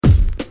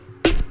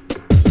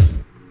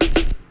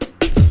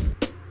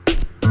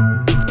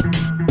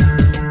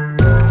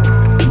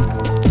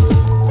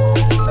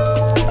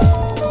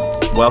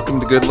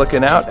Welcome to Good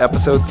Looking Out,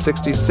 episode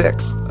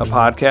 66, a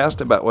podcast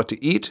about what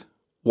to eat,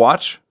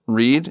 watch,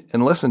 read,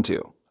 and listen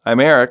to. I'm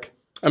Eric.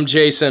 I'm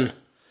Jason.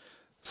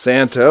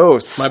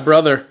 Santos. My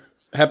brother.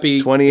 Happy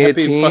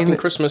 2018. Happy fucking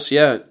Christmas,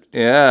 yeah.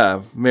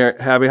 Yeah.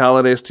 Happy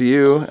holidays to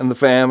you and the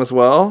fam as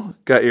well.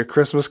 Got your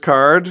Christmas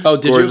card. Oh,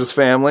 did Gorgeous you?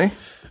 family.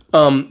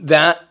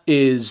 That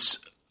is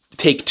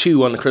take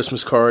two on the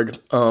Christmas card.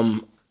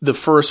 The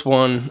first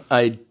one,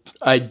 I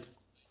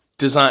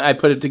designed, I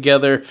put it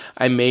together,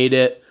 I made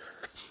it,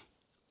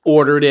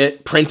 ordered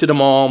it, printed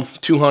them all,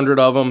 200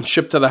 of them,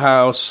 shipped to the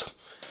house,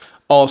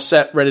 all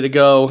set, ready to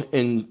go.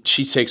 And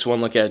she takes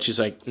one look at it. She's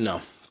like, no,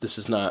 this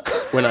is not,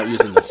 we're not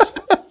using this.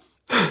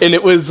 And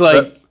it was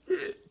like,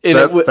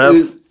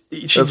 That's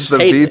the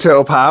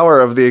veto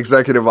power of the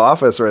executive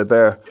office right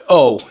there.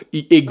 Oh,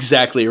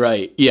 exactly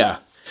right. Yeah.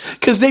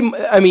 Because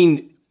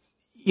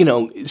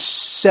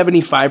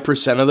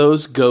 75% of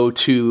those go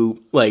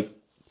to like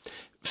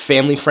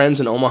family friends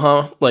in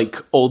Omaha, like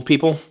old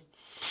people.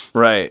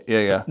 Right.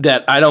 Yeah.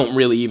 That I don't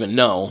really even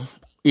know.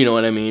 You know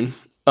what I mean?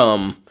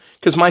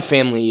 Because my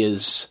family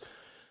is,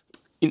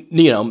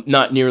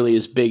 not nearly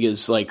as big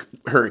as like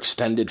her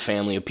extended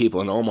family of people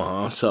in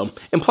Omaha. So,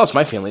 and plus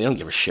my family, they don't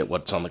give a shit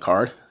what's on the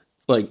card.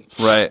 Like,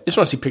 right. I just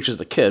want to see pictures of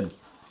the kid.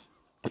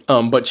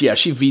 But yeah,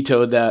 she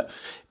vetoed that.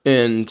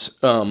 And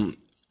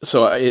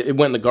so it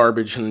went in the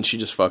garbage and she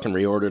just fucking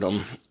reordered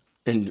them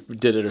and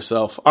did it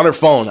herself. On her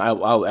phone,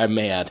 I'm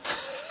mad.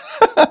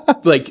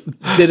 Like,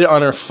 did it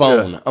on her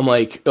phone. Yeah. I'm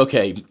like,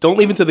 okay, don't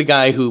leave it to the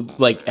guy who,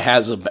 like,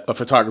 has a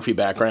photography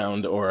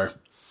background or...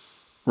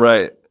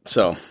 Right.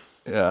 So...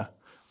 Yeah.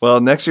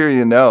 Well, next year,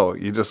 you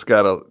just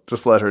gotta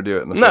let her do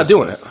it in the I'm not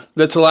doing place. it.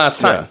 That's the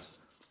last time.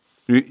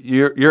 Yeah.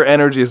 Your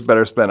energy is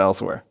better spent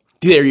elsewhere.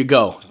 There you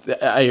go.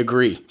 I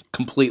agree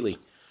completely.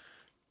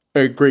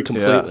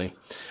 Yeah.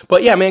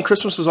 But yeah, man,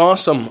 Christmas was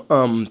awesome.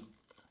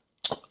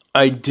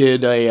 I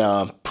did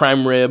a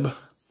prime rib.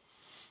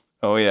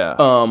 Oh yeah.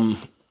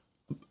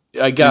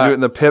 Did you do it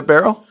in the pit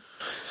barrel?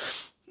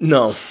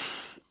 No.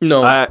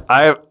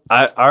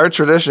 Our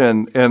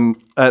tradition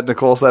at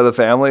Nicole's side of the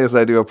family is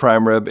I do a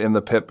prime rib in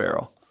the pit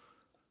barrel.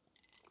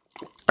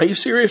 Are you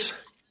serious?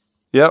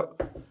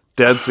 Yep.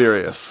 Dead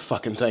serious.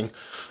 Fucking thing.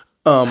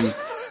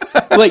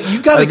 Like,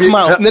 you gotta come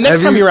out. The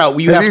next time you're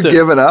out, have you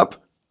given up?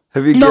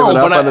 Have you given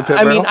up on the pit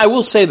barrel? I mean, I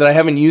will say that I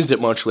haven't used it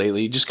much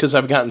lately just because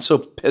I've gotten so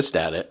pissed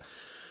at it.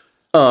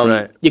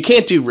 Right. You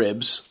can't do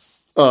ribs.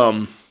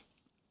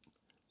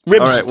 Ribs.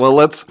 All right. Well,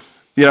 let's.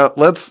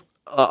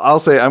 I'll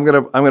say I'm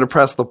gonna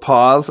press the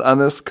pause on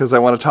this because I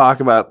want to talk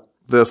about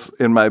this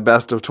in my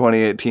best of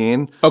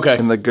 2018. Okay.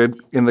 In the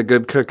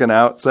good cooking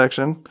out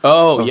section.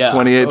 Oh of yeah.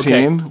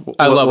 2018. Okay.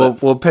 I love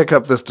it. We'll pick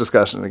up this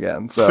discussion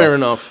again. So fair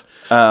enough.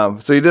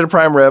 So you did a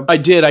prime rib. I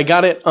did. I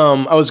got it.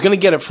 I was gonna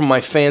get it from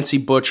my fancy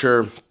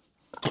butcher.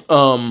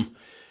 And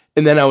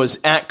then I was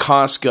at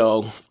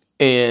Costco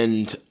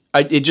and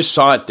I just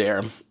saw it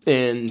there.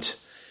 And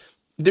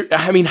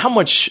how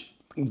much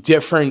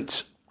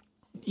different,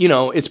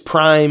 it's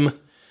prime.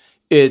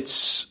 I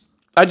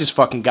just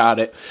fucking got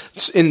it.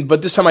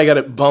 But this time I got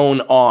it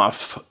bone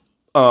off.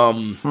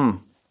 And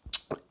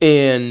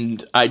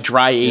I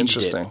dry aged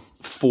it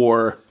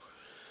for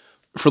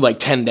like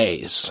 10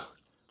 days.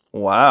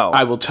 Wow.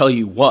 I will tell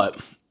you what,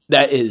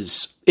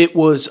 it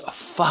was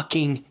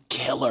fucking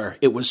killer.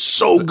 It was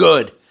so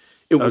good.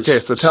 Okay,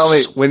 so tell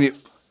me,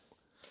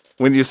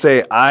 when you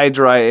say I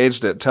dry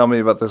aged it, tell me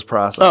about this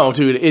process. Oh,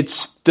 dude,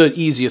 it's the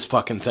easiest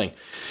fucking thing.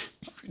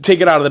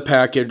 Take it out of the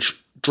package,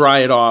 dry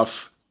it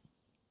off,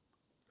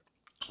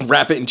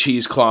 wrap it in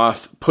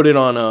cheesecloth, put it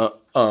on a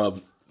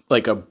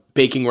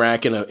baking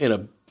rack in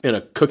a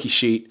cookie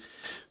sheet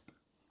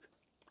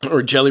or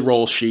a jelly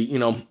roll sheet,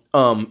 in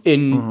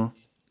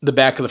the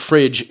back of the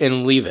fridge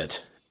and leave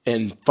it.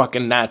 And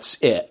fucking that's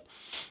it.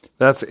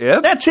 That's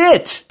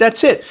it?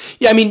 That's it.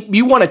 Yeah, I mean,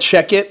 you want to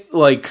check it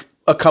like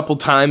a couple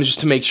times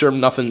just to make sure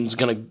nothing's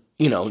going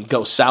to,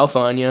 go south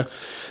on you.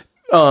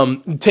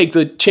 Take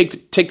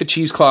the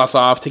cheesecloth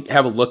off,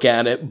 have a look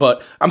at it,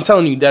 but I'm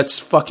telling you, that's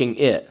fucking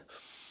it.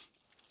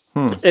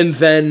 And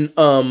then,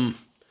 and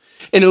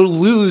it'll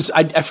lose,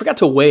 I forgot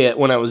to weigh it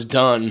when I was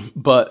done,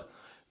 but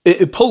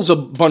it pulls a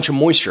bunch of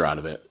moisture out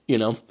of it,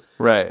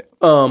 Right.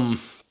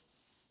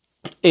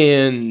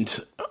 And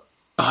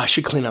I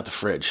should clean out the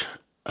fridge.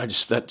 That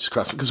just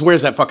crossed me. Because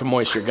where's that fucking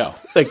moisture go?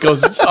 It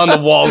goes on the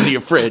walls of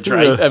your fridge,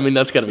 right? I mean,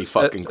 that's got to be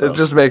fucking gross. It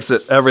just makes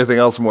everything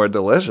else more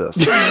delicious.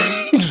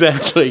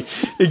 Exactly.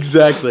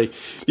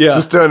 Yeah.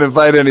 Just don't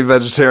invite any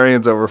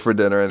vegetarians over for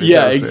dinner.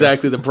 Yeah,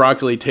 exactly. The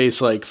broccoli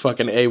tastes like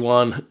fucking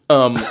A1.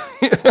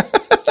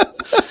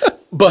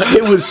 But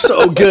it was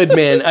so good,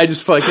 man. I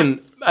just fucking,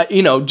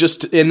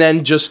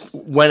 just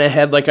went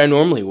ahead like I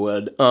normally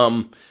would.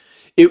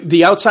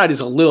 The outside is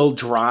a little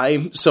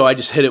dry, so I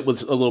just hit it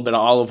with a little bit of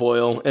olive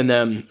oil and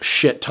then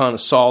shit ton of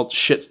salt,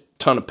 shit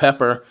ton of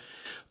pepper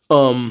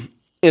in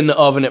the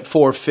oven at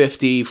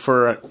 450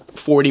 for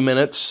 40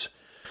 minutes,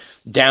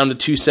 down to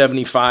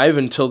 275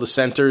 until the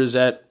center is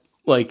at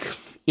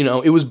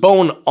it was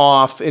bone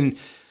off, and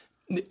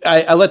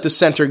I let the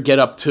center get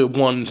up to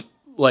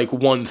like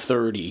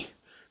 130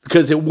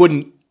 because it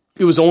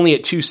was only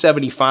at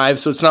 275.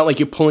 So it's not like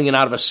you're pulling it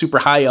out of a super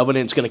high oven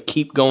and it's going to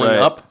keep going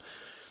up.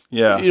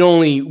 Yeah. It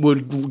only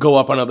would go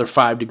up another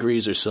 5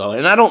 degrees or so.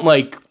 And I don't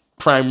like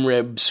prime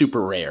rib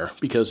super rare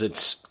because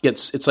it's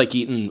like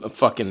eating a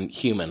fucking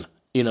human,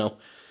 you know?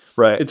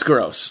 Right. It's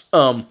gross.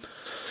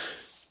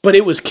 But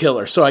it was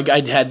killer. So I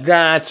had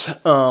that,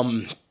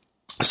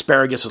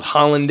 asparagus with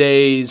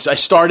hollandaise. I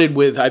started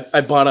with,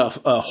 I bought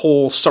a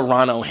whole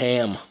Serrano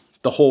ham,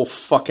 the whole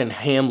fucking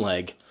ham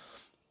leg.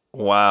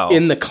 Wow.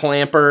 In the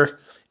clamper,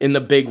 in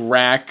the big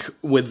rack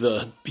with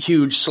the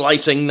huge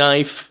slicing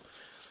knife.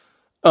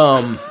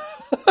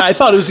 I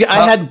thought it was,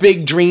 I had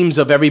big dreams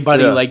of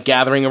everybody like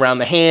gathering around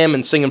the ham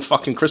and singing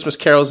fucking Christmas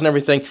carols and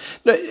everything.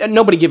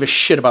 Nobody gave a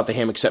shit about the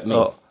ham except me.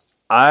 Oh,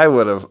 I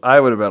would have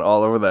been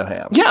all over that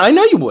ham. Yeah, I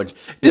know you would.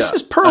 This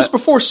is pearls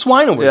before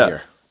swine over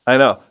here. I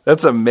know.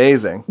 That's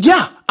amazing.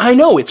 Yeah, I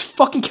know. It's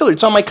fucking killer.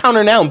 It's on my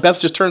counter now, and Beth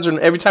just turns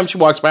around every time she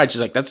walks by. She's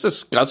like, "That's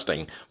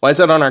disgusting. Why is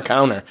that on our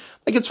counter?"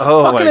 Like, it's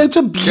it's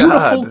a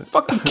beautiful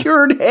fucking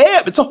cured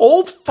ham. It's a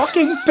whole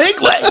fucking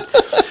pig leg.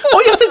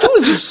 All you have to do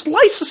is just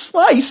slice a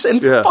slice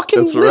and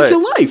fucking live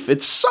your life.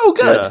 It's so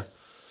good. Yeah.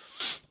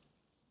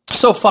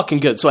 So fucking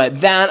good. So I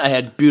had that. I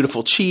had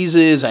beautiful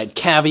cheeses. I had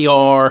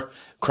caviar,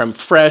 creme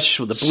fraiche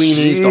with the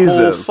blinis, the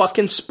whole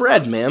fucking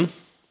spread, man.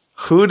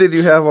 Who did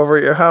you have over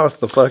at your house?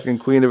 The fucking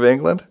Queen of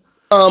England?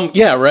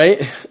 Yeah,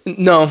 right?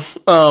 No.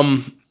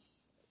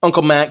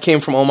 Uncle Matt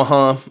came from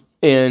Omaha,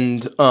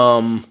 and then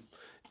our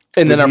friends...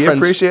 Did he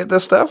appreciate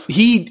this stuff?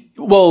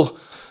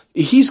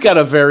 He's got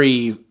a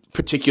very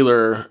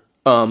particular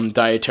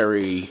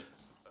dietary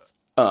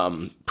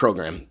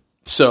program.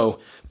 So,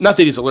 not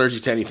that he's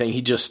allergic to anything,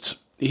 he's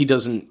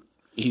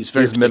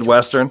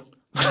Midwestern?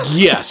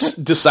 Yes,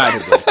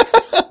 decidedly.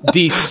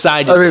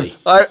 Decidedly.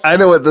 I mean, I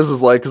know what this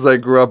is like because I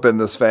grew up in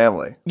this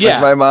family. Yeah.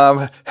 Like my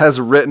mom has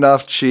written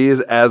off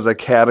cheese as a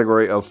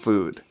category of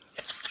food.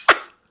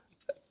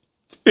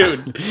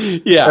 Dude.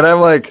 Yeah. And I'm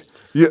like,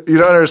 you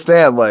don't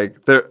understand.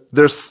 Like,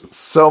 there's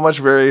so much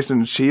variation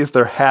in cheese.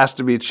 There has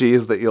to be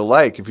cheese that you'll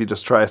like if you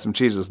just try some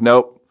cheeses.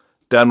 Nope.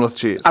 Done with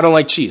cheese. I don't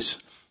like cheese.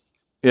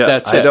 Yeah.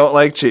 That's it. I don't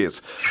like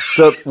cheese.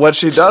 So what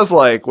she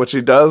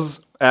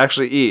does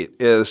actually eat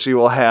is she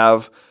will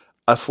have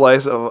a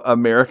slice of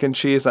American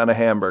cheese on a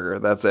hamburger.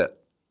 That's it.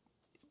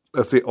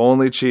 That's the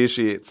only cheese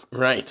she eats.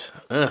 Right.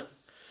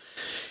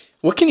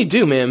 What can you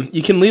do, man?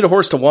 You can lead a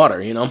horse to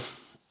water, you know?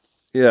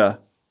 Yeah.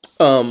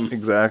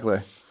 Exactly.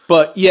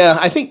 But yeah,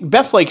 I think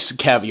Beth likes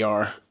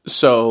caviar.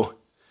 So,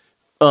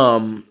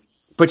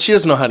 but she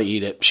doesn't know how to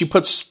eat it. She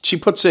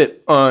puts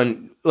it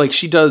on, like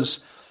she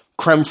does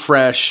creme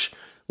fraiche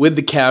with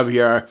the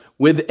caviar,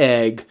 with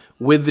egg,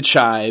 with the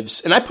chives,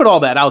 and I put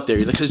all that out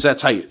there because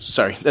that's how you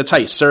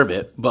serve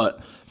it.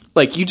 But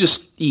like you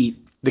just eat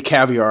the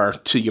caviar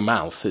to your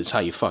mouth is how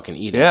you fucking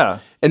eat it. Yeah,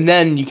 and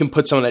then you can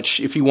put some of that.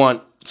 If you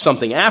want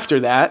something after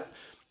that,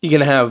 you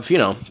can have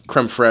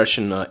creme fraiche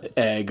and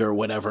egg or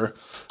whatever.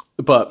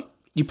 But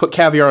you put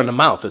caviar in the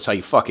mouth. That's how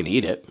you fucking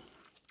eat it.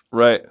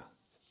 Right.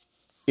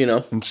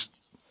 And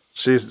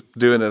she's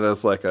doing it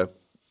as like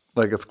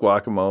it's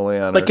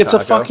guacamole on like her it's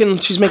taco.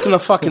 She's making a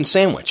fucking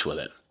sandwich with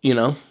it.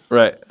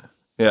 Right.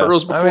 Yeah.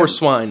 Pearls before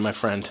swine, my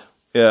friend.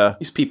 Yeah.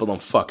 These people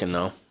don't fucking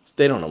know.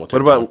 They don't know what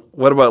they're doing.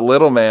 What about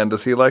little man?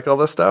 Does he like all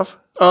this stuff?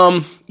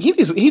 He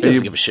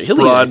doesn't give a shit. He'll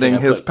broadening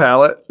his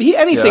palate.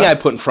 Anything I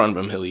put in front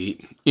of him, he'll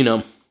eat.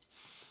 He'll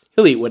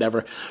eat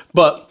whatever.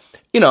 But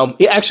he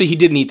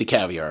didn't eat the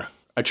caviar.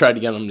 I tried to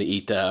get him to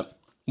eat that,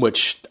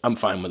 which I'm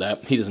fine with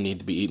that. He doesn't need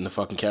to be eating the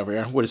fucking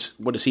caviar. What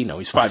does he know?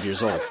 He's 5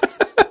 years old.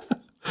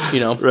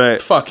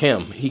 Right? Fuck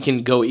him. He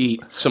can go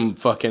eat some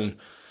fucking.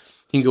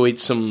 He can go eat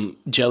some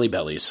Jelly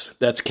Bellies.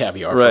 That's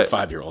caviar for a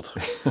 5-year-old.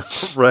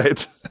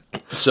 Right.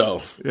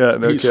 So, yeah,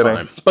 no he's kidding.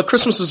 Fine. But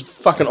Christmas was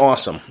fucking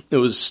awesome. It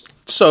was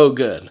so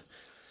good.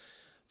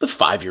 The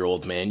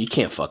 5-year-old, man, you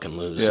can't fucking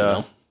lose,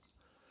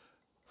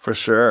 For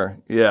sure.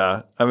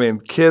 Yeah. I mean,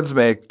 kids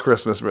make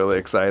Christmas really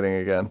exciting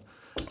again.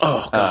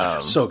 Oh,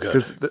 God. So good.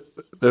 Because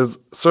there's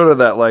sort of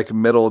that like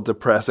middle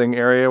depressing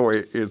area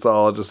where it's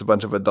all just a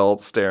bunch of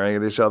adults staring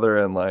at each other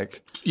and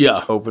like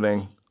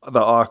opening the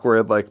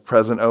awkward like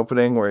present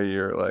opening where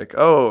you're like,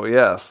 oh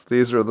yes,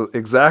 these are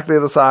exactly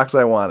the socks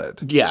I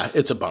wanted. Yeah,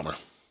 it's a bummer.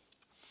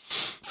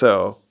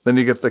 So then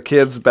you get the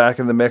kids back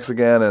in the mix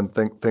again and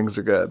things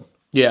are good.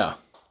 Yeah.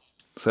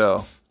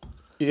 So.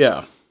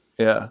 Yeah.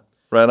 Yeah.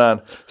 Right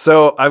on.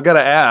 So I've got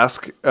to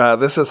ask,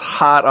 this is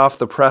hot off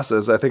the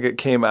presses. I think it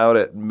came out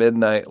at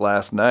midnight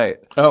last night.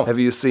 Oh. Have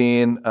you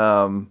seen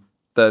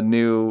the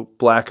new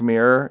Black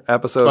Mirror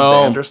episode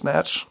of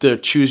Bandersnatch? The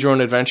Choose Your Own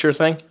Adventure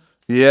thing?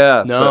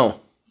 Yeah. No.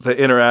 The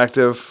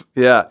interactive.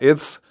 Yeah.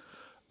 It's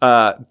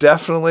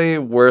definitely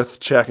worth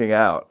checking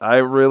out. I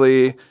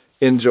really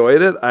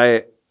enjoyed it.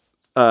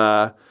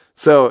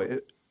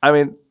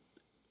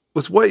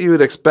 With what you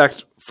would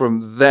expect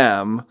from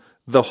them,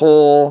 the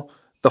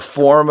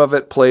form of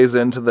it plays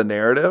into the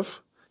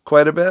narrative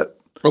quite a bit.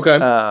 Okay.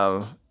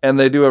 And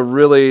they do a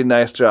really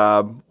nice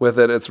job with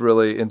it. It's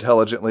really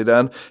intelligently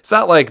done. It's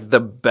not like the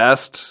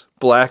best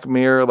Black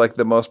Mirror like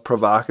the most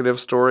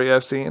provocative story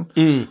I've seen.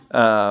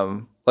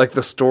 Like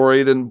the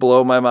story didn't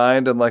blow my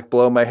mind and like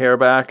blow my hair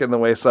back in the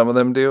way some of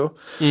them do.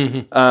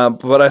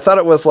 But I thought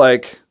it was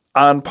like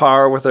on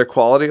par with their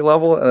quality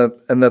level,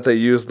 and that they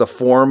use the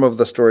form of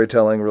the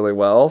storytelling really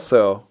well.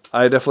 So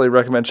I definitely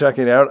recommend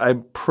checking it out.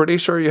 I'm pretty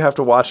sure you have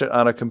to watch it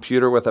on a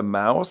computer with a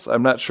mouse.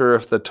 I'm not sure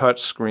if the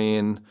touch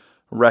screen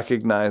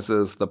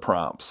recognizes the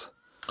prompts.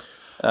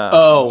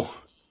 Okay.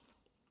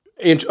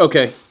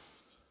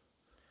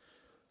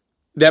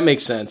 That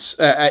makes sense.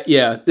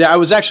 Yeah, I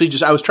was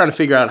trying to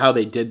figure out how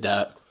they did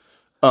that.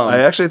 I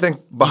actually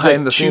think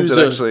behind the scenes,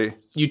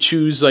 you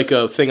choose like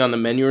a thing on the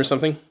menu or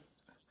something.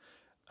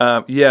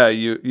 Yeah,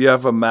 you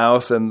have a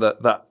mouse, and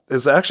the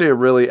it's actually a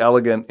really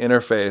elegant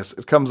interface.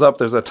 It comes up.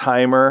 There's a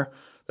timer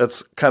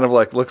that's kind of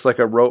like looks like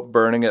a rope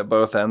burning at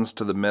both ends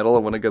to the middle.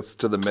 And when it gets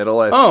to the middle,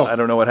 I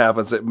don't know what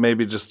happens. It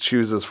maybe just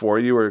chooses for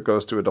you, or it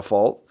goes to a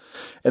default.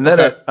 And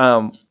then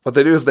what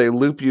they do is they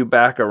loop you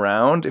back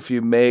around.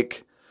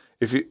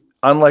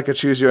 Unlike a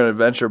Choose Your Own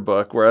Adventure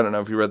book, where I don't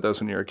know if you read those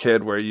when you were a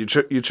kid, where you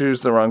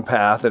choose the wrong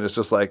path and it's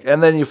just like,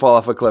 and then you fall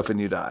off a cliff and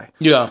you die.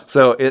 Yeah.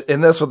 So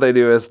in this, what they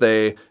do is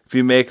if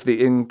you make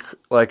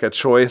a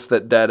choice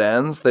that dead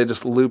ends, they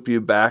just loop you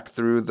back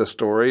through the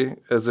story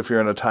as if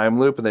you're in a time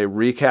loop, and they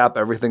recap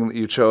everything that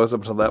you chose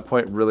up until that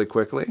point really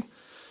quickly,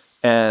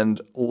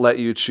 and let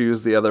you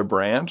choose the other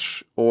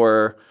branch,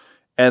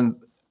 and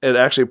it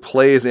actually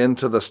plays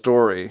into the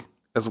story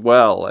as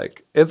well.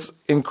 Like, it's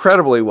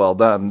incredibly well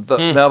done.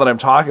 Now that I'm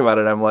talking about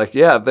it, I'm like,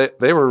 yeah,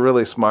 they were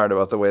really smart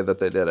about the way that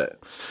they did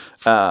it.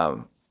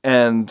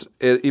 And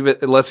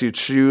it lets you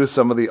choose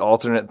some of the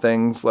alternate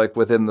things like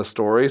within the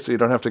story, so you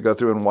don't have to go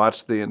through and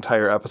watch the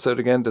entire episode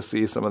again to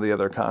see some of the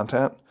other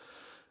content.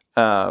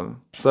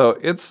 So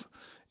it's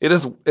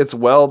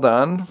well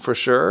done for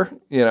sure.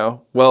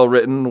 Well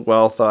written,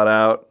 well thought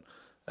out,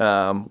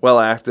 well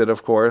acted,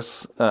 of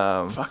course.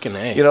 Fucking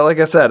A. Like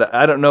I said,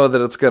 I don't know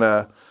that it's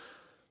gonna.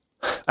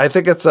 I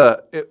think it's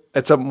a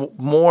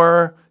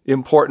more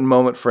important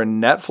moment for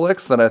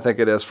Netflix than I think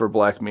it is for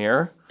Black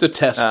Mirror. The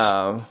test,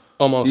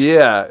 almost.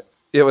 Yeah,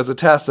 it was a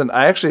test, and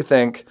I actually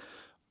think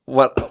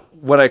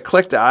when I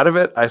clicked out of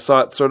it, I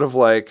saw it sort of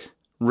like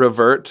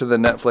revert to the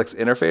Netflix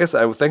interface.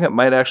 I think it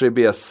might actually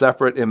be a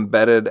separate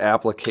embedded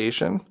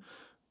application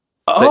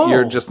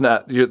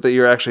that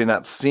you're actually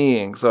not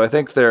seeing. So I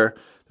think they're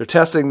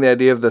testing the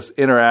idea of this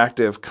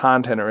interactive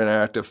content or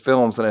interactive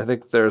films, and I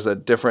think there's a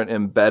different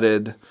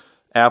embedded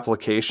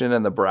application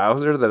in the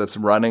browser that it's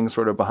running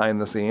sort of behind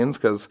the scenes,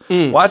 because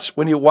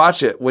when you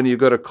watch it, when you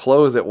go to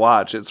close it,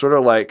 it's sort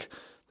of like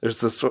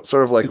there's this sort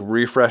of like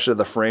refresh of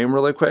the frame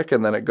really quick,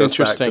 and then it goes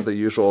back to the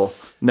usual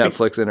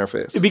Netflix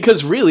interface.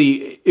 Because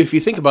really, if you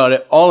think about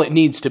it, all it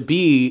needs to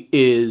be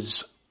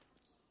is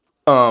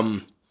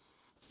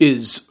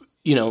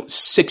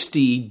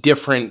 60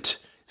 different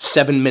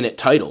 7-minute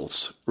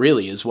titles,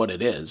 really is what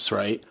it is,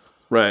 right?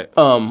 Right.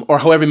 Or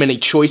however many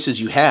choices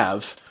you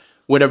have.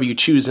 Whatever you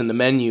choose in the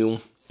menu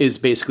is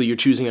basically you're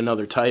choosing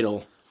another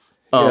title.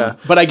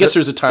 But I guess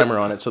there's a timer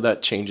on it, so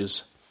that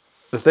changes.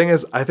 The thing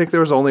is, I think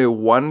there was only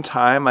one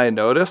time I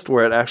noticed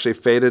where it actually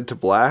faded to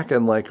black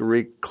and like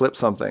re-clipped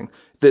something.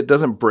 That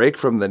doesn't break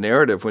from the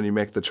narrative when you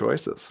make the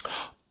choices.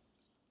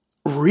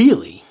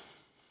 Really?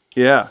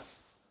 Yeah.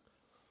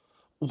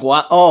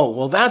 Wow. Oh,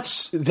 well,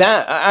 that's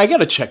that. I got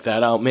to check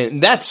that out, man.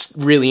 That's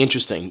really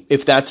interesting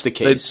if that's the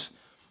case.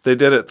 They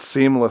did it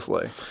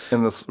seamlessly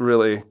in this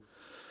really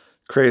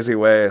crazy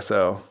way.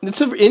 So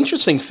it's an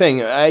interesting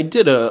thing. I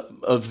did a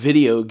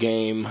video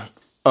game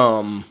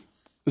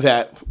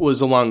that was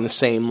along the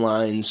same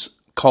lines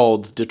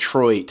called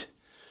Detroit,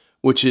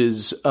 which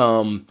is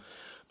a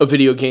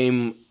video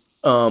game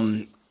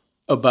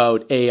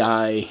about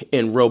AI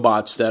and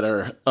robots that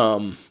are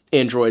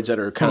androids that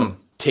are kind of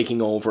taking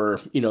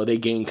over. They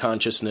gain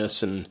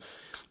consciousness, and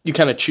you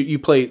kind of you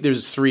play.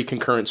 There's 3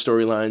 concurrent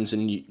storylines,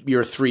 and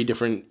you're 3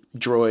 different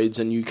droids,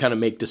 and you kind of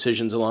make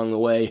decisions along the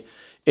way.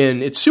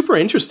 And it's super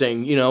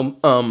interesting,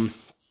 and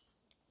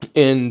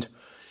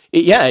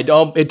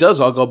it does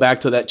all go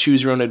back to that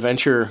Choose Your Own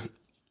Adventure,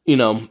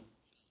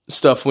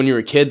 stuff when you were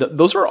a kid.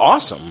 Those were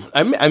awesome.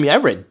 I mean, I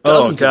read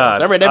dozens of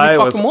those. I read every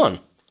fucking one.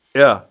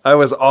 Yeah, I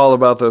was all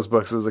about those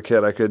books as a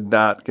kid. I could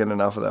not get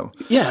enough of them.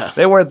 Yeah.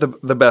 They weren't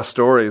the best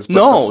stories, but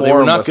the they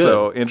were not was good.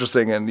 So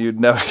interesting, and you'd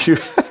never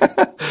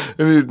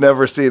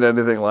seen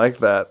anything like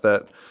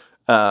that.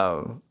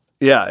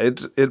 Yeah,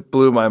 it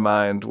blew my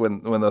mind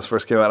when those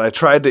first came out. I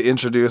tried to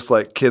introduce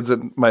like kids at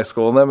my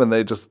school in them,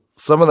 and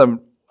some of them,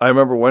 I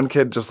remember one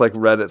kid just like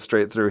read it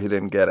straight through. He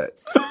didn't get it.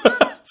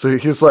 So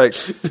he's like,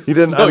 he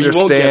didn't understand. You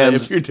won't get it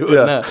if you're doing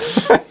that.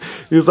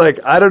 He was like,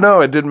 I don't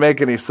know. It didn't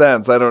make any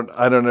sense. I don't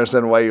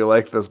understand why you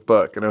like this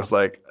book. And it was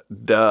like,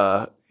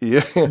 duh.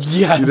 You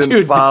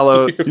didn't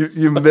follow.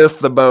 You missed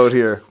the boat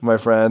here, my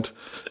friend.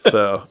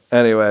 So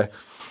anyway.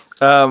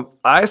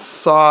 I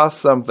saw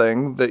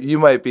something that you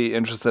might be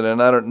interested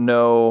in. I don't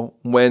know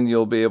when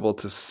you'll be able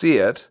to see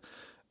it.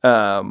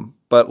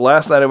 But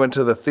last night I went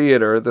to the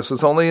theater. This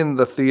was only in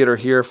the theater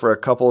here for a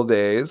couple of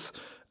days.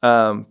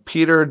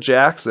 Peter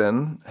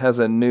Jackson has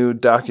a new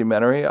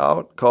documentary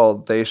out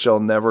called "They Shall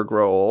Never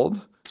Grow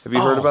Old." Have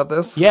you heard about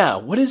this? Yeah.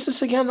 What is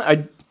this again?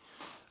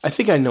 I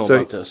think I know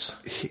about this.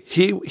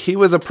 He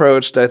was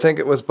approached, I think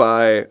it was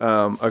by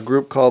a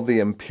group called the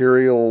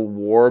Imperial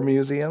War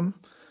Museum,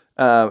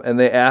 and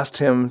they asked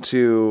him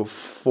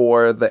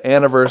for the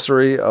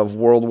anniversary of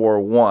World War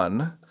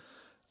I,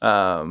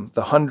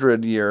 the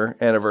 100-year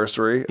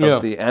anniversary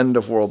of the end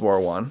of World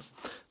War I,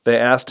 they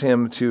asked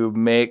him to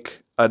make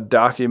a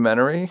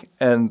documentary,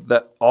 and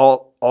that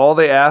all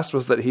they asked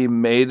was that he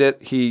made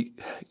it. He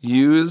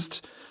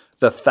used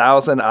the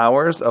 1,000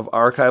 hours of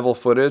archival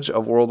footage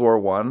of World War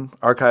I,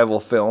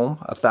 archival film,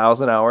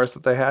 1,000 hours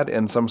that they had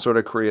in some sort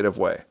of creative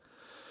way.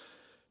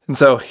 And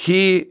so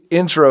he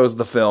intros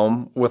the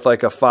film with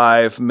like a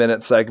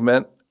 5-minute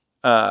segment.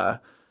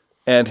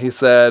 And he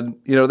said,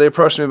 they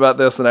approached me about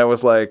this and I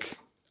was like,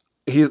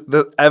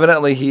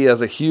 evidently he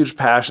has a huge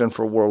passion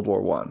for World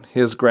War I.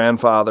 His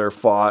grandfather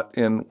fought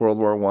in World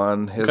War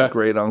I. His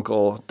great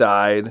uncle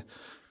died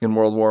in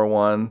World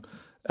War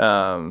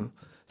I.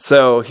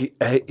 So he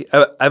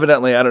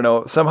evidently, I don't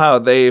know, somehow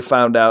they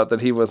found out that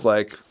he was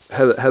like,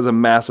 has a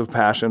massive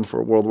passion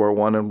for World War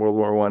I and World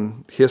War I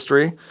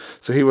history.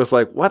 So he was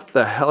like, what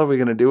the hell are we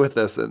going to do with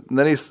this? And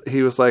then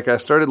he was like, I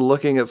started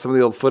looking at some of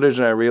the old footage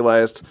and I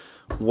realized,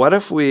 what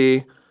if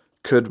we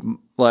could,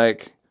 I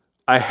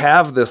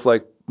have this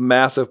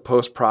massive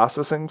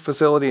post-processing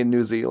facility in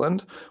New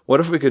Zealand. What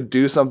if we could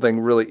do something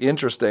really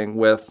interesting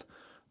with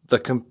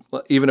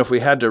even if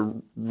we had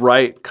to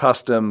write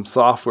custom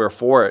software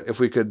for it, if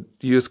we could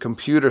use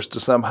computers to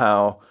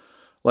somehow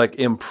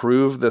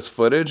improve this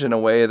footage in a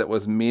way that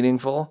was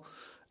meaningful.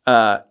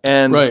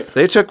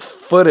 They took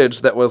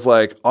footage that was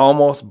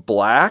almost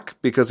black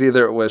because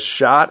either it was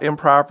shot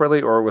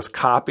improperly or it was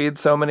copied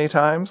so many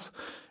times,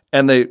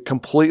 and they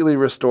completely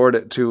restored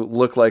it to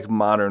look like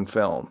modern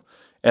film.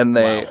 And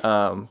they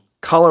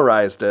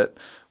colorized it,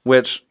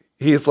 which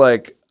he's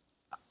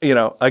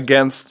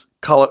against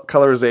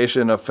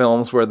colorization of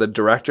films where the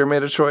director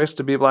made a choice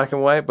to be black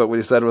and white. But what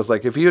he said was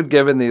if you had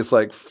given these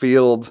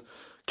field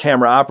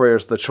camera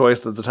operators the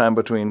choice at the time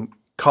between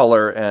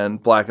color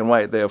and black and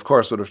white, they of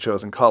course would have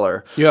chosen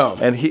color. Yeah.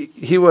 And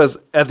he was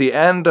at the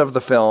end of the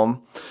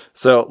film.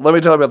 So let me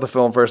tell you about the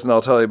film first, and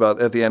I'll tell you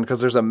about at the end,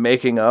 because there's a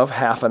making of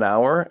half an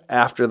hour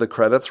after the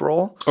credits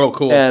roll. Oh,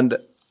 cool. And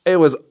it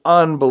was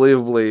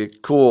unbelievably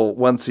cool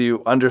once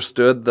you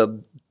understood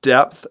the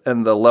depth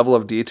and the level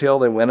of detail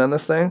they went on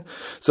this thing.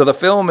 So the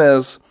film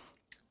is,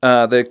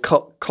 they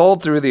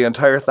culled through the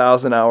entire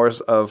 1,000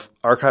 hours of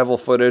archival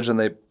footage, and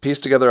they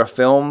pieced together a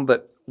film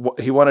that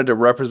he wanted to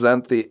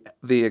represent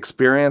the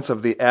experience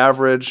of the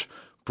average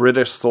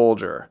British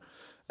soldier.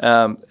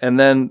 And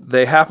then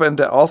they happened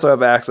to also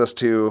have access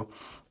to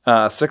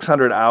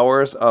 600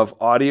 hours of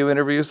audio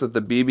interviews that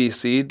the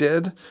BBC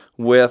did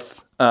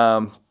with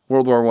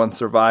World War I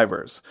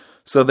survivors.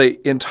 So they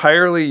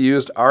entirely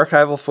used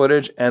archival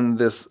footage and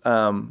this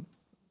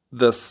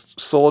the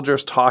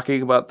soldiers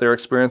talking about their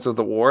experience of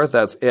the war.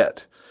 That's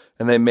it.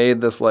 And they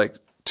made this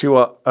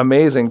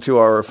amazing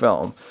 2-hour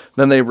film.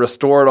 Then they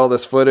restored all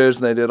this footage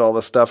and they did all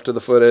this stuff to the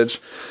footage.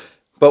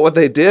 But what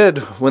they did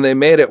when they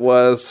made it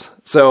was,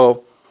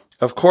 so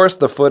of course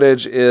the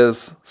footage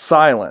is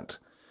silent,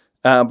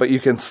 but you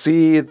can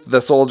see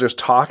the soldiers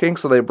talking.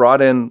 So they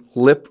brought in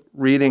lip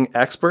reading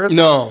experts.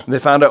 No. They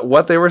found out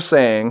what they were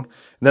saying.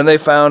 Then they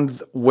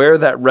found where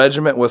that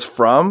regiment was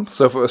from.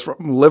 So if it was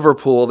from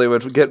Liverpool, they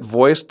would get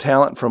voice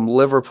talent from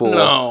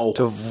Liverpool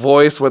to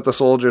voice what the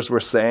soldiers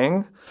were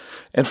saying.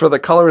 And for the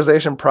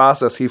colorization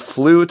process, he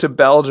flew to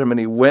Belgium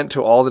and he went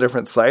to all the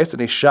different sites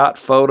and he shot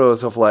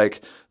photos of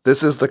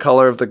this is the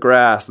color of the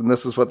grass and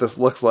this is what this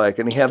looks like.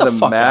 And he had them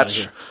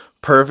match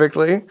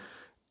perfectly.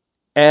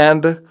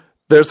 And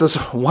there's this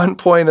one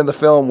point in the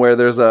film where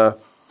there's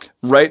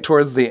right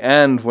towards the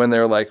end when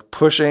they're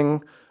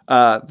pushing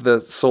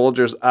the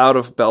soldiers out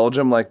of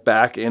Belgium,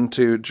 back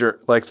into,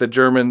 the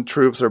German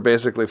troops are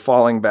basically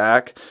falling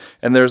back.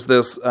 And there's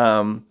this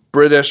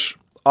British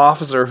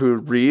officer who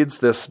reads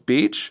this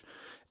speech.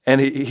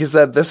 And he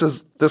said,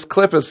 this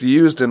clip is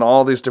used in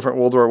all these different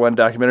World War I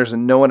documentaries,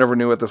 and no one ever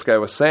knew what this guy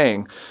was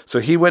saying. So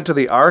he went to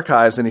the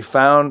archives and he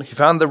found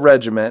the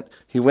regiment.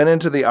 He went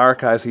into the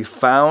archives. He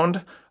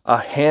found a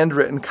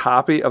handwritten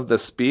copy of the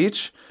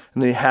speech,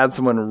 and then he had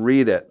someone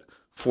read it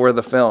for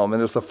the film.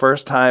 And it was the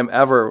first time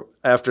ever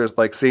after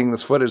seeing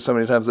this footage so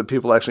many times that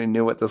people actually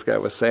knew what this guy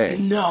was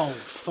saying. No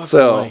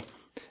fucking way.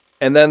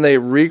 And then they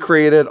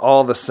recreated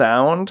all the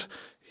sound.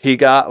 He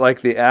got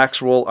the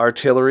actual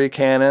artillery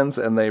cannons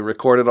and they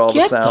recorded all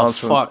the sounds.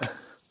 Fuck.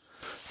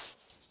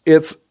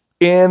 It's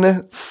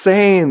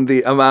insane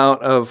the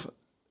amount of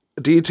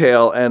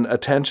detail and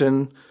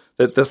attention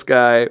that this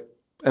guy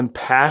and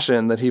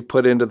passion that he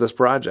put into this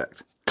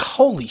project.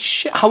 Holy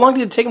shit. How long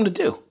did it take him to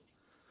do?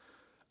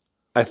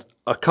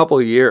 A couple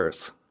of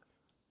years.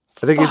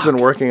 I think he's been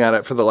working on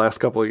it for the last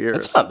couple of years.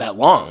 It's not that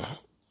long.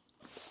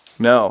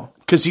 No.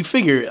 Because you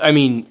figure,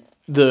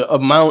 the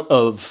amount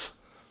of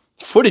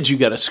footage you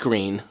got to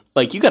screen,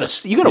 you got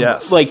to,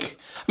 yes.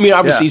 I mean,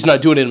 obviously he's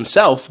not doing it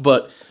himself,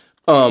 but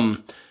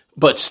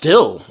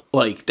still,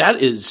 like, that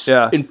is,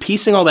 in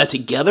piecing all that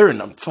together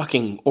and I'm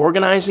fucking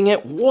organizing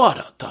it,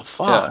 what the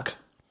fuck? Yeah.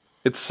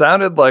 It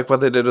sounded like what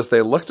they did is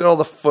they looked at all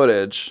the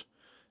footage,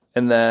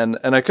 and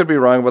I could be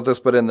wrong about this,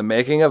 but in the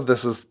making of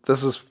this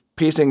is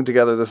piecing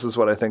together, this is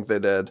what I think they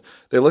did.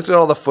 They looked at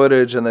all the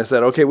footage and they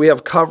said, okay, we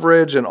have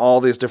coverage in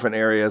all these different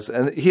areas.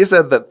 And he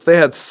said that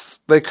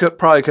they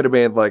could have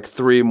made like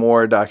 3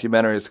 more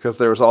documentaries because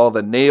there was all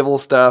the naval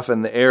stuff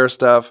and the air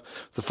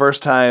stuff. The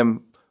first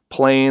time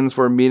planes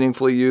were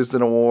meaningfully used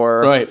in a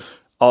war. Right.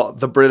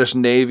 The British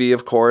Navy,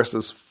 of course,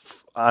 is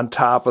on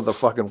top of the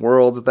fucking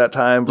world at that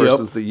time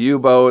versus the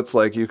U-boats.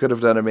 Like, you could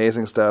have done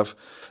amazing stuff.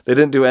 They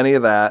didn't do any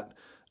of that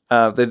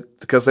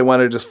because they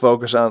wanted to just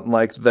focus on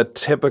like the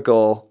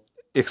typical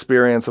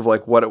experience of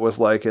like what it was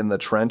like in the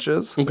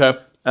trenches. Okay.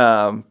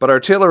 But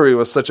artillery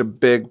was such a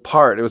big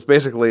part. It was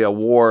basically a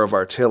war of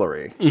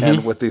artillery. Mm-hmm.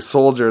 And with these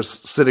soldiers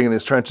sitting in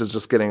these trenches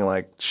just getting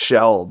like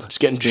shelled. Just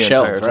getting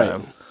shelled, entire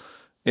time. Right.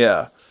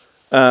 Yeah.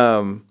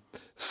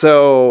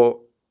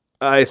 So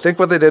I think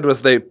what they did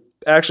was they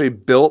actually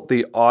built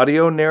the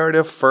audio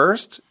narrative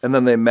first, and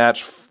then they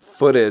matched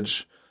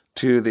footage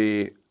to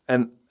the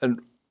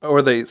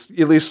or they at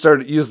least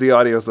use the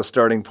audio as the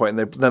starting point,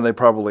 and then they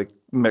probably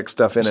mix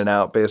stuff in and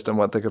out based on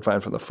what they could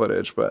find from the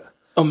footage. But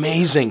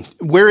amazing.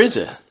 Where is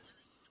it?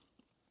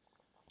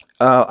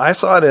 I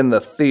saw it in the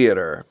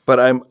theater, but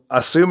I'm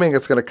assuming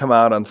it's going to come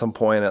out on some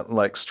point at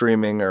like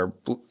streaming or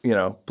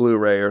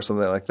Blu-ray or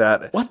something like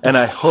that. What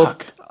the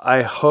fuck?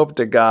 I hope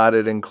to God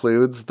it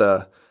includes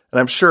and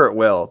I'm sure it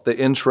will, the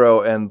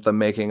intro and the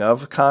making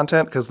of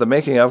content, because the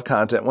making of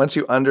content, once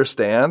you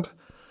understand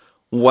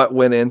what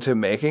went into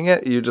making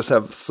it, you just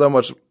have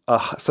such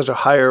a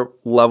higher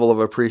level of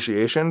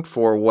appreciation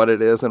for what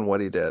it is and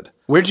what he did.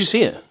 Where'd you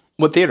see it?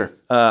 What theater?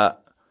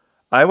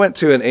 I went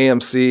to an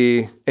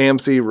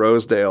AMC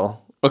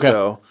Rosedale. Okay.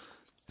 So,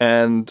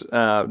 and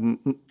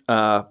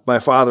my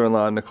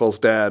father-in-law, Nicole's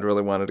dad,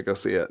 really wanted to go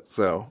see it.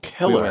 So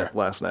Killer. We went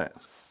last night.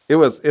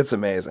 It's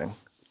amazing.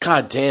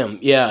 God damn.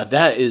 Yeah,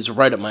 that is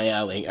right up my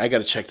alley. I got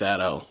to check that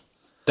out.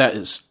 That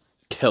is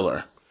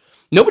killer.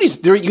 Nobody's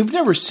there. You've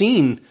never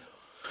seen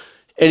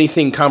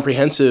anything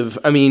comprehensive.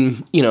 I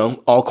mean,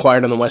 All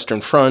Quiet on the Western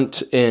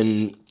Front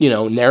and,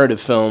 narrative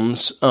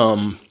films.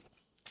 And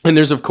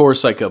there's, of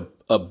course, like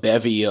a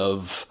bevy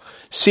of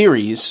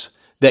series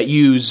that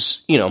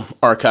use,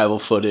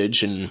 archival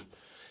footage and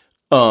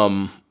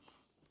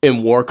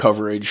war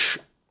coverage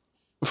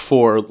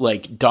for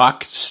like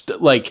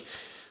right.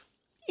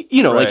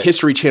 Like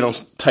History Channel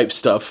type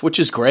stuff, which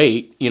is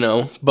great,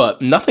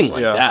 but nothing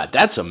like that.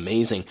 That's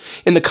amazing.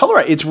 And the color,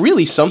 it's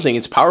really something.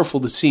 It's powerful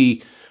to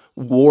see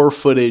war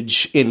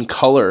footage in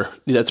color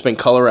that's been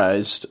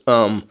colorized.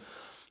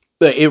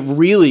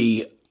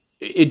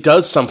 It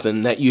does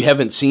something that you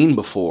haven't seen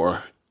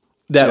before.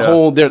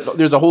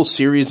 There's a whole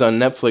series on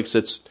Netflix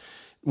that's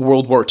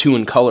World War II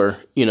in color.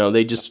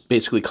 They just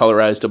basically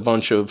colorized a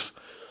bunch of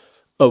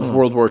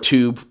World War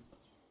II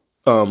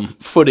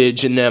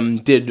footage and then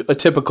did a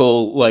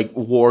typical like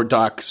war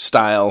doc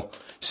style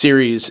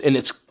series, and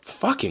it's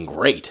fucking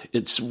great.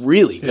 It's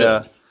really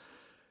good.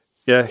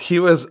 Yeah, he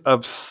was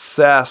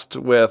obsessed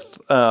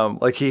with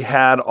he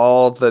had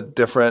all the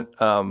different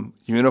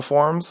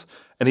uniforms,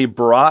 and he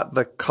brought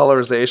the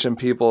colorization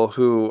people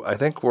who I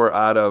think were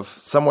out of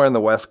somewhere in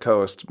the West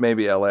Coast,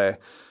 maybe LA,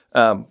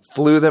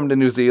 flew them to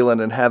New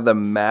Zealand and had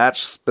them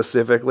match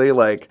specifically.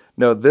 Like,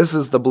 no, this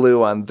is the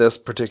blue on this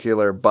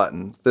particular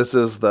button. This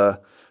is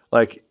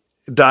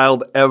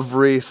dialed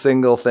every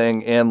single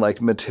thing in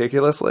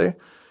meticulously.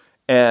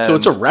 And so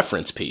it's a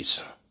reference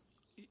piece.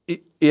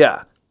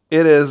 Yeah,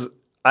 it is.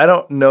 I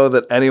don't know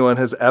that anyone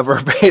has ever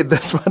paid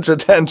this much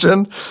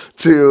attention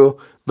to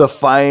the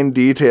fine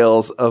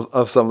details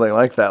of something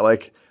like that.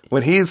 Like,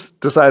 when he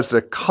decides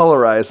to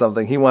colorize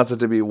something, he wants it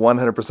to be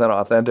 100%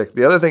 authentic.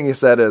 The other thing he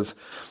said is,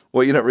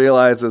 what you don't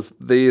realize is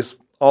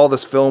all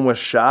this film was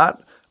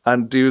shot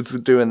on dudes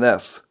doing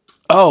this.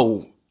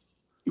 Oh,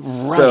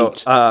 right.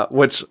 So,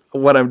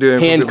 what I'm doing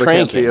for people who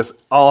can't see is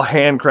all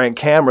hand crank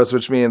cameras,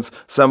 which means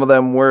some of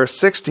them were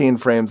 16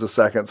 frames a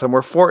second, some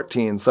were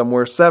 14, some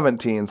were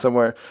 17,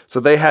 so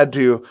they had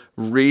to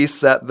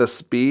reset the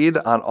speed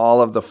on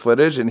all of the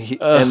footage, and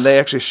they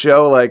actually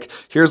show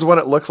here's what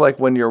it looks like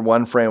when you're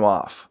 1 frame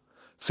off.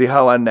 See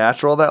how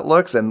unnatural that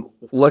looks, and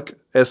look,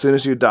 as soon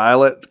as you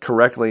dial it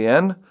correctly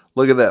in,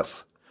 look at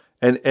this.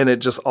 And it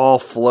just all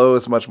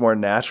flows much more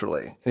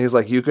naturally. And he's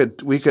like, we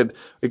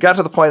got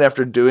to the point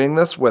after doing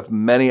this with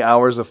many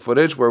hours of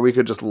footage where we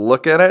could just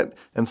look at it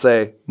and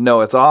say,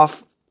 no, it's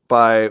off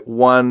by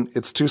 1.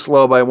 It's too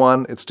slow by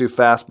 1. It's too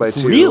fast by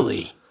 2.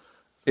 Really?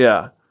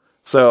 Yeah.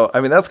 So,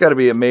 I mean, that's got to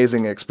be an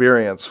amazing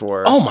experience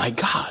for. Oh my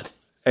God.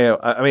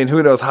 I mean,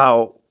 who knows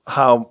how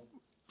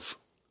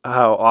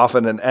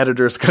often an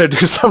editor's going to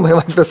do something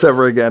like this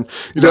ever again.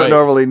 You don't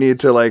normally need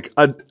to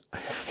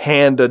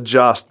hand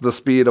adjust the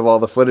speed of all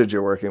the footage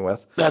you're working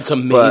with. That's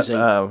amazing.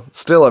 But,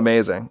 still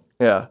amazing.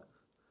 Yeah.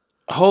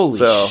 Holy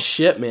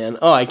shit, man.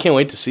 Oh, I can't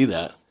wait to see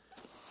that.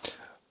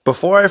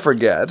 Before I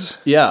forget,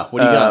 yeah, what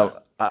do you got?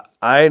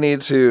 I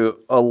need to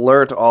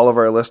alert all of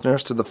our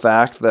listeners to the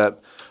fact that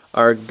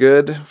our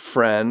good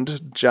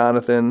friend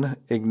Jonathan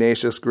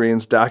Ignatius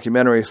Green's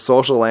documentary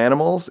 "Social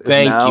Animals" is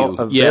now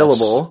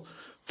available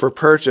for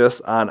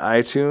purchase on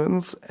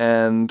iTunes,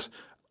 and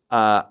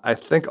I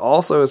think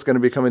also it's going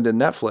to be coming to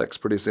Netflix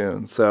pretty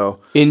soon.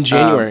 So in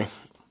January,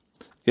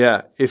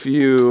 yeah, if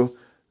you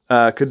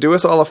could do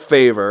us all a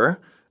favor,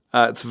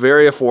 it's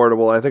very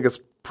affordable. I think it's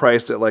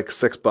priced at like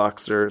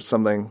 $6 or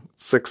something,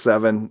 6,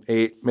 7,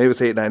 8. Maybe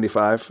it's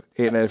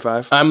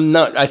 $8.95. I'm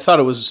not. I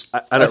thought it was.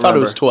 I thought it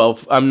was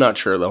 12. I'm not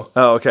sure though.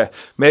 Oh, okay.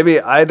 Maybe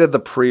I did the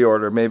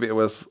pre-order. Maybe it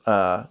was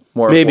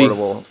more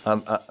affordable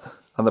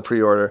on the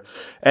pre-order.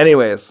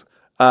 Anyways,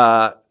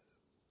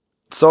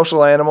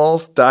 Social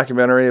Animals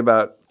documentary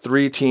about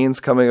 3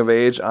 teens coming of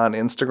age on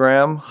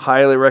Instagram.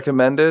 Highly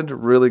recommended.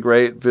 Really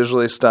great,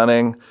 visually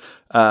stunning.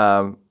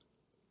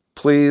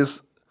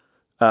 Please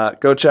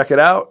go check it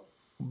out.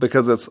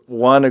 Because it's,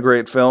 one, a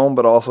great film,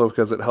 but also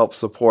because it helps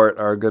support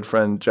our good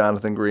friend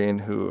Jonathan Green,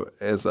 who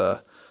is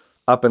a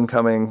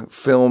up-and-coming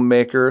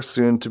filmmaker,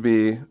 soon to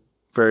be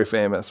very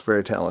famous,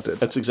 very talented.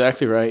 That's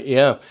exactly right,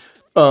 yeah.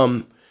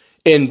 And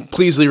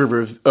please leave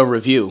a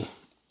review.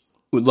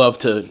 We'd love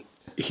to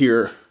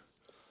hear,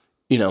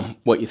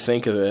 what you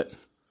think of it.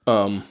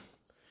 Yeah,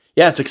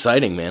 it's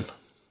exciting, man.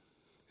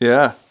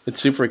 Yeah. It's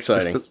super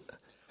exciting.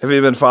 Have you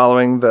been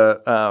following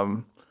the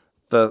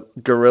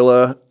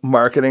guerrilla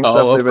marketing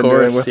stuff they've been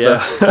doing with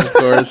of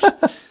course.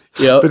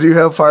 Yep. Did you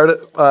have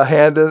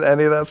hand in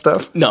any of that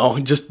stuff? No,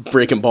 just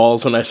breaking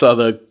balls when I saw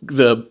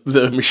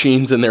the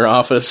machines in their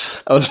office.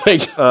 I was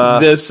like,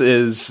 this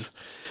is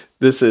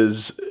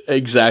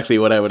exactly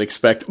what I would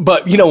expect.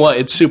 But you know what?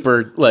 It's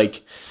super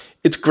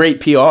it's great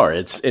PR.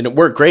 And it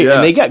worked great,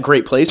 and they got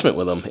great placement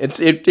with them.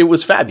 It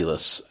was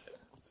fabulous.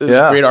 It was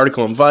a great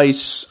article in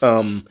Vice,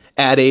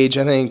 Ad Age,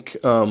 I think.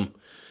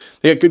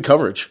 They got good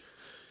coverage.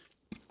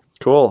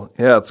 Cool.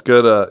 Yeah, it's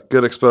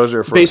good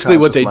exposure for basically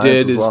what they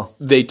did is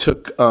they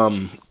took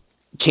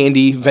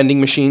candy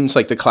vending machines,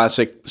 like the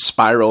classic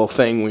spiral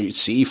thing where you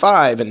see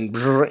 5 and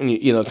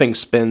thing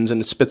spins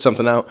and it spits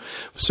something out.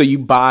 So you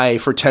buy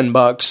for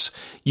 $10.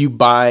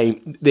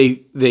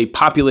 They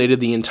populated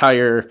the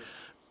entire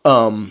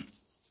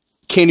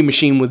candy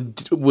machine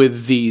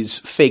with these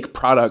fake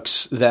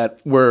products that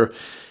were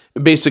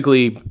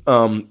basically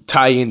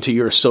tie into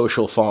your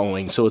social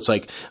following. So it's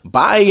like,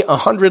 buy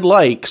 100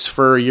 likes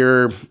for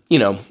your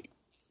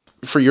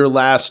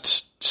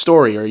last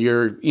story or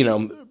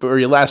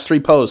your last 3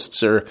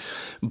 posts, or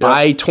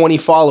buy 20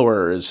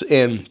 followers.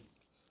 And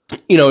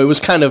it was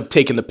kind of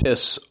taking the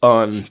piss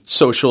on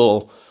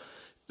social,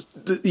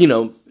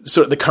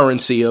 sort of the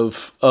currency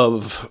of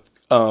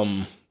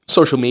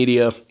social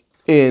media.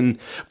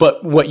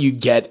 But what you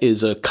get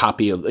is you get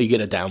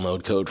a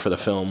download code for the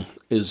film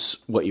is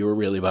what you were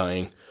really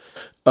buying.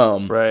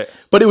 Right.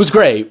 But it was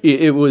great.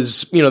 It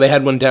was, they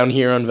had one down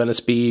here on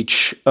Venice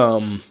Beach.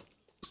 And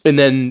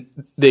then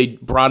they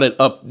brought it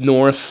up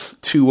north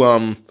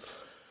to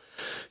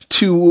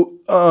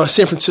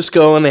San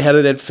Francisco, and they had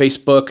it at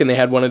Facebook, and they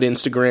had one at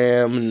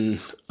Instagram,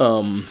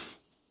 and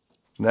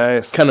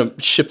nice. Kind of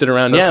shipped it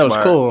around. That's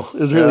smart. It was cool.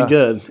 It was really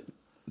good.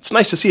 It's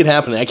nice to see it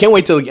happening. I can't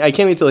wait till it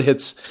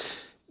hits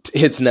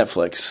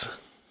Netflix.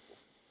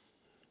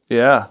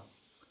 Yeah.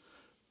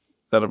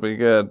 That'll be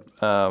good.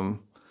 I've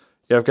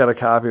got a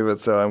copy of it,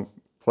 so I'm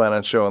planning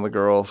on showing the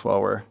girls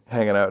while we're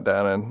hanging out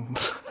down in...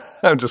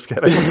 I'm just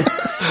kidding.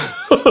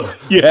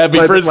 You had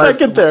me for a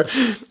second there.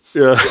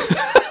 Yeah.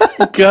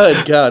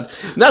 Good God.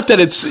 Not that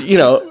it's,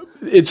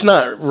 it's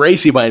not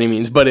racy by any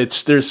means, but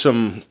there's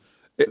some...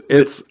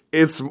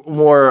 It's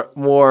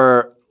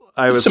more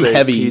I would say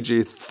heavy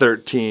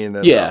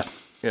PG-13. Yeah.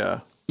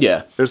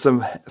 Yeah. There's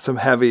some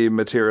heavy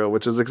material,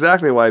 which is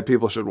exactly why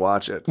people should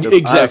watch it.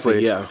 Exactly,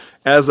 honestly, yeah.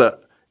 As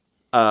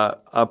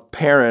a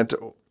parent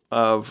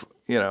of,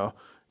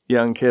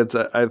 young kids,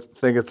 I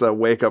think it's a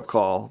wake-up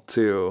call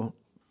to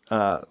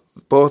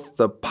both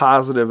the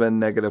positive and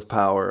negative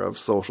power of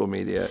social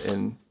media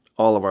in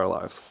all of our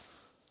lives.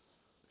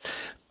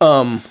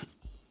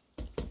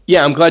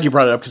 Yeah, I'm glad you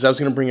brought it up, because I was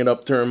going to bring it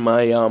up during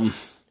my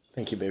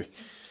thank you, baby.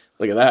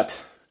 Look at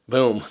that.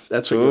 Boom.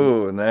 That's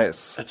what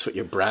nice. That's what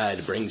your bride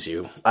brings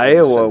you.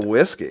 Iowa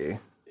whiskey.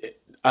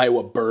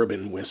 Iowa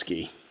bourbon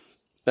whiskey.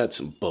 That's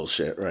some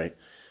bullshit, right?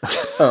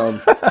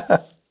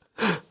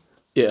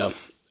 Yeah.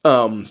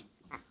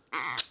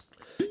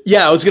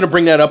 Yeah, I was going to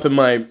bring that up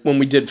when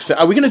we did.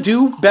 Are we going to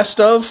do best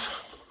of?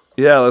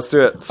 Yeah, let's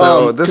do it.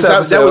 So this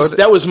episode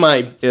that was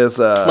my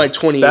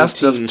 2018.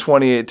 Best of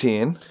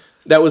 2018.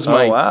 That was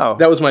my. Oh, wow.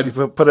 That was my.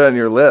 You put it on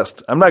your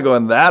list. I'm not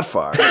going that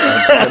far.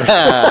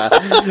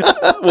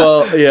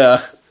 Well,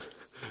 yeah.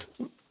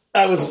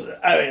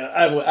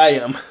 I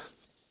am.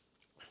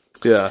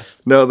 Yeah.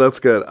 No, that's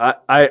good.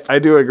 I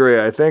do agree.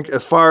 I think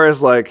as far as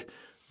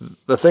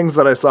the things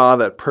that I saw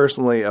that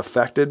personally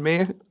affected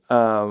me,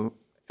 and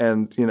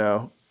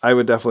I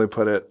would definitely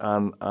put it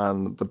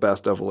on the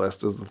best of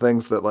list, is the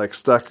things that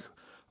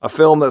a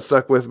film that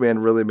stuck with me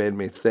and really made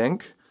me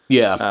think.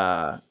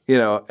 Yeah.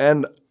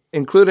 And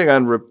including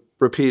on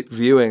repeat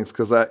viewings,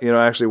 because I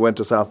actually went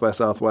to South by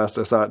Southwest.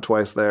 I saw it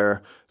twice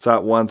there. Saw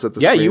it once at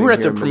the you were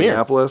at the premiere.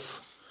 Minneapolis.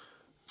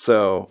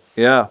 So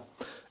yeah.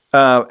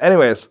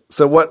 Anyways,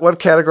 so what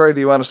category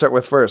do you want to start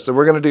with first? So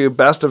we're going to do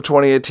best of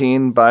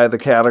 2018 by the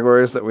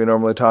categories that we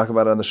normally talk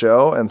about on the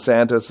show, and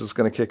Santos is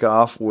going to kick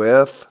off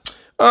with.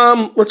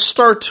 Let's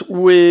start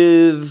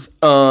with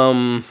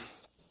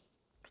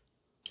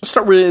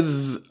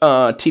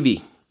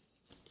TV.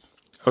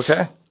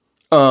 Okay.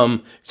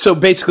 So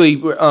basically,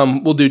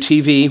 we'll do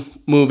TV,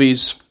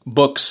 movies,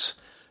 books,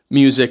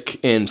 music,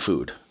 and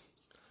food.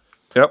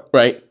 Yep.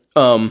 Right.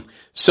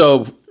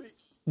 So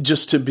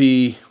just to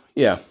be,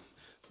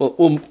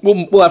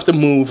 we'll have to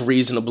move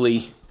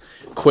reasonably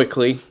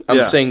quickly.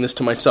 I'm saying this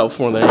to myself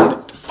more than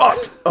anything. Fuck.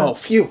 Oh,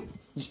 phew.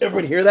 Did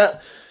everybody hear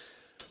that?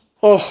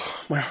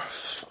 Oh, my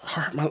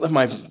heart,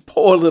 my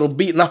poor little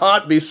beating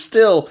heart be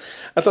still.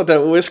 I thought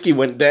that whiskey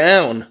went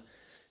down.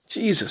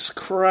 Jesus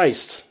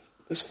Christ.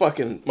 This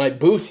fucking, my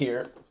booth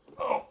here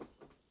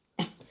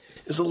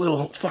is a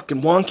little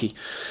fucking wonky.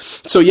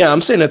 So yeah,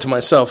 I'm saying that to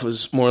myself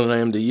as more than I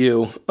am to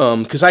you.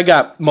 Because I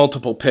got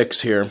multiple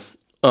picks here,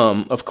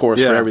 of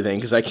course, for everything.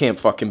 Because I can't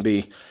fucking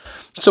be.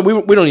 So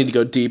we don't need to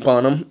go deep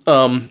on them.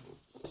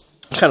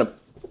 Kind of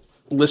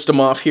list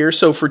them off here.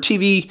 So for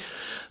TV,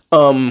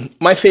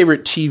 my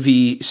favorite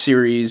TV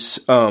series,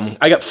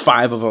 I got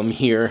 5 of them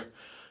here.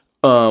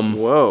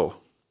 Whoa.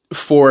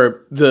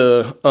 For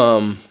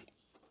the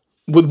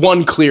with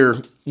one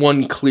clear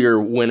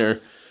winner.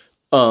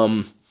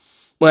 Well,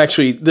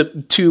 actually,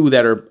 the 2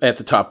 that are at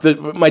the top.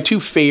 My 2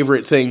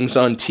 favorite things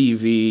on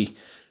TV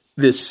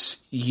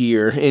this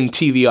year, and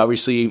TV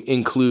obviously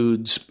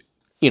includes,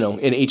 an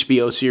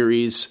HBO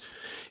series.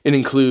 It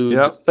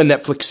includes a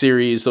Netflix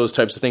series, those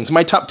types of things.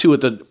 My top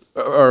 2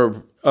 are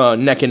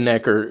neck and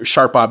neck, or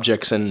Sharp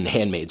Objects and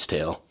Handmaid's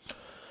Tale.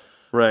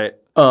 Right.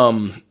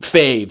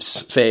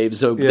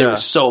 Faves. They were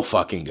so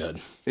fucking good.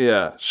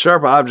 Yeah.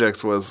 Sharp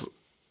Objects was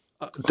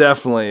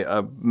definitely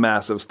a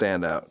massive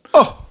standout.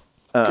 Oh,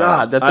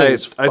 God, that thing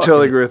is I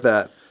totally agree with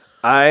that.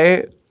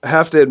 I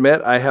have to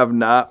admit, I have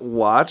not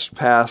watched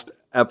past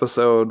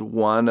episode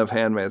 1 of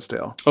Handmaid's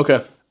Tale.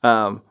 Okay.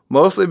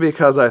 Mostly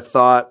because I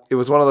thought, it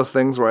was one of those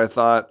things where I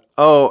thought,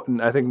 oh,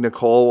 I think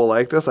Nicole will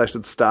like this. I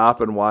should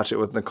stop and watch it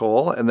with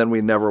Nicole. And then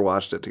we never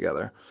watched it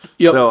together.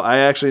 Yep. So I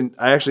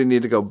actually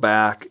need to go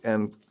back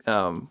and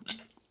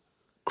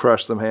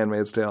crush some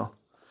Handmaid's Tale.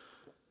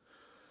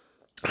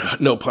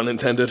 No pun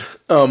intended.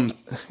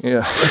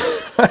 Yeah.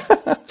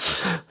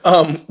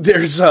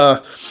 There's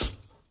a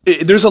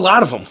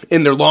lot of them,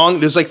 and they're long.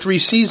 There's like 3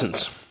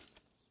 seasons.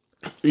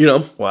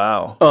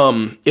 Wow.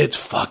 It's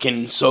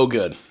fucking so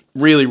good.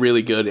 Really,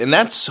 really good. And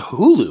that's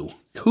Hulu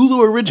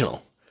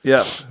original.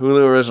 Yes,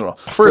 Hulu original.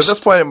 So at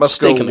this point, it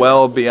must go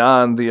well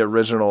beyond the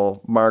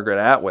original Margaret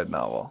Atwood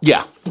novel.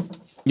 Yeah.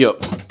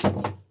 Yep.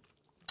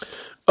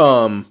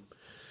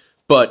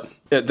 But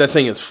that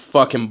thing is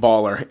fucking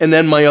baller. And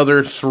then my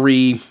other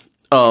 3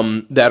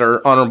 that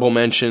are honorable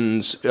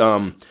mentions,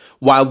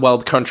 Wild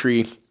Wild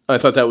Country. I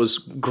thought that was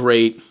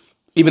great.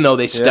 Even though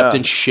they stepped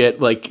in shit,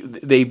 like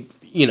they,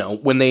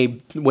 when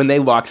they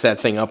locked that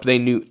thing up, they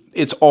knew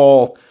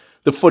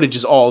the footage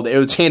is all, it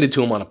was handed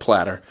to them on a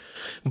platter.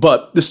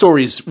 But the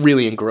story's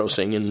really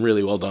engrossing and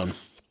really well done.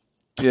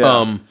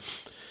 Yeah.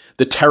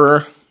 The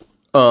Terror,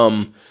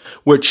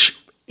 which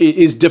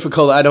is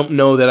difficult. I don't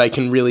know that I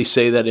can really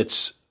say that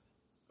it's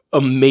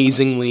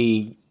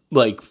amazingly,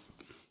 like,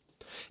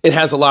 it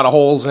has a lot of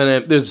holes in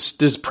it.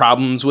 There's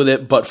problems with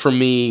it, but for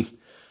me,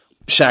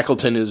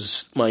 Shackleton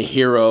is my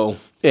hero.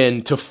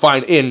 And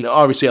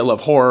obviously I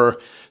love horror,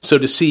 so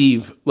to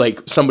see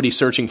like somebody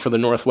searching for the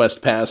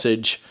Northwest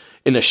Passage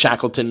in a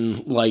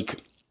Shackleton-like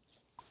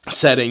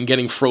setting,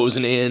 getting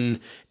frozen in,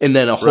 and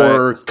then a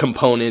horror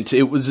component,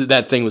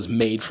 that thing was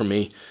made for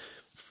me.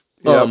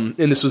 Yep.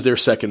 And this was their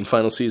second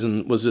final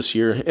season was this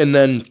year. And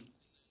then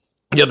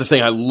the other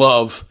thing I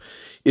love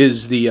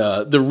is the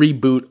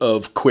reboot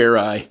of Queer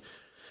Eye.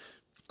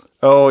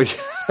 Oh, yeah.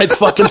 It's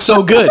fucking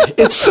so good.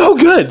 It's so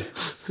good.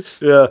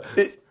 Yeah.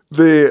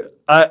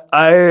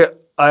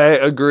 I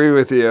agree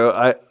with you.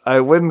 I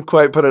wouldn't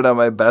quite put it on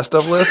my best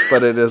of list,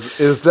 but it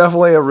is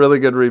definitely a really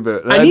good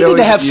reboot. And I needed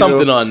to have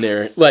something on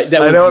there like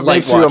that. I know it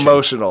makes you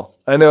emotional.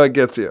 I know it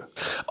gets you.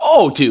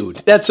 Oh, dude,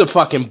 that's a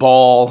fucking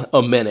ball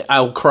a minute.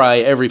 I'll cry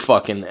every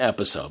fucking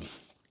episode.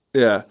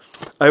 Yeah,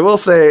 I will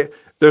say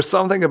there's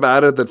something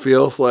about it that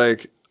feels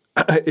like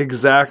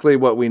exactly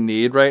what we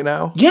need right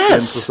now in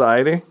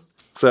society.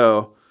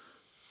 So.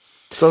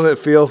 Something that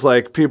feels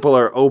like people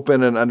are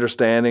open and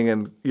understanding,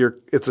 and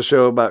it's a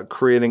show about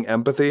creating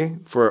empathy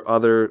for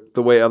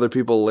the way other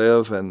people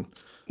live, and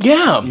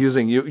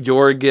using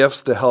your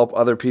gifts to help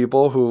other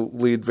people who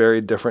lead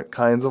very different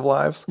kinds of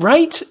lives.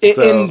 Right,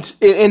 so,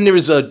 and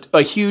there's a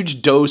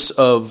huge dose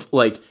of,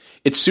 like,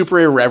 it's super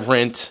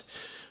irreverent,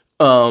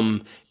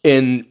 and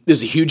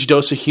there's a huge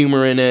dose of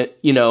humor in it,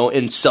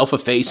 and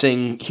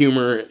self-effacing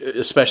humor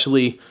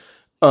especially.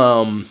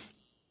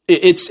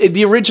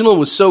 The original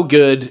was so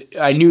good.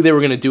 I knew they were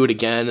going to do it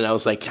again, and I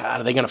was like, God,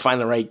 are they going to find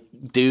the right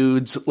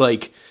dudes?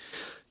 Like,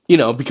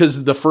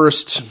 because the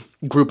first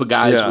group of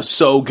guys was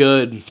so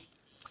good,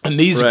 and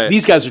these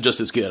guys are just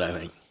as good, I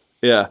think.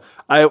 Yeah.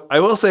 I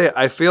will say,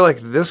 I feel like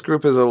this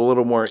group is a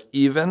little more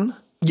even.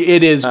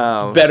 It is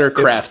better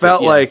crafted. It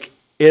felt like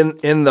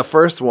in the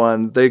first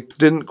one, they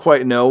didn't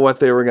quite know what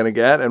they were going to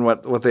get, and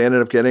what they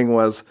ended up getting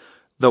was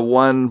the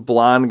one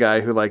blonde guy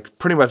who like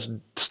pretty much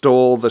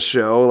stole the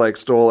show, like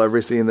stole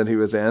every scene that he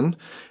was in.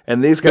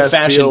 And these guys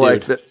feel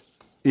like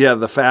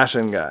the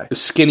fashion guy. The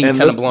skinny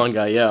kind of blonde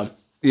guy, yeah.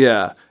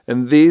 Yeah.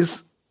 And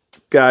these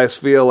guys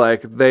feel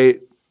like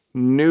they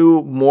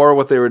knew more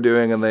what they were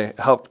doing, and they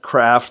helped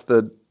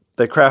crafted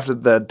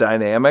the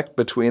dynamic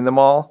between them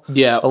all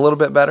a little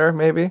bit better,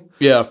 maybe.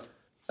 Yeah.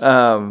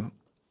 And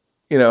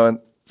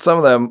some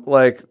of them,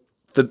 like,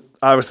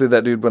 obviously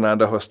that dude went on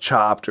to host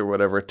Chopped or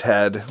whatever.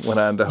 Ted went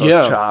on to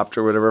host Chopped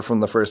or whatever from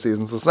the first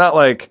season. So it's not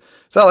like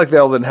they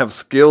all didn't have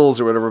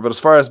skills or whatever, but as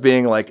far as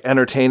being like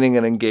entertaining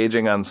and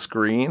engaging on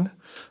screen,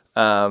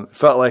 it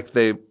felt like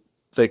they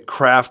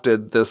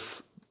crafted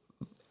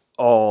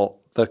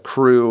the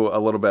crew a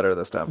little better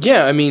this time.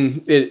 Yeah, I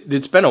mean,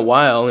 it's been a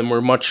while, and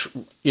we're much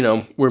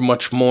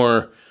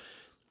more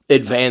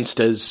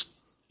advanced as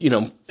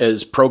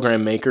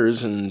program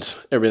makers and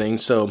everything.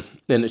 So,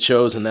 and it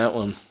shows in that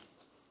one.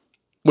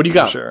 What do you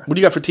got? Sure. What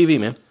do you got for TV,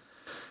 man?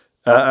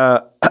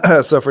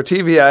 So for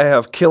TV, I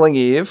have Killing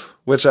Eve,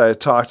 which I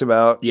talked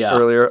about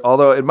earlier,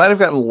 although it might have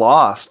gotten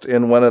lost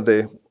in one of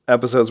the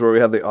episodes where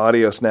we had the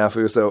audio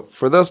snafu. So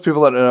for those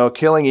people that don't know,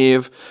 Killing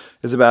Eve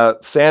is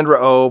about Sandra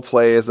Oh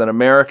plays an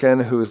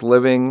American who's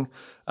living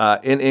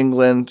in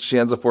England. She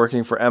ends up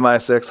working for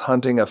MI6,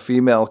 hunting a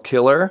female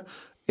killer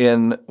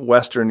in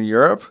Western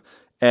Europe.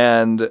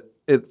 And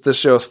this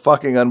show is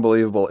fucking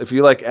unbelievable. If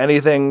you like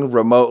anything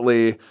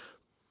remotely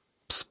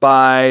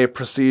spy,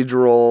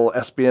 procedural,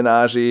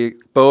 espionage,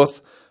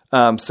 both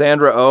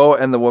Sandra Oh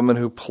and the woman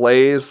who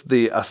plays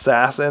the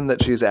assassin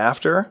that she's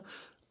after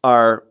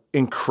are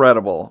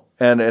incredible.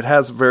 And it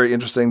has very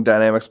interesting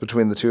dynamics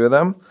between the two of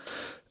them.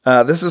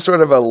 This is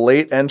sort of a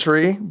late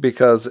entry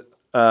because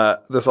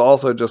this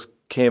also just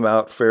came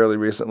out fairly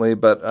recently,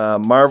 but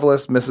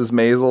Marvelous Mrs.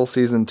 Maisel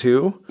Season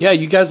 2. Yeah,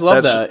 you guys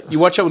love that. You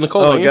watch it with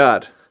Nicole, don't you?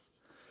 Oh,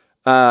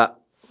 God.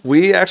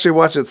 We actually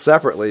watched it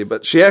separately,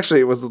 but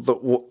it was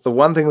the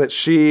one thing that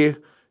she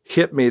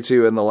hit me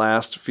to in the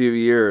last few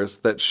years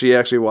that she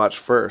actually watched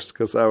first,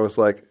 because I was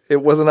like,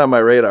 it wasn't on my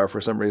radar for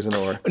some reason.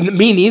 Or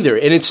me neither.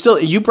 And it's still,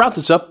 you brought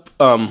this up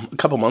a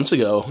couple months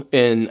ago,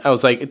 and I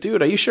was like,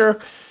 dude, are you sure?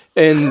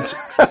 And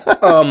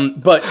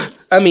but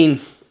I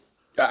mean,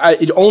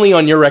 only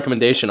on your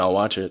recommendation I'll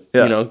watch it,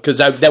 because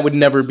that would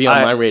never be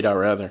on my radar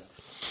rather.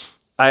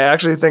 I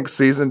actually think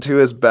Season 2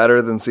 is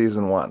better than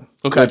Season 1.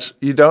 Okay. Which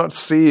you don't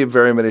see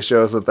very many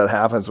shows that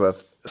happens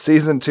with.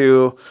 Season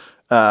 2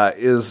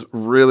 is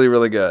really,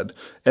 really good.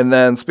 And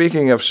then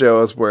speaking of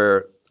shows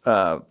where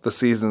the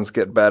seasons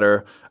get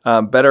better,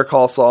 Better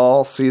Call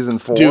Saul Season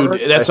 4.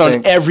 Dude, that's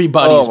on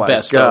everybody's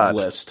best of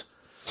list.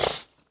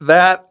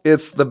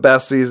 It's the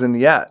best season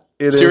yet.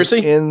 It Seriously?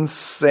 is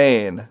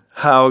insane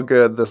how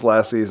good this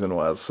last season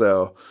was.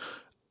 So...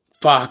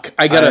 Fuck,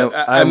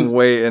 I'm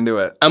way into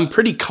it. I'm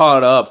pretty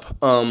caught up.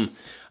 I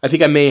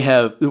think I may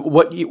have.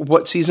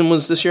 What season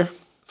was this year?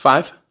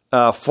 5?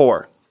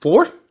 4.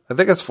 4? I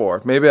think it's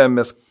 4. Maybe I'm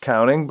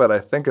miscounting, but I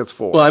think it's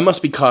 4. Well, I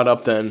must be caught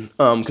up then,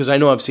 because I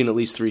know I've seen at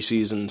least 3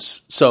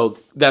 seasons. So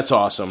that's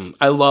awesome.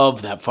 I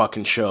love that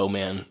fucking show,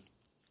 man.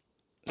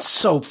 It's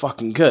so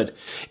fucking good.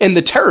 And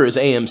the Terror is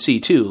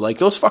AMC too. Like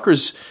those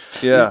fuckers.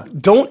 Yeah.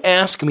 Don't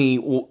ask me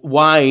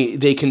why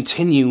they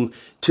continue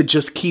to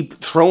just keep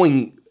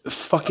throwing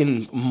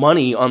fucking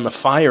money on the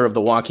fire of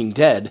The Walking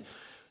Dead,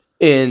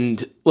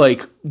 and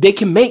like they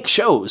can make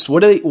shows.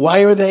 Why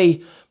are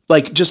they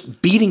like just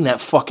beating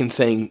that fucking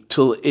thing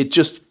till it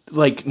just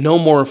like no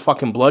more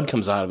fucking blood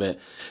comes out of it?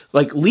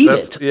 Like leave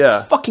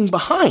it fucking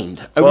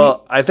behind.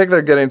 I think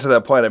they're getting to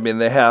that point. I mean,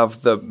 they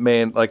have the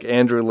main, like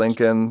Andrew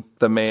Lincoln,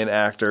 the main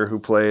actor who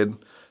played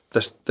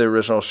the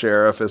original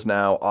sheriff, is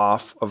now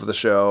off of the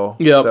show.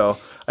 Yeah. So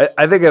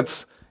I think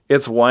it's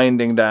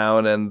winding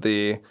down, and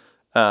the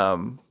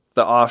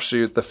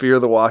offshoot, the Fear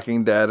the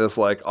Walking Dead, is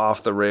like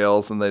off the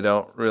rails, and they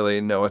don't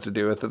really know what to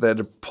do with it. They had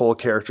to pull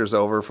characters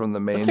over from the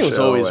main show. It was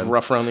always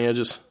rough around the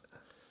edges.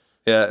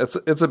 Yeah,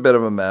 it's a bit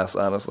of a mess,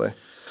 honestly.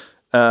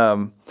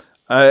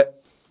 I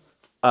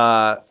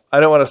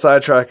don't want to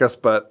sidetrack us,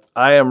 but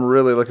I am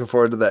really looking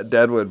forward to that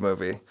Deadwood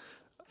movie.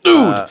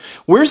 Dude,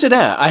 where's it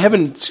at? I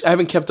haven't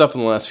kept up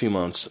in the last few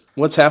months.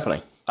 What's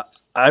happening?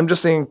 I'm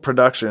just seeing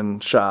production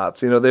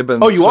shots. They've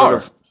been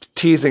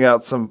teasing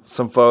out some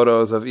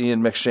photos of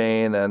Ian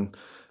McShane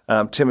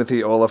and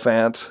Timothy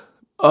Oliphant.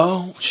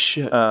 Oh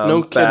shit!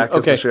 No kidding. Back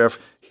as the sheriff.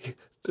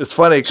 It's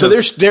funny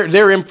because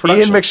they're in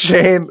production. Ian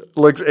McShane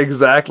looks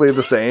exactly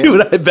the same,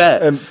 dude. I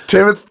bet. And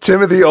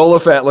Timothy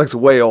Oliphant looks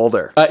way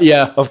older.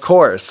 Yeah, of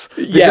course.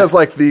 Because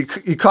like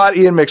you caught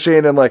Ian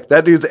McShane and like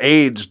that dude's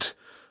aged.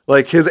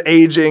 Like his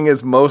aging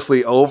is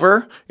mostly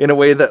over in a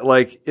way that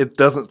like it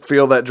doesn't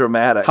feel that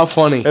dramatic. How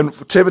funny! And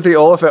Timothy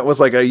Oliphant was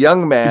like a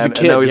young man,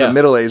 and now he's a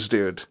middle-aged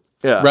dude.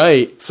 Yeah,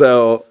 right.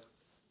 So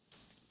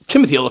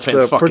Timothy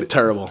Olyphant's fucking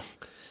terrible.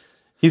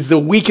 He's the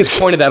weakest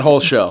point of that whole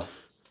show.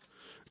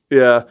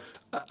 Yeah.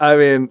 I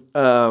mean,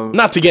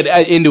 not to get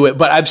into it,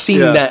 but I've seen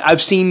that.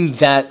 I've seen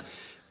that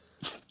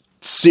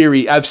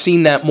series. I've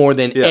seen that more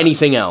than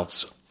anything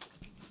else.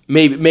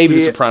 Maybe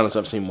The Sopranos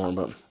I've seen more,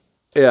 but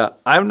yeah,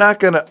 I'm not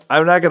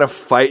gonna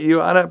fight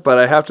you on it, but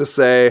I have to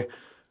say,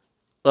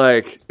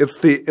 like, it's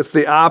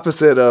the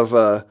opposite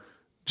of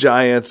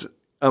giant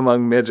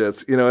among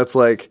midgets. You know, it's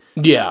like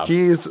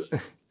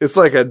it's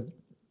like a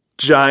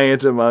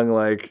giant among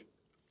like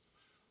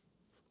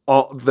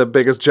all the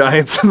biggest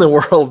giants in the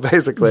world,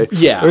 basically.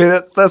 Yeah, I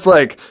mean that's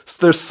like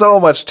there's so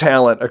much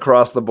talent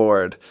across the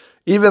board.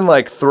 Even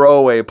like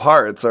throwaway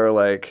parts are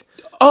like,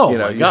 oh, you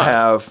know, you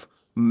have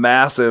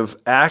massive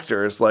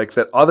actors like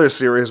that other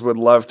series would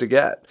love to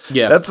get.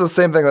 Yeah, that's the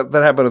same thing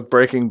that happened with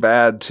Breaking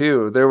Bad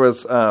too. There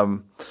was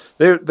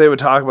they would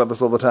talk about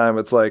this all the time.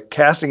 It's like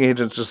casting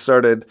agents just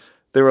started.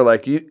 They were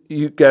like,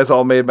 you guys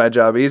all made my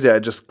job easy. I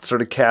just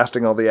started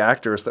casting all the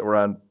actors that were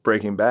on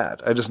Breaking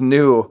Bad. I just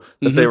knew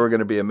that they were going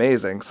to be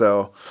amazing.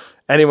 So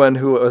anyone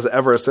who was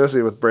ever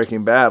associated with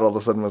Breaking Bad all of a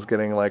sudden was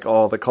getting like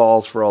all the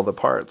calls for all the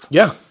parts.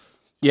 Yeah.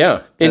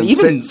 Yeah. And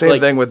even same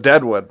thing with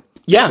Deadwood.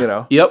 Yeah. You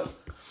know? Yep.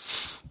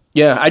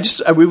 Yeah.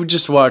 We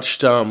just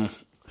watched,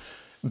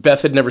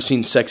 Beth had never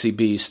seen Sexy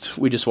Beast.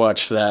 We just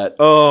watched that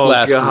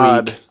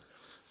last week.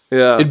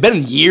 Yeah. It'd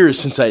been years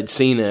since I'd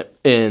seen it,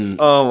 and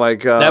oh my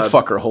God, that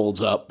fucker holds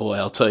up, boy,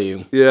 I'll tell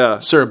you. Yeah.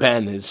 Sir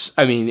Ben is,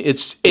 I mean,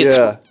 it's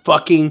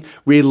fucking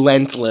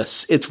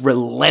relentless. It's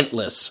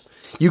relentless.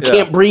 You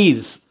can't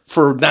breathe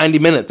for 90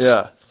 minutes.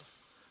 Yeah.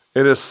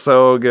 It is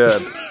so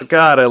good.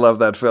 God, I love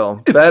that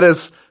film.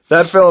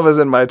 That film is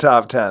in my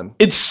top 10.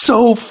 It's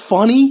so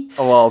funny.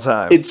 Of all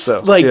time. It's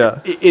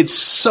it's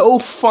so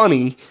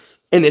funny,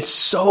 and it's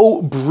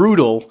so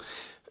brutal,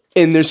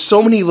 and there's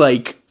so many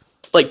like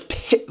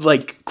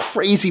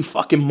crazy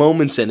fucking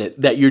moments in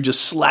it that you're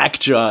just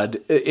slack-jawed.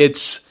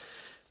 It's,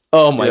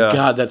 oh my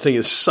God, that thing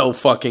is so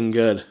fucking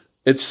good.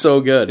 It's so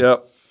good.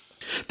 Yep.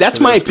 That's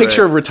my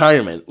picture of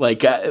retirement.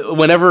 Like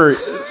whenever,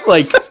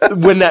 like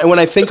when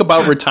I think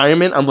about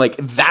retirement, I'm like,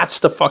 that's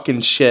the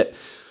fucking shit.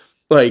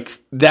 Like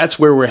that's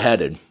where we're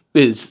headed,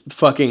 is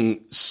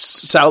fucking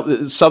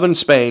southern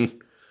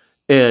Spain,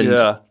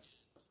 and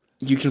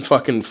you can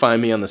fucking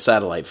find me on the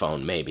satellite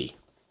phone, maybe.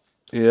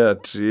 Yeah,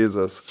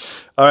 Jesus.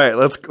 All right,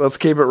 let's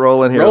keep it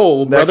rolling here.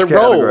 Roll, next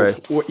brother,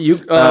 category.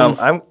 roll.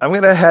 I'm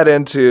gonna head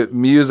into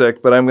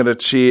music, but I'm gonna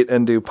cheat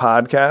and do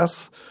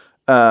podcasts.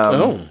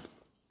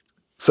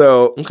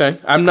 So okay,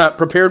 I'm not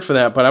prepared for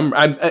that,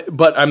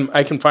 but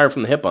I can fire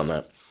from the hip on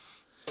that.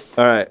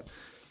 All right.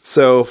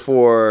 So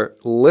for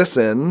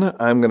listen,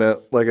 I'm gonna,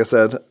 like I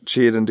said,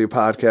 cheat and do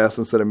podcasts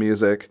instead of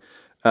music.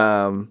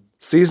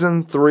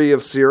 Season 3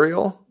 of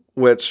Serial,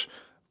 which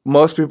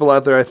most people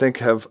out there, I think,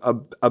 have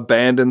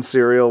abandoned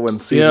Serial when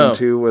season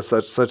 2 was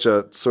such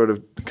a sort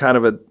of kind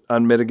of an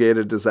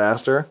unmitigated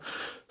disaster.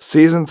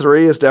 Season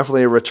 3 is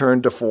definitely a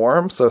return to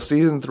form. So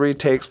season 3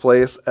 takes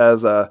place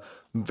as a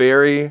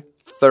very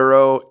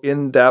thorough,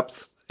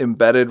 in-depth,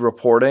 embedded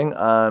reporting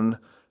on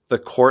the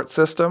court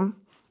system,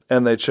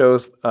 and they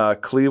chose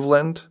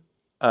Cleveland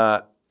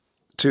to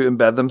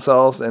embed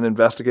themselves and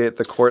investigate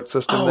the court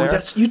system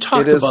there. You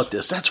talked about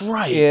this. That's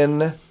right.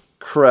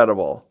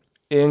 Incredible.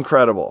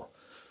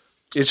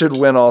 It should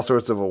win all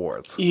sorts of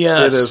awards.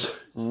 Yes. It is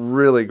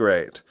really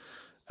great.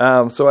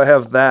 So I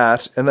have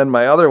that. And then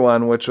my other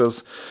one, which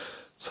was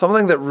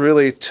something that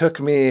really took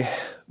me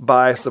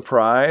by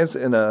surprise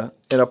in a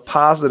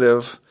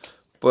positive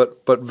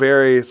but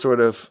very sort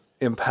of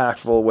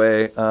impactful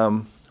way.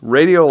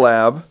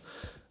 Radiolab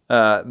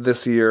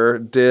this year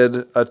did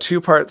a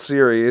 2-part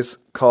series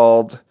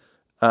called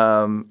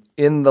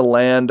In the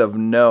Land of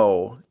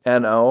No,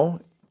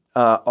 N-O,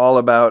 all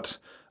about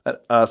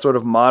a sort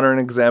of modern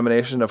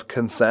examination of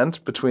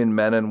consent between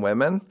men and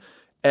women.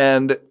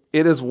 And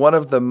it is one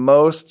of the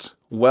most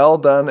well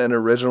done and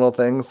original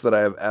things that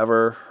I have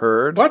ever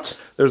heard. What?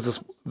 There's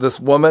this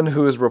woman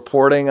who is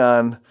reporting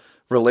on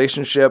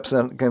relationships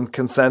and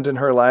consent in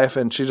her life,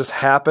 and she just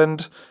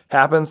happens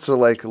to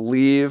like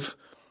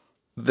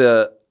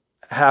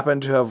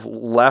happen to have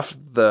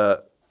left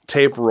the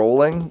tape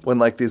rolling when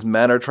like these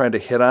men are trying to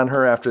hit on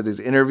her after these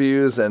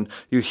interviews, and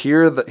you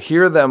hear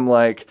them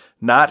like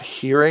not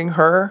hearing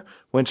her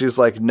when she's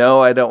like,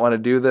 no, I don't want to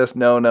do this,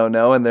 no,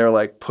 and they're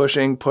like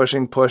pushing,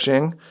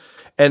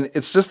 and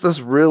it's just this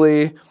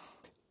really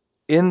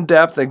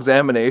in-depth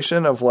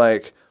examination of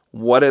like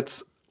what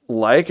it's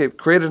like. It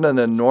created an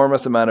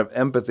enormous amount of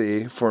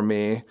empathy for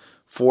me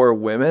for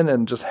women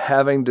and just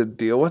having to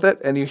deal with it.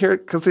 And you hear,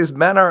 because these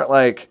men aren't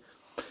like,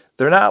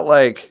 they're not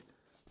like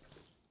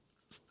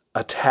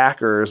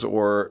attackers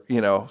or,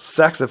 you know,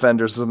 sex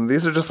offenders.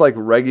 These are just like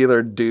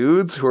regular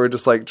dudes who are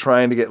just like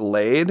trying to get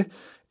laid,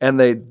 and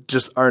they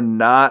just are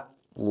not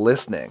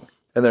listening,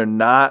 and they're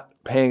not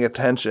paying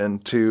attention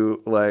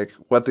to like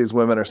what these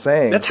women are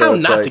saying. That's how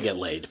not to get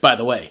laid, by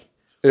the way.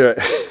 Yeah.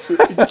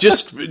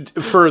 Just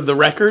for the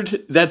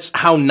record, that's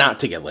how not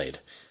to get laid.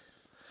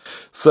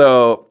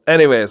 So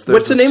anyways, there's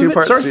what's the name of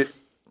it? Sorry?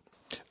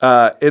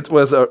 It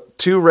was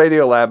 2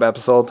 Radiolab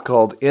episodes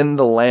called "In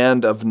the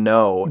Land of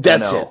No."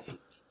 That's it,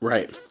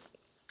 right?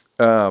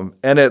 And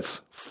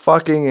it's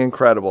fucking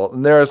incredible.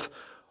 And there's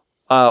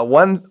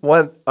one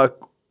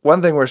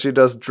thing where she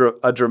does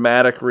a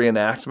dramatic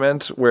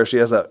reenactment where she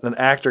has an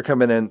actor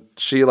come in and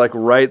she like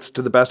writes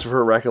to the best of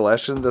her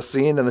recollection the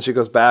scene, and then she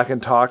goes back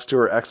and talks to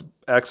her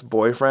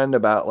ex-boyfriend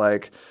about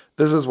like,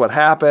 this is what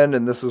happened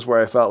and this is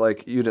where I felt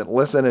like you didn't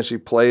listen, and she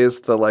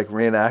plays the like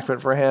reenactment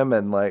for him,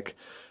 and like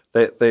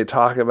they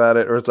talk about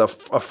it, or it's a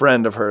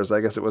friend of hers. I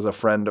guess it was a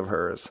friend of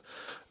hers.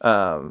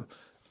 And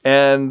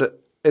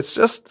it's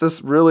just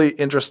this really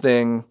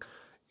interesting,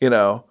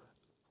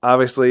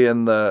 obviously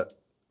in the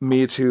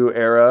Me Too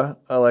era,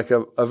 like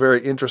a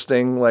very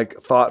interesting, like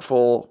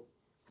thoughtful,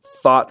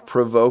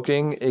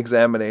 thought-provoking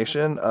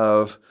examination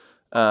of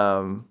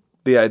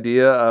the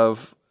idea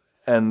of,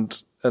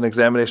 and an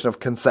examination of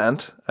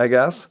consent, I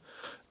guess,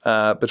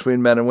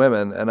 between men and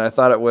women. And I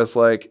thought it was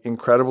like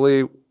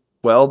incredibly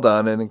well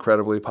done and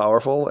incredibly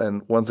powerful.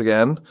 And once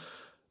again,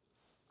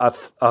 a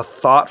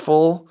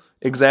thoughtful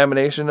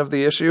examination of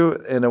the issue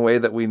in a way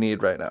that we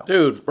need right now.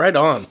 Dude, right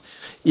on.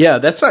 Yeah,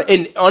 that's not,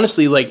 and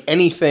honestly, like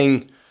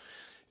anything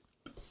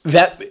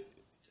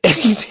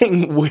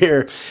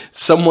where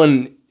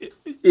someone,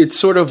 it's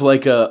sort of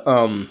like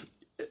a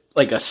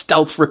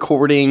stealth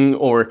recording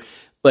or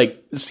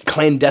like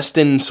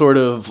clandestine sort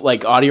of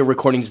like audio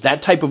recordings,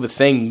 that type of a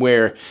thing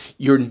where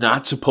you're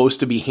not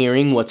supposed to be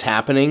hearing what's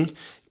happening,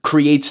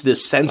 creates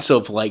this sense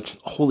of like,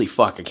 holy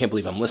fuck, I can't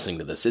believe I'm listening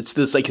to this. It's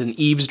this like an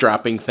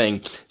eavesdropping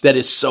thing that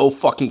is so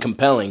fucking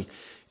compelling,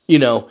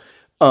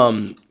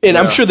 And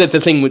I'm sure that the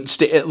thing would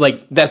stay,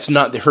 like, that's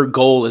not her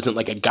goal, isn't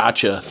like a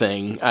gotcha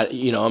thing.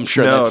 I'm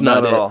sure that's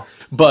not at it. all.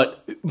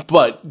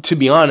 But to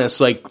be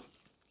honest, like,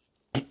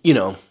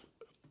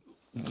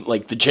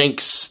 like the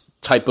Jenks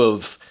type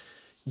of,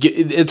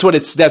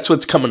 that's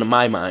what's coming to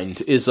my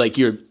mind, is like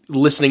you're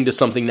listening to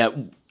something that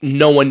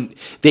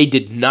they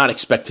did not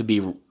expect to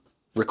be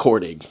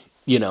recording,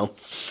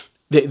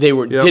 they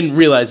were didn't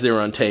realize they were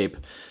on tape,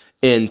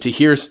 and to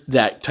hear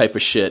that type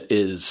of shit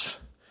is,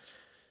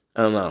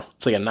 I don't know,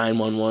 it's like a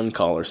 911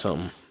 call or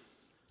something.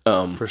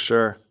 For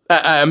sure.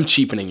 I'm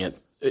cheapening it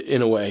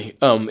in a way.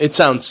 It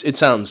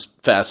sounds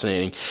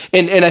fascinating,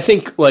 and I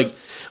think like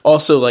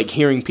also like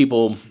hearing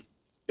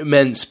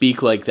men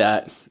speak like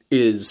that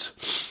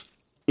is,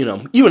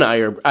 you and I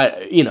are,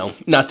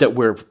 not that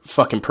we're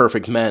fucking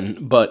perfect men,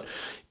 but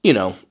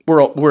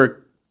we're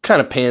kind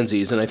of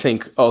pansies, and I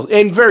think,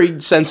 and very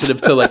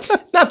sensitive to like,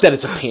 not that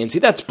it's a pansy,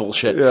 that's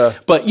bullshit. Yeah.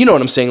 But you know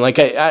what I'm saying? Like,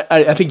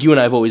 I think you and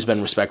I have always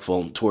been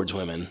respectful towards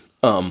women.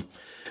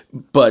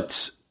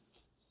 But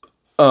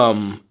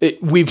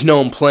we've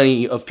known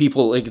plenty of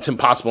people, like it's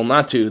impossible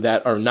not to,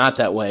 that are not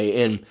that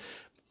way, and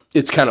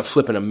it's kind of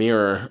flipping a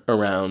mirror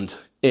around,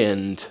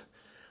 and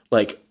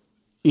like,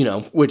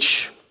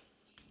 which,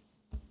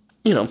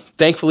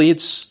 thankfully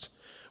it's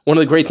one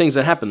of the great things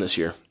that happened this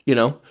year,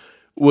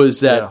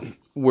 was that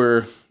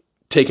we're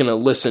taking a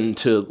listen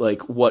to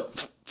like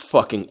what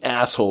fucking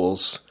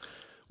assholes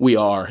we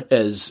are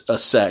as a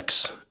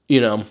sex,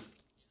 and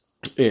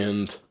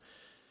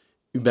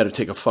you better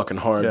take a fucking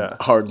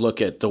hard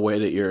look at the way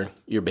that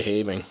you're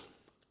behaving.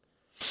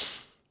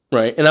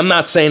 Right. And I'm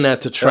not saying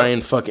that to try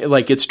and fucking,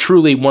 like, it's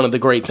truly one of the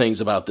great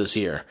things about this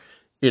year.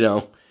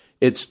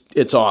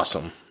 It's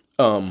awesome.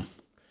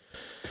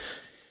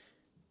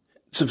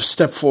 It's a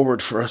step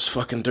forward for us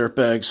fucking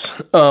dirtbags.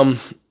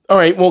 All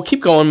right, well,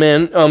 keep going,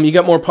 man. You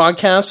got more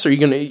podcasts? Are you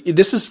gonna?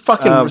 This is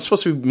fucking. We're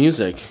supposed to be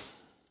music,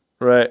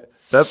 right?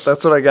 That's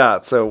what I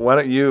got. So why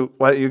don't you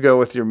go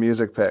with your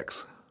music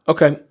picks?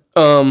 Okay.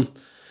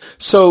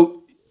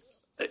 So,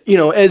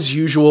 as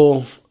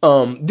usual,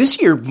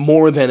 this year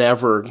more than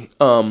ever,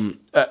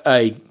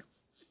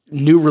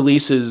 new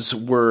releases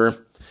were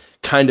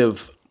kind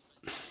of,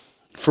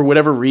 for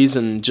whatever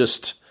reason,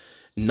 just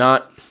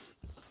not.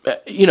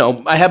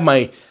 I have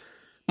my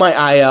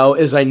eye out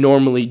as I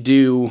normally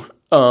do.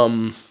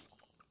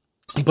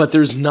 But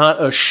there's not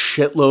a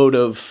shitload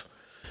of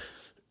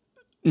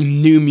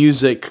new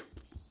music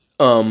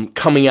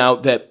coming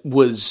out that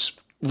was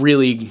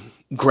really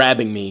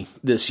grabbing me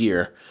this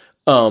year.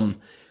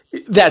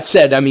 That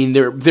said, I mean,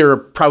 there are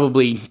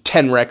probably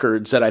 10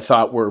 records that I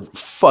thought were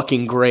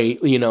fucking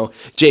great.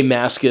 Jay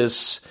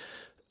Mascis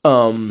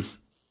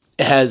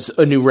has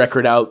a new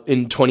record out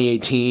in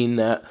 2018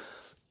 that,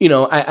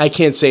 I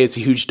can't say it's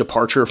a huge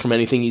departure from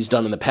anything he's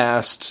done in the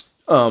past.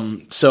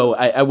 So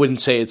I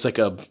wouldn't say it's like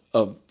a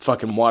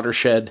fucking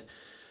watershed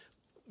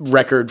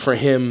record for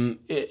him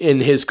in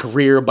his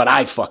career, but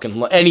I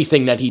fucking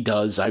anything that he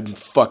does, I'm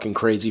fucking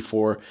crazy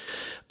for.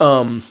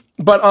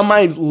 But on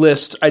my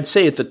list, I'd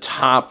say at the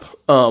top,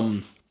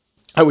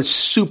 I was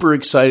super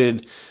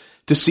excited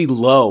to see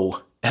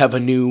Low have a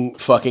new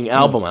fucking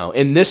album out.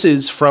 And this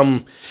is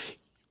from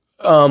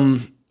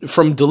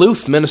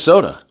Duluth,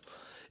 Minnesota.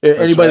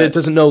 Anybody that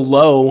doesn't know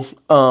Low,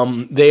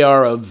 they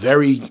are a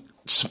very,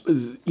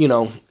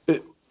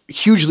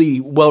 hugely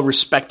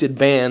well-respected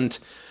band,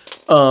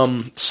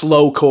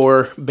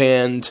 slowcore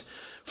band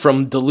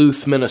from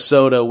Duluth,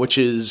 Minnesota, which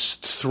is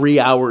 3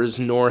 hours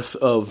north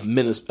of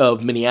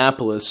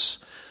Minneapolis.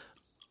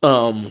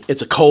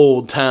 It's a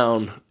cold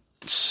town,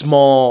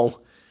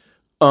 small,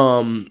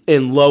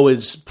 and Low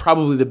is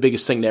probably the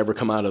biggest thing to ever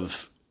come out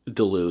of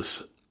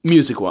Duluth,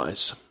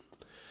 music-wise.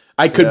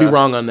 I could be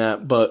wrong on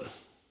that, but...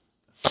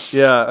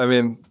 Yeah, I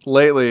mean,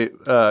 lately,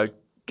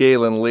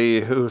 Galen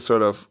Lee, who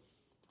sort of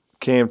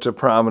came to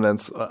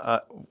prominence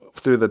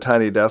through the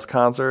Tiny Desk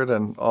concert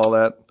and all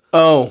that.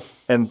 Oh.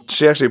 And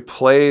she actually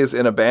plays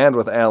in a band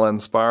with Alan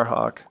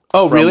Sparhawk.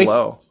 Oh, really?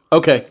 Low.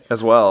 Okay.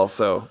 As well.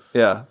 So,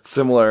 yeah,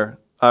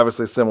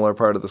 obviously similar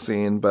part of the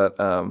scene, but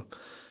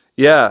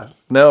yeah,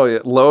 no,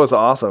 Low is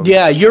awesome.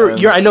 Yeah,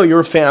 I know you're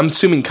a fan. I'm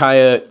assuming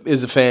Kaya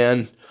is a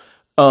fan.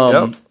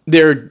 Yep.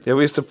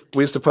 We used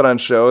to put on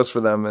shows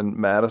for them in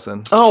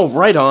Madison. Oh,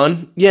 right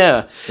on.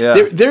 Yeah.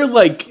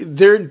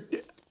 They're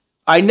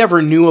I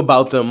never knew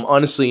about them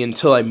honestly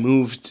until I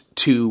moved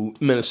to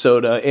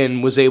Minnesota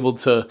and was able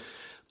to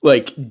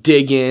like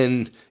dig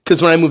in,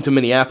 because when I moved to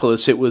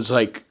Minneapolis it was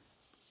like,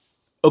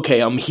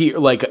 okay, I'm here,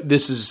 like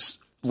this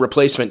is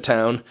replacement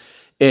town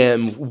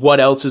and what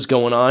else is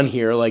going on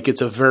here? Like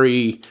it's a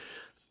very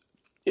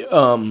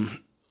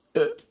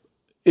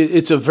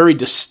it's a very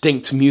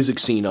distinct music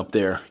scene up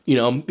there, you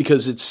know,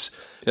 because it's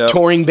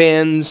touring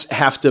bands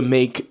have to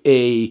make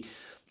a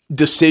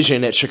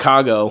decision at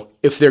Chicago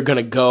if they're going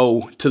to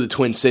go to the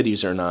Twin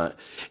Cities or not.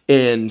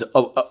 And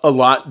a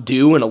lot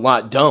do and a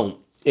lot don't.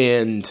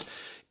 And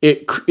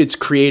it's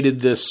created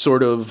this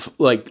sort of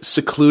like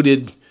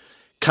secluded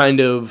kind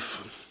of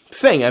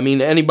thing. I mean,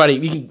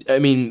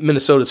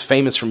 Minnesota's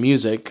famous for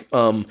music.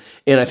 And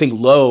I think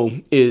Low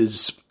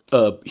is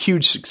a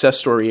huge success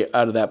story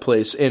out of that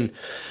place. And,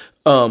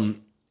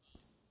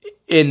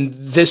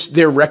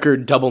 their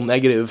record Double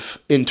Negative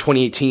in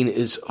 2018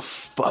 is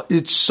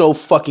it's so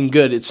fucking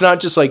good. It's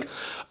not just like,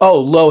 oh,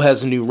 Low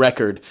has a new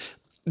record.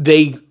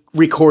 They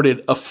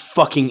recorded a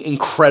fucking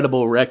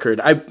incredible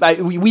record.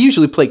 We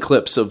usually play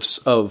clips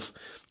of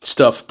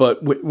stuff,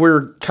 but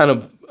we're kind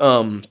of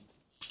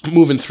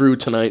moving through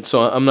tonight,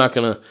 so I'm not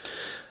gonna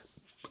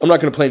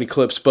play any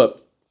clips.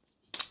 But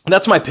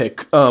that's my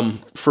pick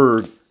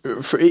for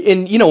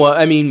and you know what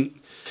I mean.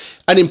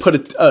 I didn't put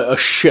a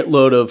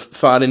shitload of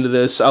thought into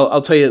this.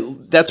 I'll tell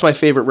you, that's my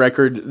favorite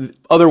record.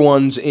 Other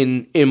ones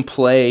in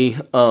play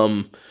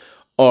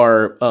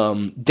are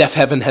Deaf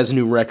Heaven has a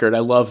new record. I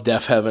love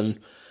Deaf Heaven.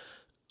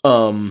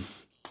 The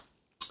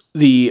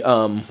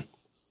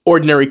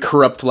Ordinary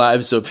Corrupt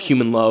Lives of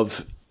Human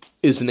Love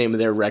is the name of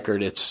their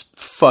record. It's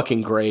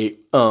fucking great.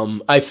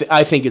 I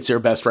think it's their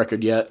best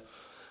record yet.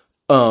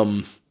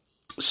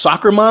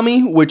 Soccer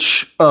Mommy,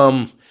 which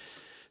they're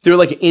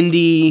like an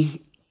indie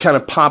kind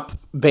of pop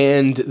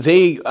band.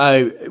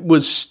 I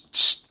was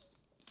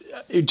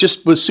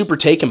super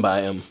taken by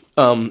them.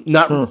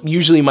 Not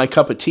usually my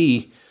cup of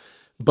tea,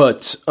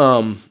 but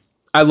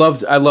I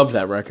loved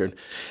that record.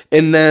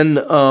 And then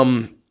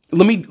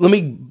let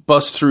me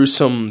bust through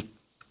some.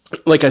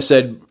 Like I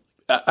said,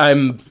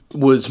 I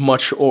was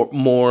much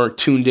more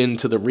tuned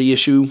into the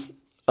reissue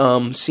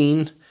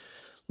scene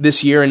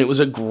this year, and it was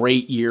a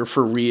great year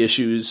for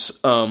reissues.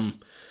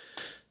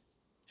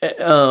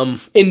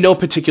 In no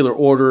particular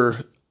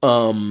order.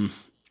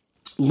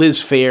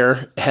 Liz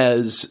Phair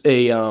has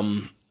a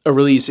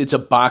release. It's a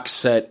box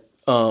set,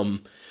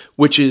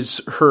 which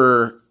is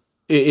her.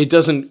 It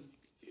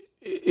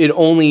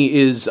only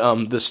is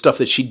the stuff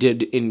that she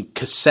did in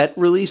cassette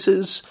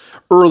releases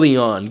early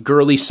on.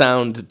 Girly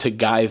Sound to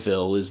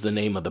Guyville is the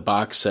name of the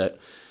box set.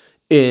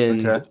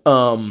 And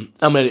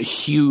I'm a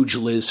huge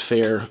Liz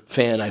Phair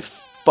fan. I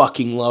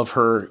fucking love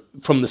her.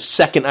 From the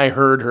second I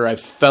heard her, I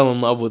fell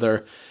in love with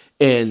her.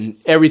 And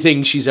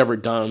everything she's ever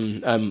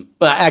done,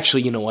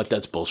 actually, you know what?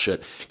 That's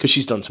bullshit, because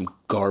she's done some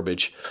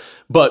garbage.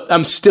 But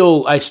I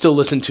still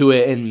listen to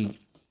it, and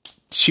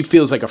she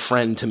feels like a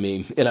friend to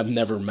me, and I've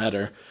never met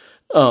her.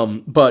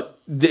 But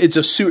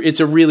it's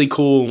a really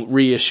cool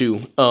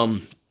reissue.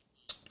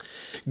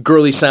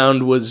 Girly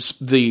Sound was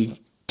the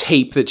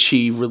tape that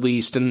she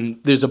released, and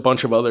there's a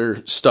bunch of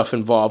other stuff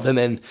involved. And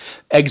then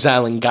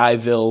Exile in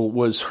Guyville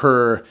was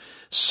her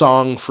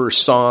song for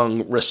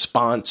song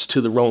response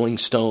to the Rolling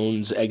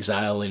Stones'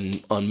 Exile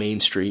on Main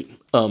Street.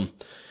 And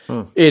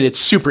it's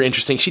super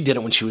interesting. She did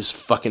it when she was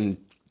fucking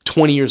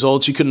 20 years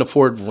old. She couldn't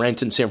afford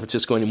rent in San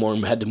Francisco anymore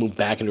and had to move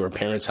back into her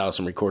parents' house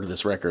and recorded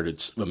this record.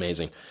 It's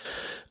amazing.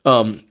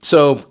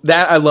 So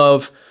that I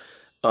love.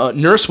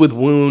 Nurse with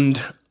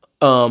Wound,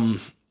 I'm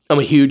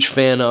a huge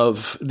fan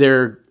of.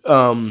 They're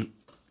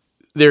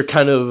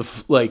kind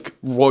of like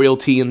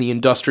royalty in the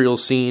industrial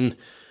scene.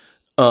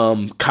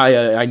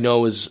 Kaya, I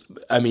know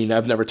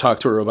I've never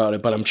talked to her about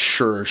it, but I'm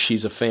sure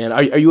she's a fan.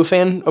 Are you a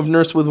fan of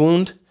Nurse with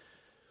Wound?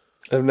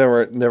 I've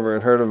never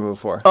heard of them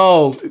before.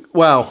 Oh,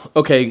 wow.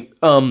 Okay.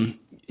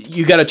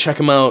 You got to check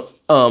them out.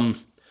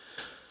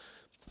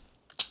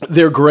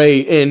 They're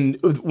great.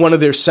 And one of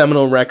their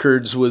seminal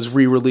records was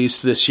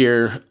re-released this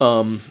year.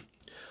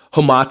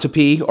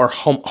 Homotopy or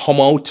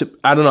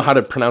I don't know how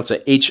to pronounce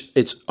it.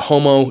 It's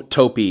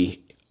Homotopy,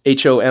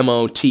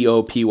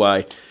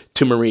 HOMOTOPY.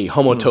 to Marie,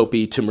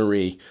 Homotopy to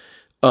Marie.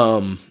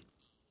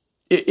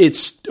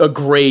 It's a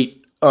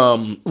great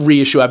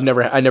reissue. I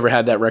never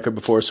had that record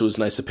before, so it was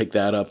nice to pick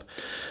that up.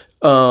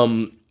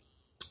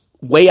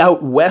 Way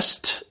Out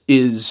West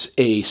is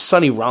a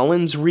Sonny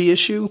Rollins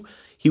reissue.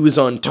 He was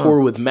on tour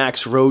with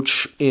Max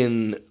Roach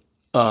in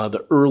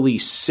the early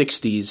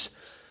 60s,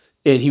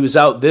 and he was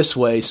out this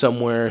way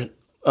somewhere,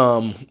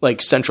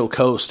 like Central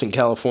Coast in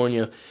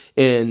California.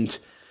 And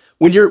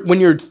when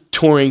you're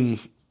touring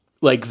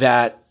like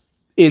that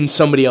in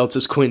somebody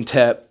else's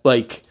quintet,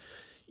 like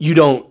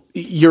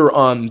you're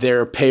on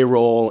their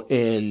payroll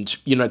and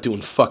you're not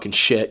doing fucking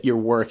shit. You're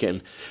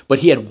working. But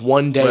he had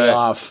one day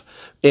off,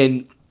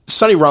 and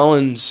Sonny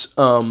Rollins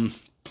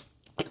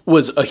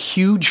was a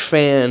huge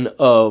fan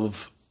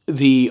of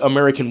the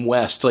American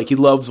West. Like, he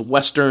loves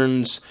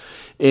Westerns,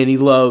 and he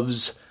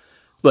loves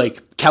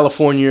like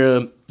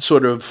California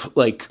sort of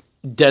like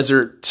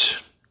desert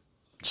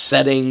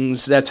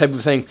settings, that type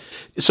of thing.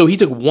 So he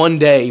took one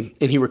day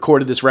and he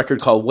recorded this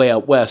record called Way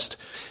Out West,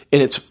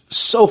 and it's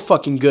so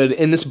fucking good.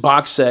 And this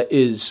box set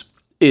is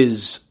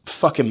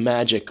fucking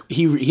magic.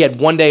 He had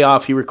one day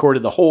off. He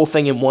recorded the whole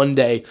thing in one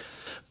day.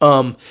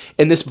 And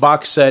this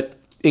box set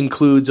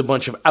includes a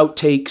bunch of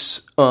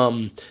outtakes,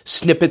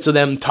 snippets of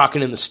them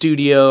talking in the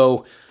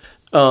studio.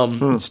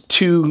 It's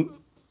two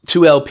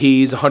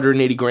LPs,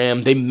 180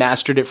 gram. They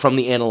mastered it from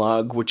the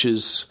analog, which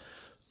is,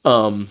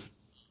 that's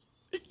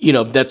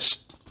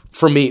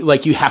for me.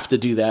 Like, you have to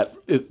do that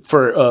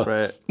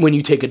for when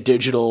you take a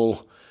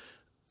digital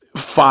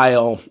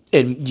file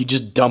and you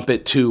just dump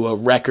it to a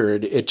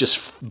record, it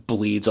just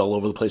bleeds all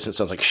over the place and it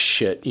sounds like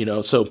shit,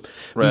 So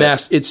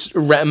it's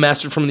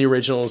mastered from the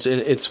originals,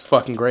 and it's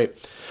fucking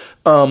great.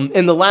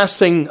 And the last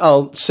thing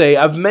I'll say,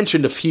 I've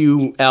mentioned a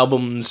few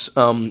albums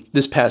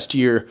this past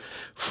year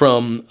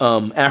from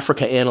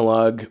Africa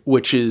Analog,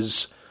 which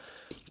is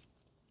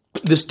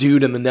this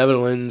dude in the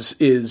Netherlands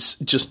is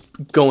just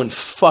going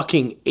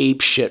fucking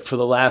ape shit for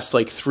the last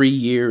like 3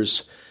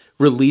 years,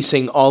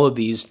 releasing all of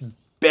these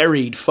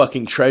buried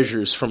fucking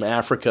treasures from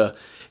Africa.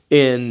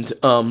 And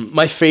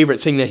my favorite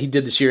thing that he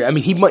did this year, I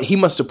mean, he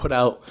must have put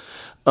out,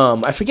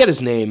 I forget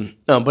his name,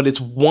 but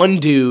it's one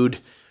dude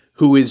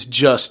who is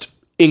just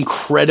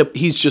incredible.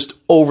 He's just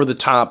over the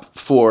top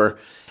for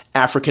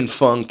African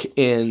funk,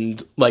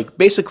 and like,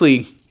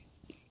 basically,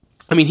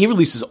 I mean, he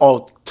releases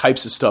all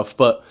types of stuff,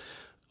 but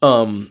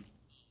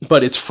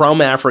it's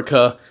from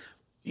Africa.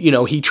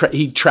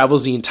 He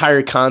travels the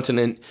entire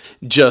continent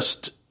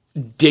just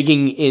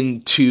digging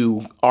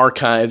into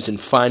archives and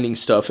finding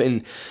stuff.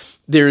 And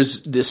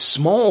there's this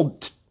small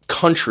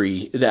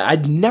country that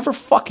I'd never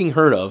fucking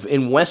heard of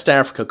in West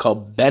Africa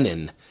called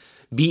Benin,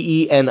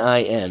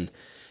 Benin.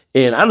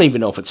 And I don't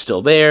even know if it's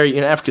still there.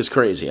 Africa's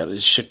crazy.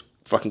 This shit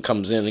fucking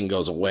comes in and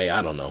goes away.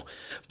 I don't know.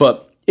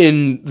 But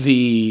in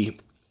the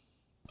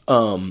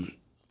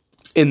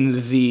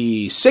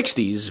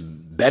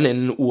 60s,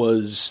 Benin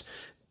was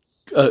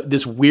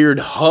this weird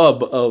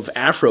hub of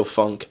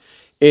Afro-funk.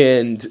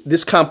 And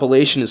this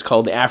compilation is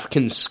called the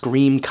African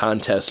Scream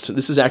Contest.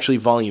 This is actually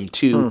Volume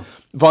 2.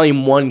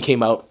 Volume 1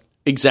 came out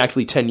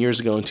exactly 10 years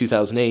ago in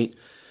 2008.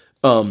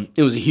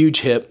 It was a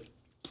huge hit.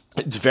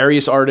 It's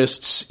various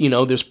artists.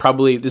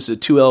 This is a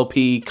 2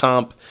 LP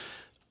comp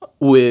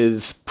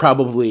with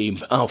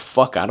probably, I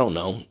don't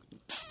know,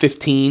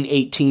 15,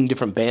 18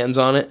 different bands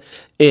on it.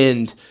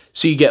 And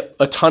so you get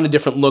a ton of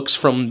different looks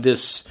from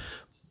this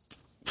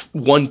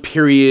one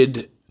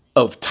period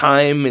of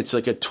time. It's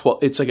like a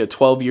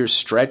 12-year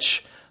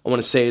stretch. I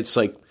want to say it's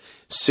like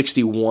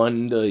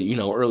 61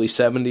 to early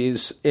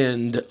 70s,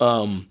 and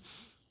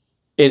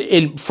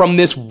from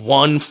this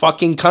one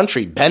fucking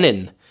country,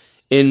 Benin,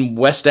 in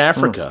West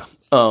Africa.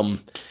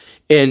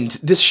 And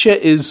this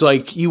shit is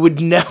like, you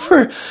would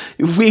never,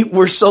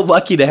 we're so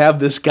lucky to have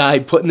this guy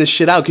putting this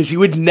shit out, because you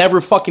would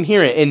never fucking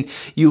hear it. And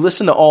you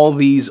listen to all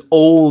these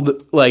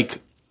old,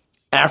 like,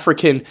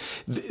 African,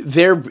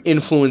 they're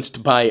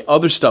influenced by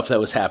other stuff that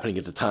was happening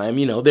at the time.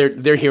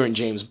 They're hearing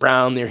James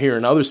Brown, they're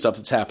hearing other stuff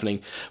that's happening,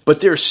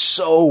 but they're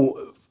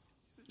so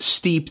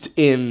steeped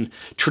in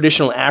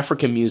traditional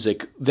African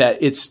music that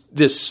it's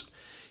this,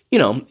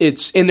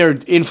 it's, and they're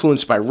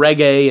influenced by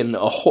reggae and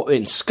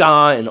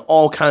ska and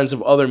all kinds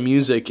of other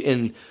music,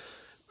 and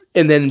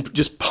then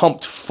just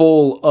pumped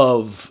full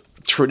of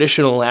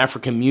traditional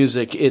African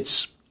music.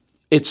 It's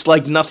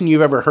like nothing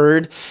you've ever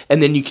heard.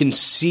 And then you can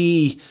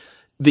see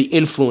the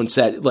influence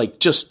that, like,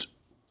 just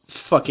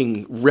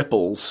fucking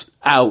ripples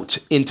out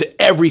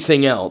into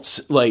everything else.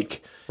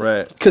 Like,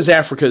 right. Because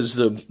Africa is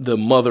the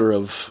mother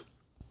of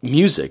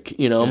music,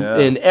 Yeah.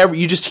 And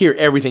you just hear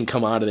everything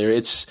come out of there.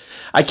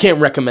 I can't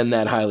recommend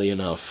that highly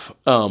enough.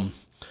 Cool.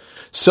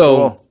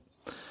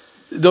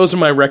 Those are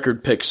my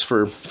record picks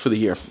for the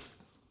year.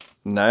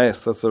 Nice.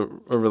 That's a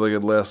really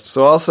good list.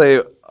 So I'll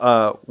say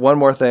one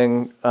more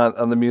thing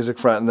on the music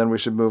front, and then we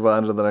should move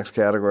on to the next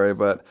category.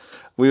 But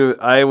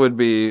I would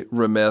be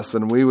remiss,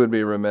 and we would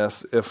be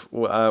remiss if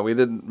we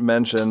didn't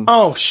mention.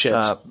 Oh shit!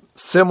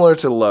 Similar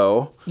to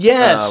Low.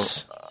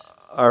 Yes.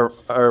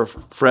 Our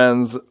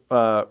friends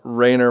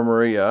Rainer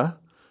Maria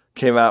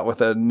came out with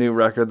a new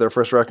record, their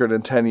first record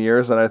in 10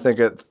 years, and I think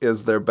it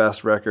is their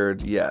best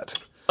record yet.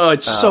 Oh,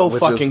 it's so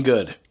fucking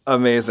good.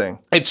 Amazing.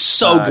 It's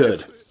so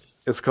good.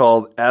 It's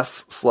called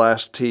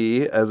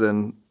S/T, as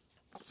in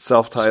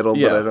self-titled,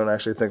 but I don't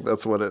actually think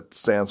that's what it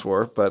stands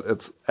for. But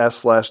it's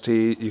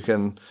S/T. You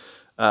can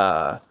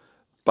buy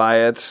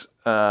it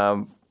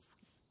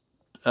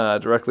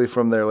directly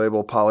from their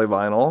label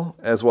Polyvinyl,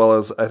 as well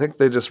as I think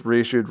they just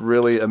reissued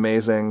really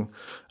amazing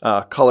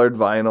colored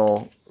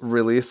vinyl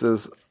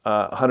releases,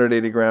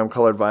 180-gram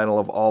colored vinyl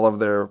of all of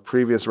their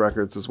previous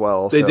records as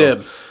well. They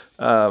did.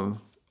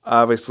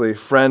 Obviously,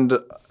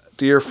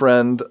 dear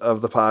friend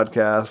of the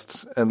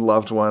podcast and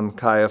loved one,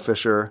 Kaya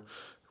Fisher,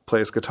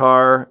 plays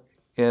guitar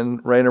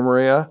in Rainer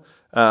Maria.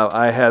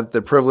 I had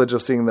the privilege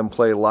of seeing them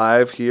play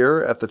live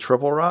here at the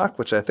Triple Rock,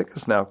 which I think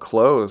is now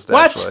closed,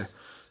 actually.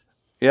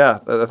 Yeah,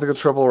 I think the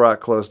Triple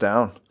Rock closed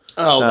down.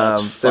 Oh,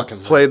 that's fucking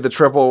they played the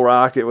Triple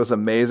Rock. It was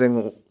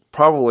amazing.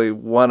 Probably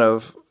one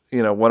of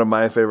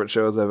my favorite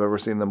shows I've ever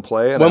seen them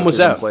play. And when was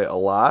that? Them play a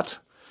lot.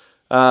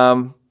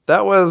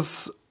 That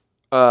was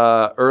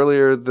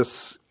earlier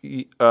this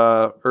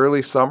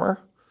early summer.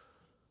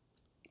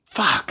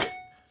 Fuck.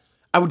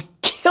 I would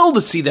kill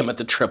to see them at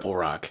the Triple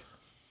Rock.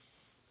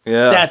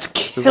 Yeah. That's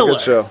killer. It's a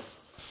good show.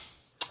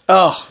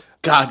 Oh,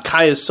 God.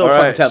 Kai is so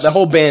fucking talented. The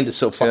whole band is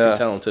so fucking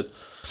talented.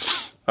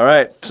 All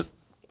right.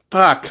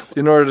 Fuck.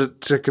 In order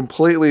to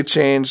completely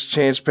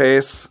change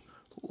pace,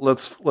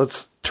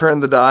 let's turn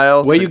the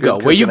dial. Where you go?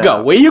 Where you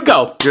go? Where you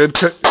go?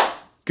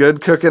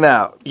 Good cooking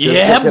out.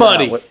 Yeah,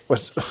 buddy.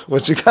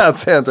 What you got,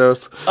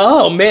 Santos?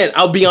 Oh man,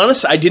 I'll be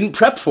honest. I didn't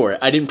prep for it.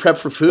 I didn't prep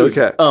for food.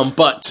 Okay.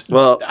 But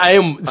I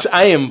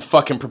am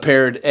fucking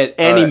prepared at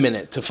any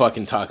minute to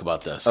fucking talk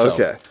about this. So.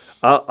 Okay.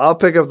 I'll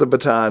pick up the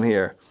baton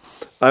here.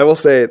 I will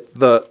say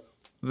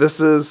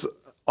this is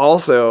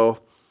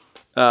also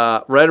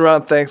right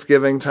around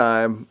Thanksgiving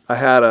time. I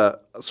had a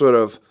sort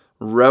of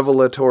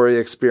revelatory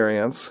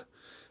experience,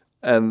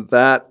 and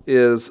that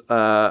is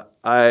at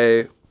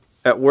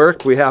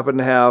work, we happen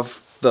to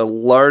have the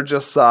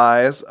largest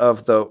size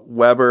of the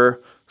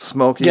Weber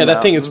Smoky Mountain.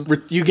 That thing is.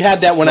 You had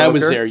that when I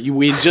was there.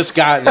 We had just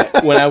gotten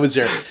it when I was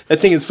there. That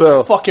thing is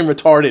fucking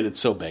retarded. It's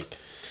so big.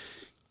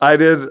 I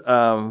did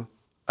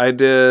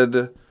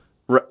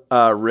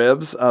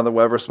ribs on the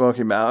Weber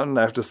Smoky Mountain.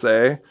 I have to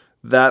say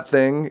that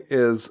thing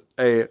is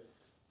a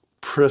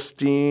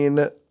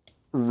pristine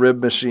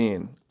rib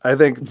machine. I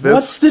think this.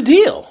 What's the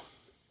deal?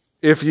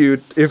 If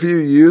you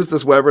use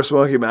this Weber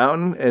Smoky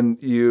Mountain and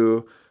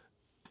you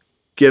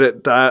get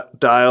it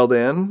dialed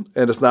in,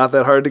 and it's not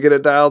that hard to get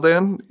it dialed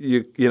in,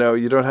 you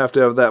don't have to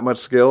have that much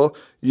skill.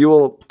 You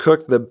will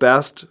cook the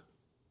best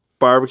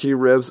barbecue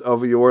ribs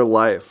of your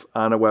life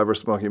on a Weber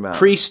Smoky Mountain.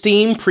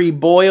 Pre-steam,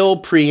 pre-boil,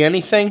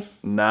 pre-anything?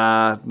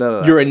 Nah, none of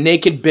that. You're a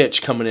naked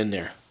bitch coming in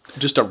there.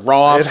 Just a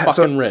raw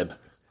fucking rib.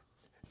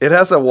 It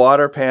has a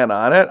water pan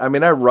on it. I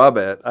mean, I rub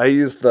it. I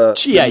use the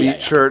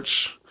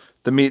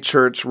Meat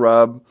Church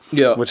rub,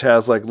 which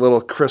has like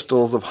little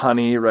crystals of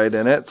honey right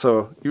in it.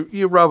 So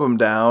you rub them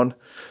down,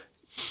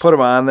 put them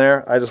on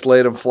there. I just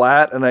laid them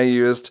flat, and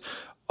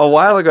a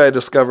while ago I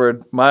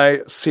discovered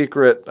my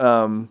secret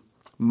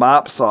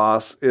mop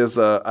sauce is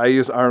I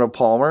use Arnold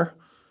Palmer.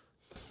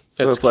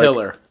 So it's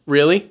killer.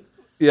 Really?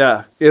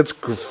 Yeah, it's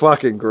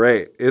fucking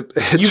great.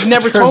 You've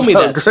never told me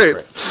that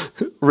secret.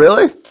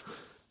 Really?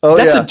 Oh,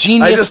 that's a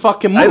genius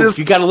fucking move.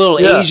 You got a little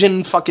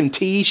Asian fucking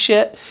tea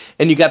shit,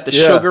 and you got the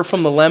sugar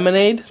from the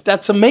lemonade.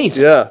 That's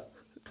amazing. Yeah.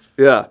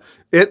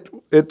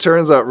 It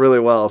turns out really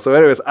well. So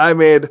anyways, I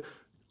made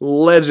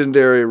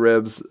legendary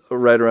ribs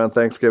right around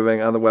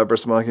Thanksgiving on the Weber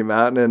Smoky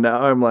Mountain, and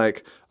now I'm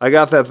like, I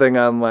got that thing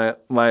on my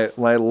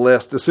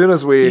list. As soon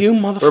as we're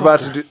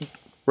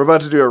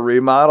about to do a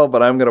remodel,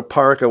 but I'm going to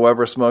park a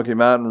Weber Smoky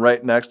Mountain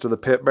right next to the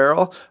pit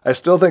barrel. I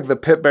still think the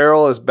pit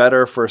barrel is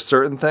better for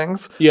certain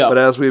things, but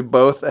as we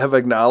both have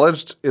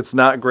acknowledged, it's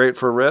not great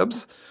for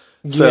ribs.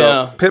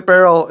 So pit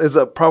barrel is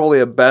probably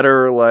a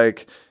better,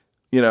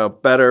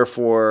 better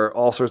for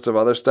all sorts of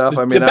other stuff.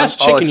 I mean, the best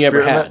chicken you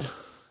ever had.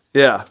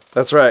 Yeah,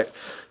 that's right.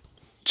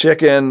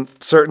 Chicken,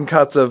 certain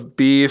cuts of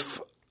beef.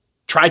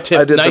 Tri-tip,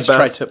 I did nice the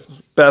tri-tip.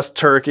 Best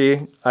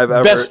turkey I've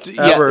ever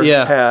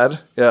had.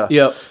 Yeah.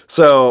 Yep.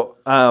 So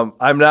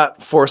I'm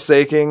not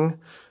forsaking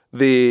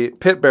the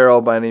pit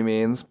barrel by any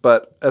means,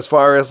 but as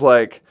far as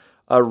like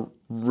a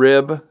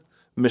rib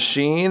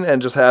machine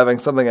and just having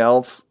something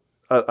else,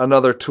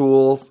 another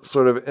tool,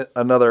 sort of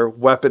another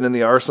weapon in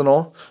the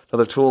arsenal,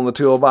 another tool in the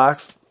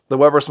toolbox, the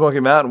Weber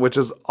Smoky Mountain, which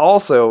is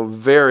also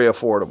very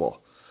affordable.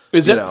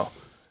 Is it?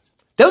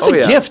 That was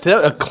a gift.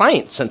 A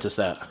client sent us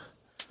that.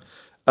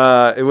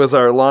 It was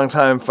our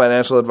longtime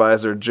financial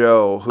advisor,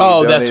 Joe, who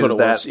donated that's what it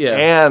was.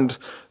 Yeah. And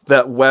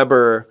that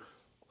Weber,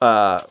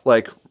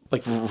 like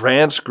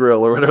ranch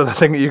grill or whatever, the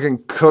thing that you can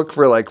cook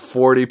for like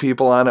 40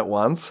 people on at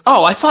once.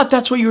 Oh, I thought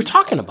that's what you were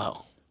talking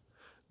about.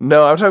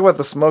 No, I'm talking about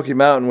the Smoky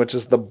Mountain, which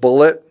is the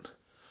bullet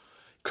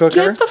cooker.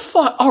 Get the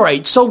fuck. All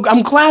right, so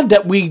I'm glad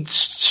that we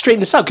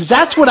straightened this out, because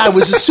that's what I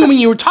was assuming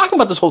you were talking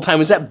about this whole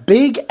time. Is that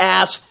big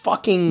ass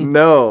fucking?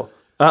 No,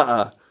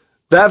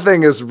 That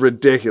thing is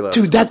ridiculous.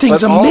 Dude, that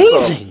thing's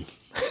amazing.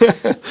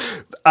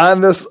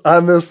 Also,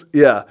 on this,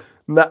 yeah.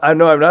 I'm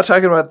not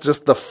talking about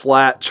just the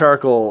flat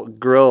charcoal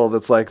grill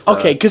that's like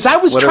okay, because I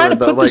was trying to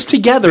put this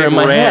together in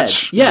my head.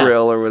 Yeah,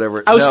 grill or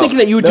whatever. I was thinking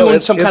that you were doing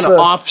some kind of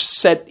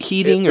offset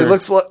heating. It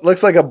looks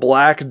like a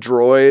black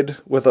droid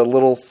with a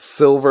little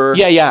silver.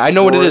 Yeah, I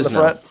know what it is now.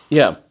 Front.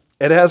 Yeah,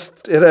 it has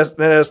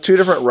 2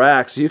 different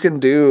racks. You can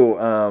do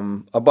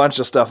a bunch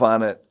of stuff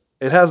on it.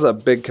 It has a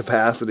big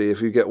capacity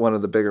if you get one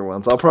of the bigger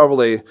ones.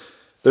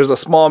 There's a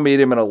small,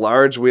 medium, and a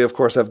large. We, of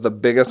course, have the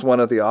biggest one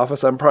at the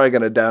office. I'm probably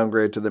going to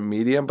downgrade to the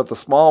medium, but the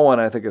small one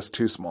I think is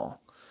too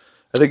small.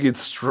 I think you'd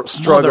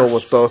struggle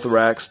with both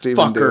racks to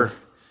even do.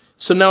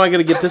 So now I got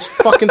to get this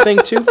fucking thing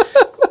too?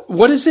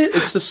 What is it?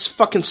 It's this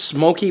fucking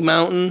Smoky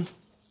Mountain.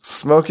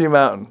 Smoky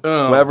Mountain.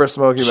 Oh, Weber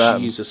Smoky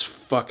Mountain. Jesus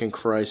fucking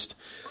Christ.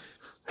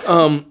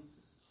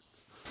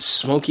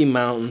 Smoky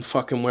Mountain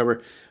fucking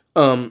Weber.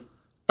 All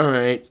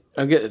right.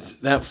 I get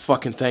that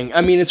fucking thing.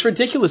 I mean, it's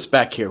ridiculous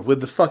back here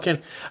with the fucking...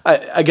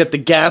 I get the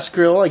gas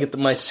grill. I get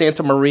my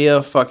Santa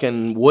Maria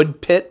fucking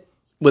wood pit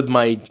with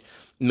my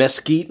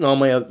mesquite and all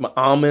my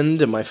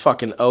almond and my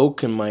fucking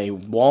oak and my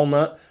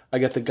walnut. I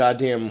got the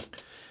goddamn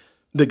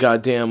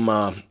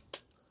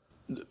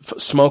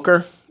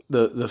smoker.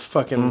 The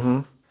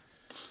fucking...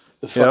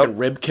 The fucking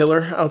rib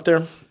killer out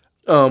there.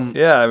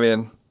 Yeah, I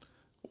mean...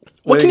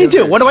 What can you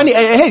do? What do I need?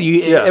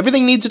 Hey,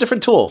 everything needs a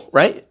different tool,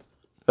 right?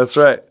 That's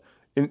right.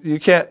 You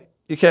can't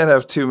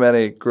have too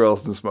many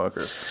grills and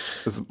smokers.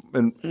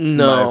 In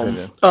my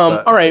opinion.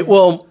 All right.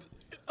 Well.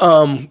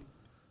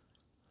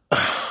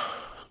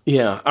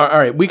 Yeah. All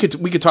right. We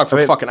could talk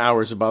for fucking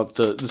hours about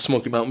the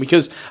Smoky Mountain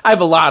because I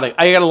got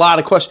a lot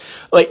of questions.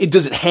 Like,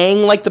 does it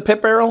hang like the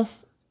pit barrel?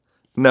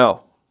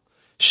 No.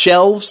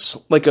 Shelves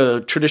like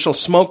a traditional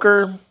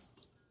smoker,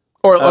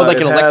 or like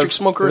an electric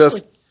smoker.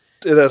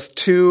 It has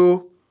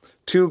two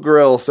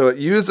grills, so it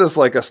uses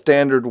like a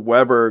standard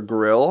Weber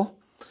grill.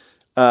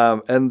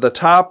 And the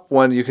top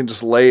one, you can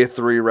just lay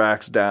 3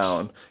 racks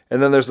down.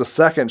 And then there's a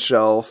second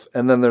shelf,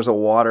 and then there's a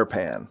water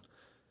pan.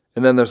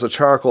 And then there's a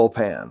charcoal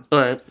pan. All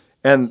right.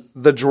 And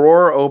the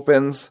drawer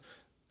opens.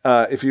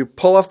 If you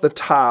pull off the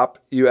top,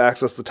 you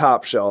access the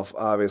top shelf,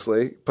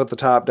 obviously. Put the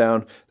top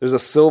down. There's a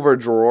silver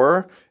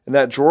drawer, and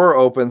that drawer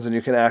opens, and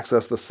you can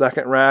access the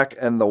second rack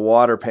and the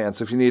water pan.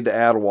 So if you need to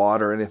add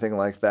water or anything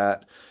like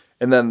that.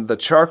 And then the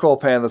charcoal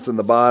pan that's in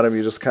the bottom,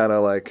 you just kind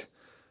of like...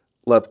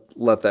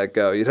 Let that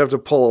go. You'd have to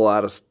pull a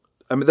lot of...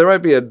 there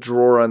might be a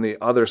drawer on the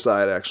other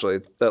side,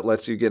 actually, that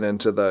lets you get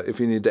into if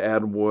you need to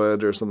add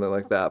wood or something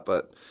like that.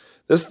 But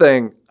this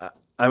thing,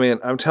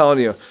 I'm telling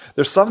you,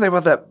 there's something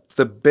about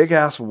the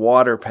big-ass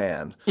water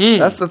pan.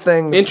 That's the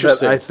thing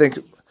that I think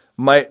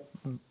might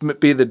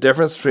be the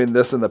difference between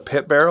this and the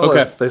pit barrel.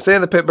 Okay. They say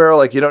in the pit barrel,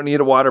 like, you don't need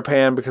a water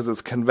pan because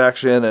it's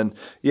convection. And,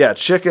 yeah,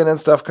 chicken and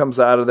stuff comes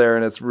out of there,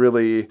 and it's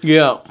really...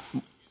 Yeah.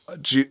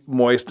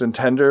 Moist and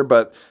tender,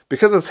 but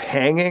because it's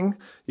hanging,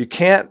 you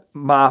can't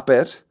mop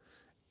it,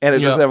 and it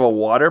doesn't have a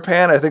water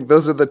pan. I think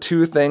those are the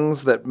 2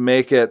 things that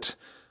make the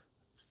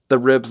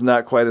ribs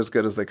not quite as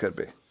good as they could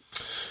be.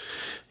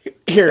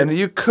 Here, and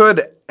you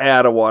could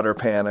add a water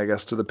pan, I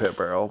guess, to the pit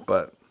barrel,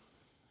 but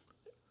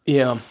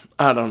yeah,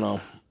 I don't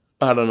know.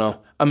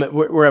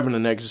 We're having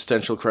an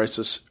existential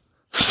crisis.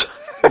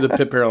 The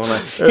pit barrel and I.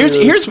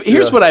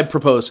 Here's what I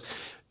propose.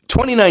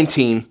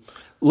 2019.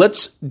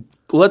 Let's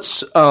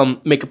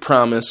make a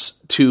promise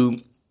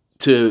to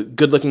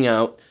Good Looking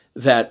Out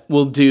that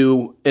we'll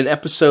do an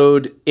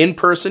episode in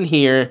person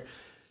here,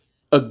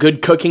 a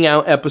Good Cooking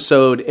Out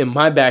episode in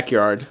my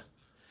backyard.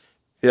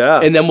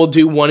 Yeah. And then we'll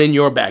do one in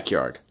your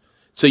backyard.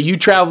 So you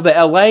travel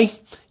to LA,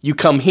 you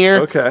come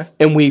here, okay,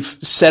 and we've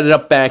set it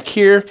up back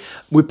here.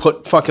 We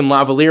put fucking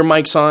lavalier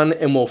mics on,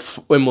 and we'll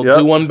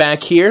do one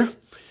back here.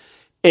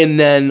 And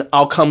then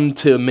I'll come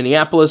to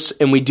Minneapolis,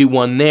 and we do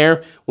one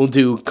there. We'll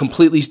do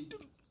completely...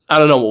 I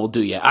don't know what we'll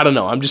do yet. I don't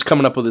know. I'm just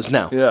coming up with this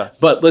now. Yeah.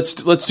 But let's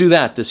do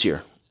that this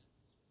year.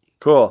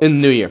 Cool. In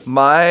the new year.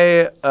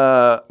 My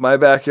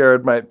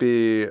backyard might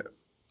be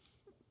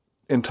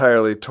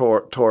entirely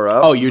tore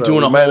up. Oh, you're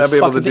doing a whole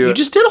fucking thing. You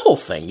just did a whole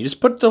thing. You just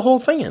put the whole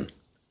thing in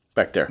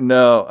back there.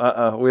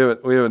 No, we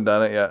haven't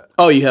done it yet.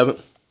 Oh, you haven't?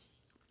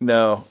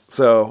 No.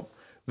 So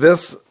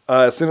this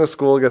as soon as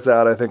school gets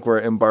out, I think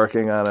we're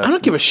embarking on it. I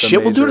don't give a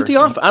shit. We'll do it at the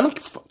office. I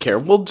don't care.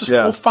 We'll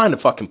find a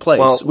fucking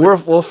place. Well,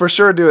 we'll for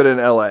sure do it in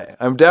LA.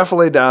 I'm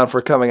definitely down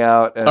for coming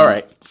out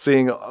and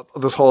seeing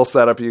this whole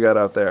setup you got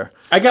out there.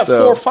 I got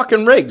 4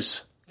 fucking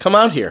rigs. Come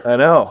out here. I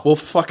know. We'll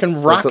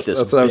fucking rock this.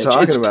 That's what I'm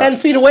talking about. It's 10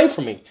 feet away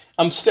from me.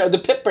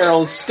 The pit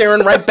barrel is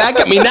staring right back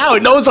at me now.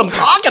 It knows I'm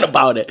talking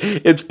about it.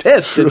 It's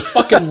pissed. It's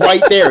fucking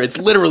right there. It's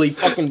literally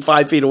fucking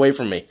 5 feet away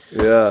from me.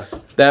 Yeah.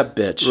 That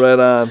bitch. Right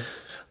on.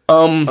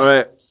 All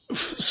right.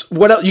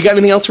 What else? You got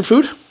anything else for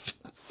food?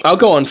 I'll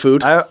go on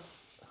food. I'm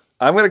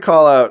going to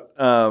call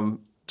out,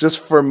 just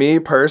for me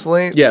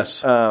personally.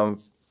 Yes.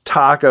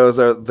 Tacos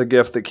are the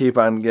gift that keep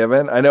on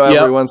giving. I know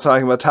everyone's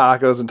talking about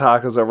tacos and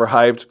tacos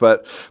overhyped,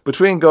 but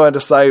between going to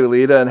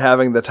Sayulita and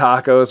having the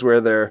tacos where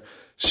they're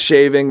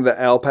shaving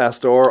the al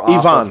pastor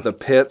off of the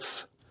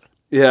pits.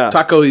 Yeah.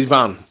 Taco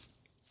Ivan.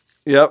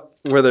 Yep.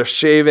 Where they're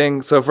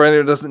shaving. So for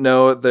anyone who doesn't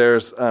know,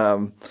 there's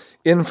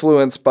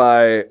influence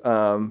by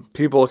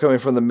people coming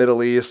from the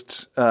Middle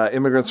East,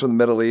 immigrants from the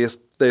Middle East.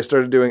 They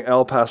started doing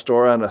El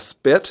Pastor on a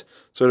spit,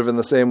 sort of in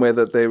the same way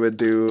that they would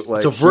do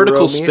like it's a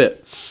vertical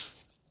spit.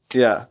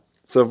 Yeah.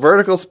 So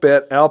vertical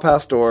spit, Al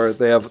Pastor.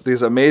 They have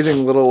these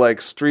amazing little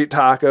like street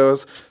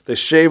tacos. They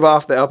shave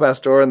off the Al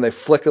Pastor and they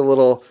flick a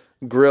little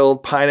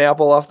grilled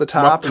pineapple off the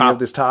top. And you have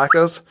these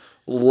tacos.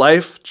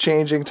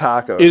 Life-changing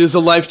tacos. It is a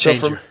life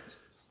changer.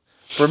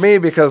 For me,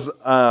 because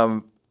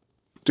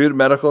due to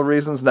medical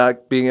reasons,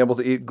 not being able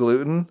to eat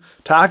gluten,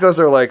 tacos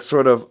are like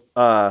sort of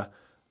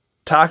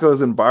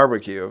tacos and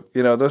barbecue.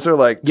 You know, those are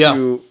like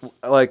two,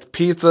 like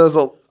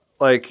pizzas,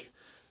 like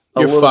a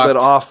little bit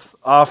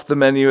off the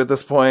menu at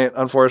this point,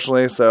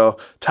 unfortunately. So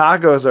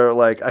tacos are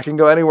like, I can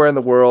go anywhere in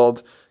the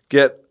world,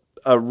 get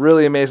a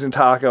really amazing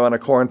taco and a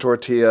corn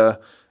tortilla,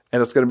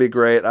 and it's going to be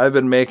great. I've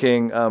been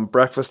making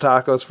breakfast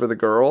tacos for the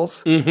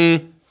girls.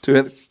 Mm-hmm.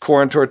 Doing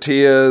corn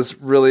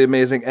tortillas, really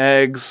amazing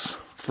eggs,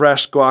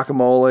 fresh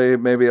guacamole,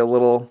 maybe a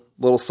little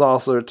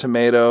salsa or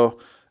tomato,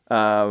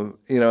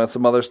 and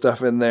some other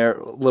stuff in there,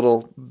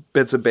 little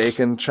bits of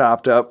bacon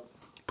chopped up,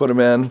 put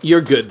them in.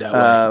 You're good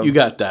that way. You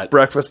got that.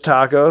 Breakfast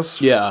tacos.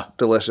 Yeah.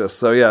 Delicious.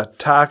 So yeah,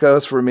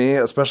 tacos for me,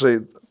 especially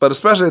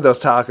those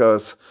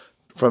tacos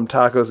from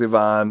Tacos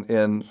Ivan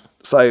in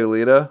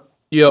Sayulita.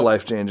 Yep.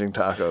 Life-changing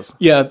tacos.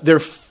 Yeah,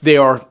 they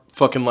are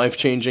fucking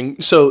life-changing.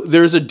 So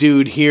there's a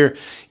dude here,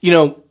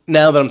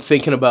 now that I'm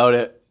thinking about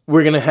it,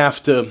 we're going to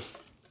have to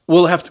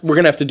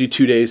do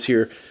 2 days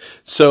here.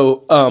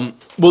 So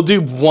we'll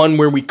do one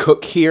where we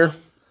cook here,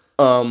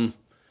 and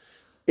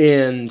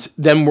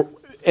then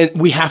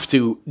we have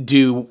to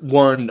do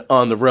one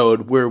on the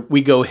road where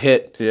we go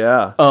hit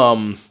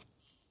some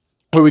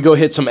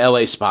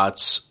LA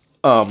spots,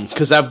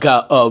 because I've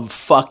got a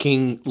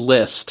fucking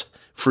list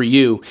for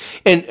you,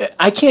 and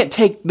I can't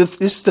take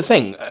this is the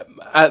thing.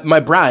 My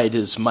bride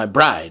is my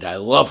bride. I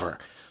love her.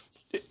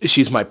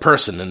 She's my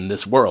person in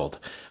this world,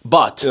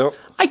 but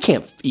I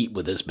can't eat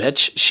with this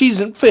bitch. She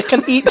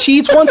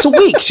eats once a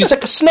week. She's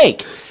like a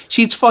snake.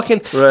 She eats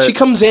fucking. Right. She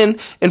comes in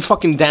and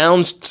fucking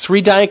downs 3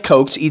 Diet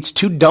Cokes, eats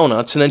 2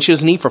 donuts, and then she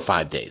doesn't eat for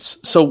 5 days.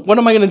 So what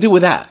am I going to do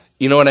with that?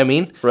 You know what I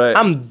mean? Right.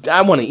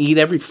 I want to eat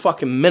every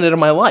fucking minute of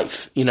my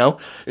life. Yeah.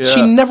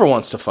 She never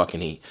wants to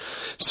fucking eat.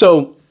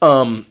 So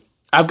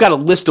I've got a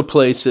list of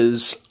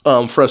places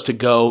for us to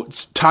go.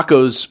 It's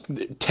tacos.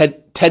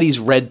 Teddy's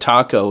Red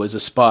Taco is a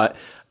spot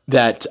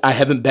that I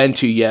haven't been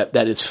to yet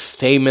that is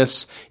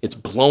famous. It's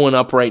blowing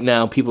up right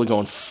now. People are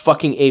going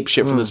fucking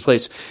apeshit for this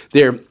place.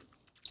 They're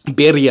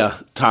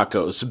birria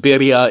tacos.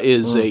 Birria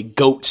is a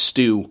goat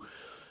stew.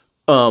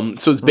 So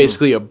it's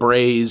basically a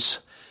braise.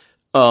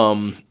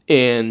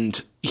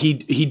 And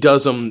he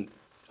does them.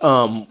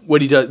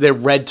 They're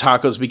red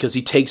tacos because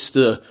he takes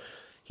the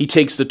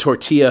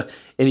tortilla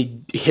and he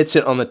hits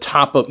it on the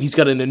top of. He's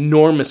got an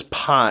enormous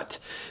pot.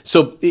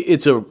 So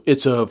it's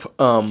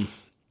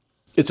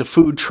a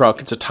food truck.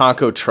 It's a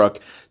taco truck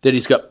that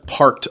he's got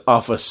parked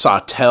off a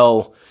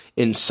Sawtelle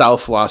in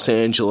South Los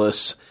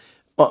Angeles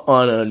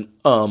on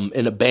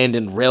an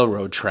abandoned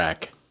railroad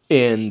track,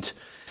 and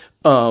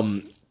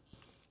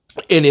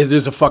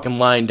there's a fucking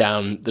line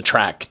down the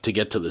track to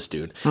get to this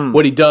dude.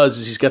 What he does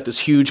is he's got this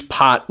huge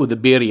pot with a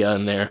birria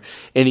in there,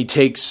 and he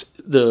takes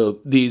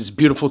these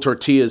beautiful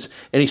tortillas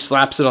and he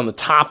slaps it on the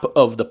top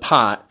of the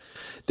pot.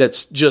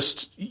 That's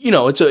just,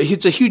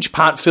 it's a huge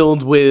pot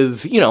filled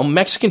with,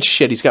 Mexican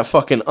shit. He's got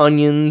fucking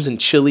onions and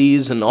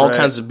chilies and all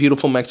kinds of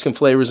beautiful Mexican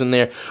flavors in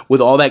there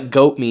with all that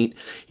goat meat.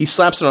 He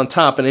slaps it on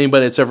top, and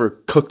anybody that's ever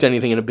cooked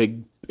anything in a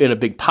big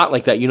pot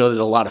like that, that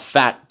a lot of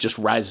fat just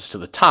rises to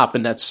the top,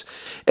 and that's,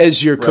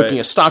 as you're cooking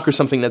a stock or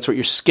something, that's what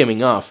you're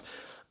skimming off.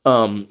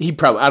 He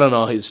probably, I don't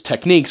know his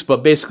techniques,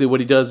 but basically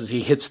what he does is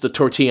he hits the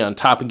tortilla on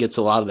top and gets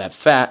a lot of that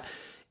fat,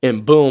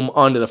 and boom,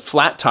 onto the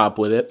flat top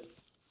with it.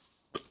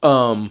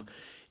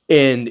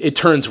 And it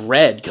turns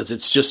red because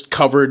it's just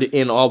covered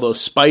in all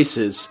those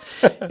spices.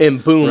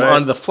 And boom,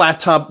 onto the flat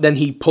top. Then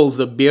he pulls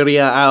the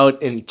birria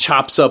out and he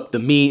chops up the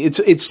meat.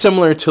 It's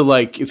similar to,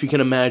 like, if you can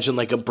imagine,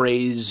 like a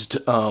braised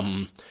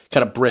kind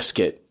of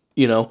brisket,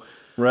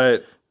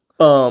 Right.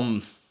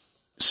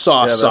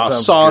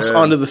 Sauce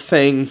onto the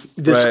thing.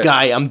 This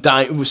guy, I'm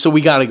dying. So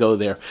we got to go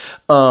there.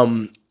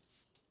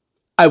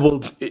 I will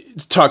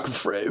talk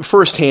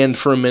firsthand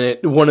for a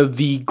minute. One of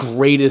the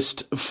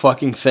greatest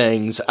fucking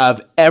things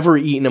I've ever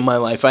eaten in my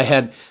life.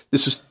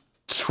 This was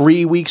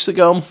 3 weeks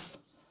ago.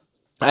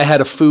 I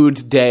had a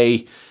food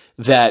day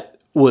that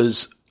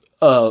was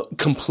a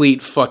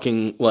complete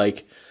fucking,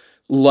 like,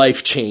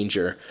 life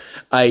changer.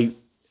 I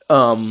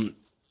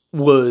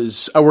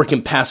work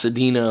in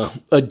Pasadena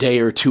a day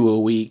or two a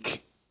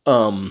week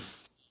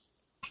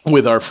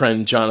with our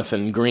friend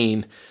Jonathan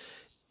Green,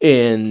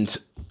 and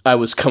I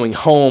was coming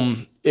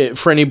home.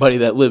 For anybody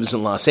that lives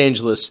in Los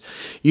Angeles,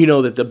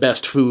 that the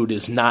best food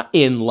is not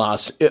in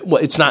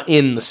it's not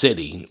in the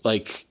city.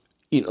 Like,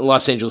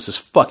 Los Angeles is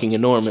fucking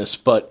enormous,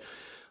 but,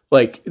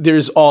 like,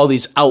 there's all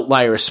these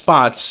outlier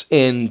spots,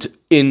 and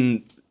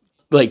in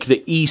like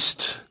the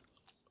east,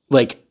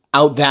 like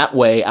out that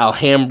way,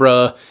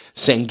 Alhambra,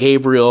 San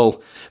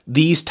Gabriel,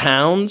 these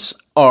towns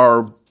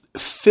are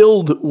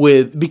filled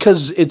with,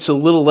 because it's a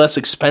little less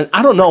expensive.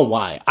 I don't know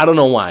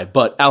why,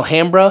 but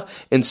Alhambra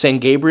and San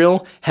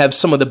Gabriel have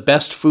some of the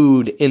best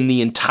food in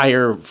the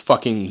entire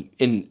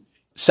in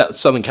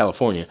Southern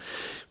California.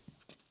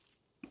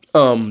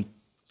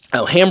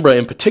 Alhambra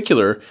in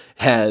particular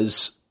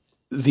has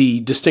the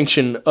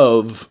distinction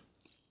of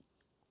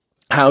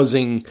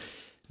housing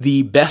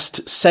the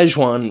best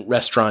Szechuan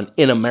restaurant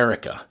in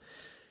America.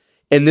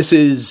 And this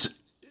is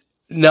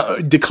now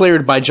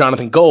declared by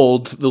Jonathan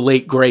Gold, the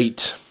late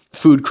great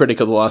food critic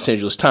of the Los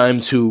Angeles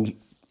Times, who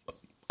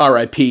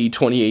RIP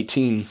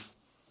 2018.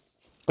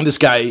 This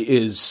guy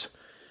is,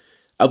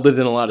 I've lived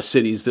in a lot of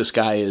cities. This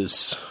guy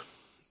is,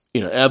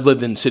 I've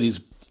lived in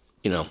cities,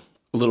 a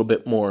little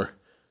bit more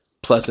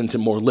pleasant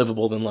and more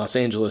livable than Los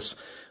Angeles.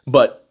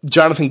 But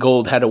Jonathan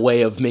Gold had a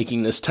way of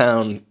making this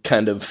town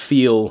kind of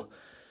feel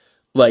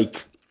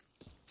like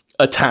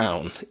a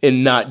town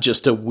and not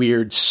just a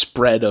weird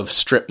spread of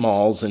strip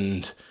malls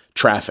and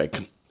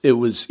traffic.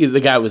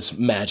 The guy was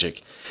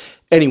magic.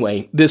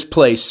 Anyway, this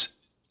place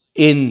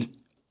in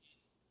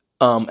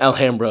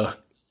Alhambra,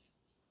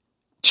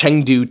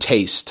 Chengdu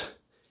Taste,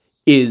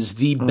 is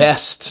the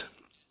best,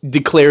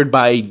 declared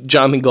by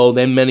Jonathan Gold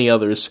and many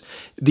others,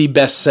 the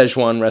best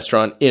Szechuan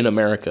restaurant in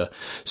America.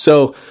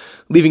 So,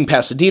 leaving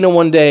Pasadena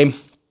one day,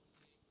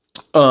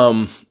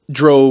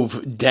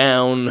 drove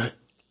down,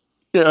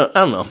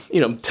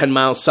 10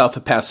 miles south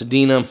of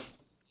Pasadena,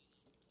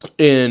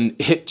 and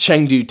hit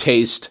Chengdu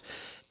Taste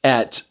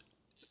at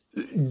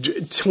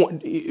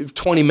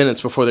 20 minutes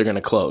before they're going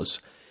to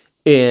close,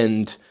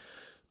 and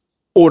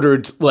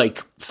ordered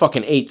like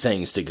fucking 8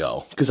 things to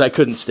go because I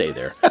couldn't stay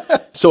there.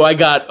 So I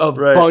got a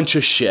bunch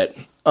of shit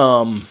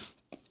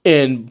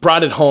and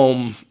brought it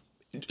home.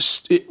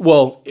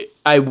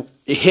 I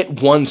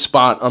hit one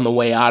spot on the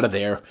way out of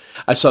there.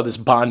 I saw this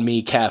banh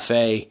mi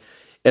cafe,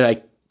 and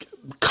I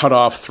cut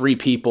off 3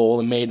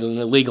 people and made an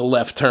illegal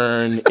left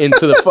turn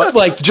into the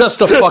like just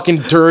a fucking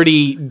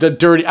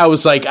dirty. I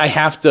was like, I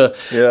have to,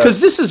 because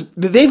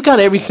they've got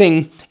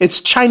everything.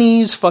 It's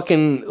Chinese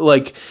fucking,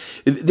 like,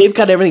 they've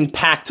got everything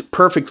packed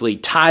perfectly,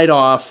 tied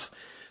off.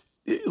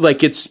 Like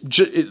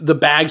the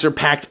bags are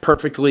packed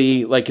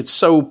perfectly. Like it's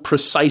so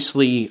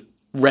precisely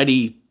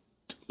ready,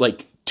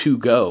 like to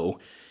go.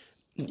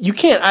 You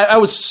can't. I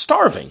was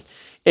starving.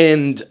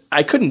 And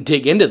I couldn't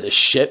dig into this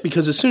shit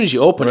because as soon as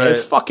you open it,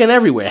 it's fucking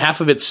everywhere.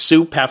 Half of it's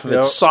soup, half of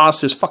it's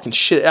sauce. There's fucking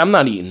shit. I'm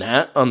not eating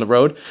that on the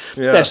road.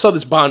 Yeah. I saw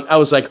this bond. I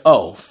was like,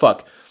 oh,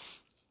 fuck.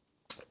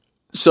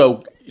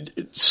 So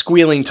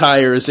squealing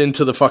tires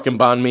into the fucking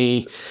banh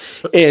mi.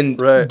 And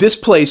this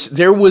place,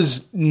 there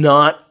was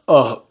not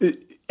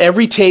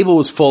every table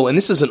was full. And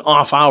this is an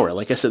off hour.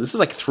 Like I said, this is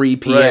like 3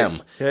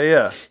 p.m. Right.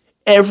 Yeah.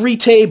 Every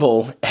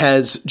table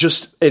has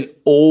just an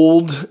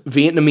old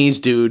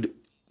Vietnamese dude,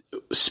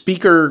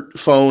 speaker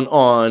phone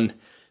on,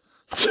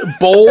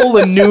 bowl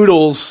of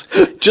noodles,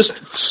 just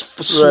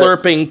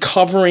slurping,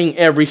 covering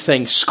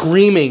everything,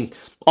 screaming,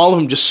 all of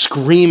them just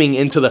screaming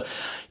into the,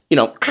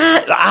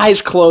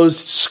 eyes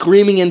closed,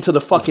 screaming into the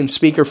fucking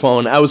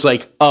speakerphone. I was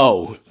like,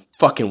 oh,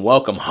 fucking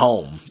welcome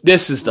home.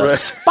 This is the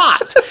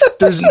spot.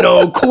 There's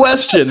no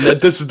question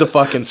that this is the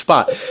fucking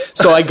spot.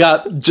 So I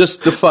got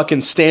just the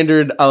fucking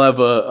standard, I'll have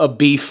a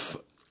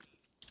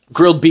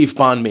grilled beef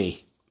banh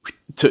mi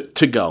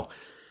to go.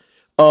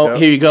 Oh,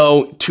 here you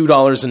go,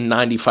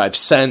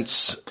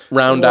 $2.95,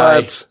 round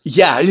eye.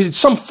 Yeah, it's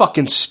some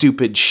fucking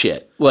stupid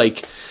shit.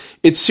 Like,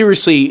 it's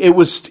seriously, it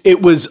was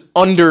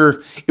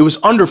under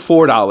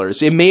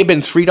 $4. It may have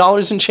been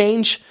 $3 and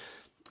change,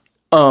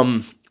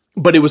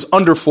 but it was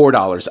under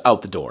 $4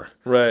 out the door.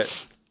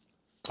 Right.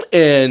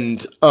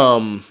 And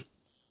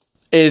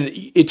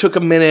it took a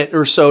minute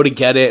or so to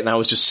get it, and I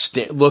was just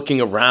looking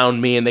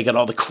around me, and they got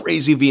all the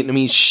crazy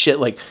Vietnamese shit,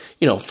 like,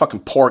 fucking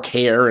pork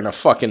hair in a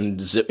fucking in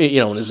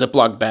a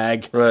Ziploc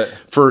bag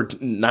for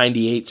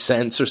 98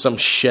 cents or some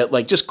shit,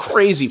 like just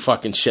crazy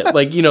fucking shit,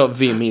 like, what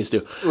Vietnamese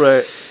do.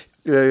 Right.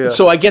 Yeah.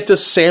 So I get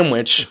this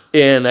sandwich,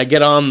 and I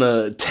get on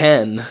the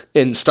 10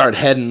 and start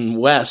heading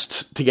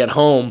west to get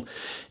home,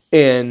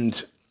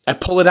 and I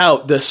pull it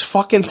out. This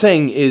fucking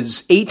thing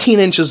is 18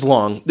 inches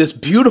long. This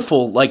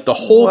beautiful, like the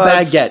whole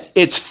baguette.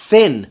 It's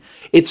thin.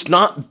 It's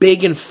not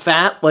big and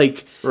fat.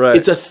 Like,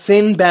 it's a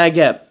thin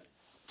baguette.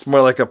 It's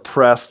more like a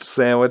pressed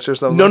sandwich or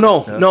something?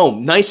 No.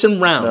 Nice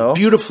and round. No?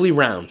 Beautifully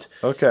round.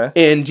 Okay.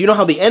 And you know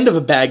how the end of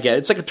a baguette,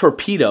 it's like a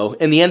torpedo,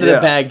 and the end of the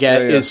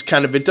baguette is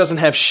kind of, it doesn't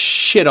have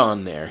shit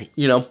on there,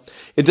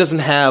 It doesn't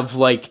have,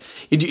 like,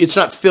 it's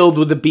not filled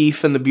with the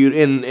beef and the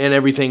beauty and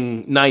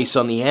everything nice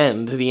on the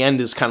end. The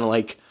end is kind of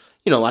like,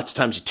 lots of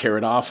times you tear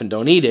it off and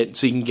don't eat it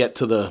so you can get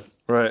to the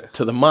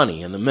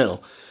money in the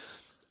middle.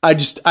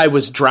 I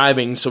was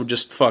driving, so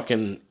just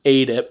fucking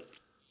ate it.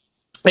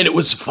 And it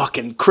was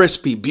fucking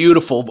crispy,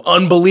 beautiful,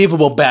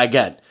 unbelievable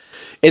baguette.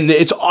 And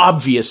it's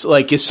obvious,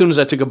 like, as soon as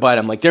I took a bite,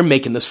 I'm like, they're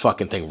making this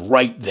fucking thing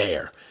right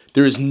there.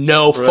 There is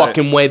no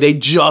fucking way. They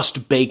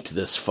just baked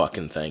this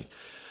fucking thing.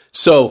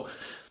 So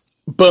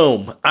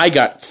Boom. I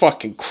got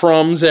fucking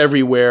crumbs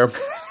everywhere.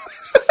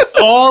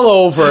 All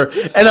over.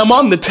 And I'm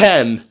on the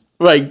 10.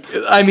 Like,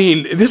 I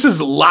mean, this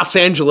is Los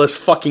Angeles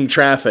fucking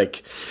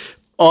traffic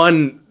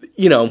on,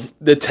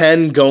 the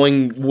 10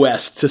 going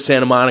west to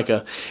Santa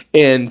Monica.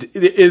 And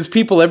there's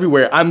people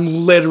everywhere. I'm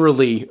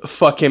literally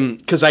fucking,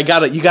 because you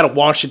gotta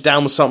wash it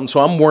down with something. So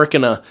I'm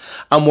working a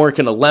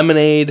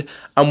lemonade.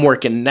 I'm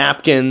working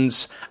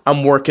napkins.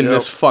 I'm working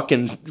this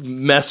fucking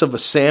mess of a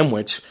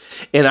sandwich.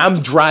 And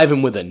I'm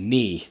driving with a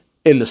knee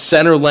in the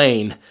center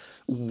lane,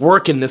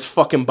 working this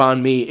fucking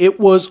banh mi. It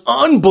was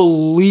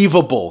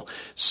unbelievable.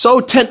 So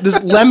this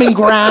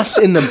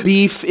lemongrass in the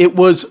beef, it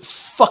was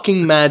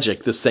fucking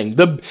magic, this thing.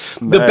 The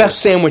best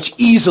sandwich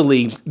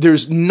easily.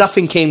 There's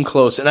nothing came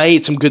close. And I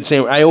ate some good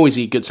sandwich. I always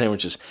eat good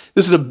sandwiches.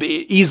 This is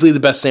easily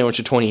the best sandwich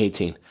of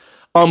 2018.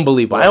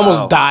 Unbelievable. Wow. I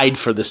almost died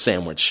for this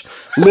sandwich.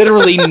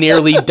 Literally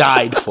nearly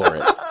died for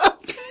it.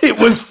 It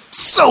was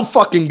so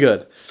fucking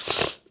good.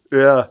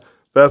 Yeah,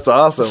 that's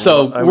awesome.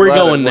 So we're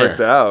going there.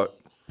 Worked out.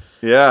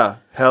 Yeah,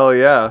 hell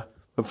yeah.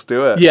 Let's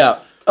do it.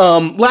 Yeah.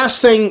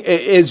 Last thing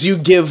is you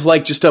give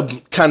like just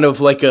a kind of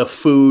like a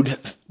food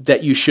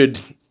that you should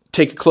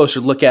take a closer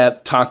look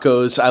at.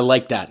 Tacos. I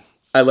like that.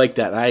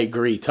 I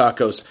agree.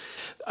 Tacos.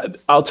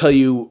 I'll tell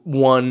you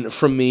one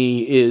from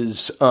me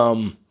is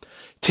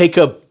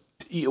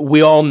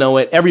we all know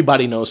it.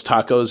 Everybody knows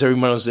tacos.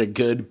 Everyone knows they're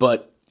good,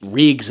 but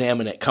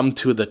re-examine it. Come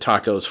to the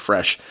tacos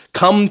fresh.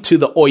 Come to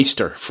the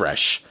oyster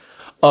fresh.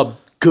 A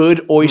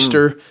good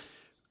oyster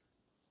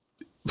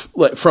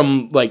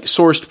from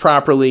sourced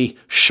properly,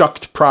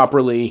 shucked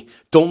properly.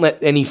 Don't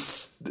let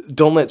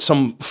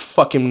some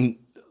fucking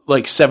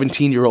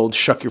 17-year-old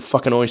shuck your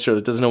fucking oyster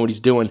that doesn't know what he's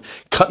doing.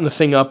 Cutting the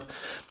thing up,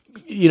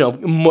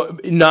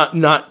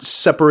 not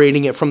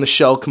separating it from the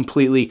shell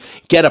completely.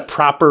 Get a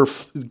proper,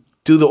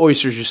 do the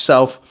oysters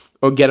yourself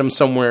or get them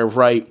somewhere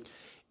right,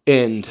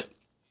 and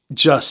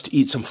just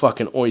eat some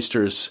fucking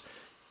oysters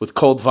with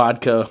cold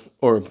vodka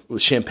or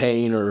with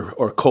champagne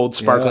or cold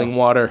sparkling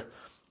water.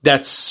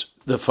 That's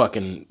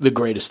the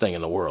greatest thing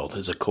in the world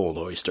is a cold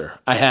oyster.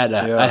 I had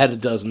a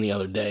dozen the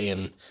other day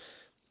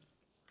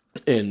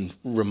and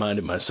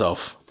reminded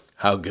myself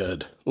how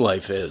good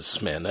life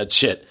is, man. That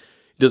shit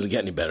doesn't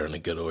get any better than a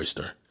good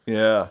oyster.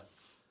 Yeah.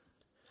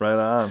 Right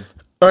on.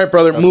 All right,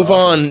 brother, that's move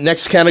awesome. On.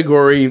 Next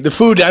category. The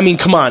food, I mean,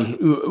 come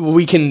on.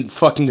 We can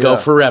fucking go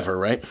forever,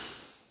 right?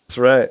 That's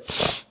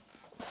right.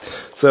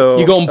 So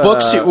you going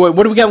books?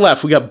 What do we got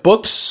left? We got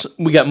books.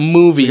 We got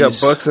movies. We got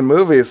books and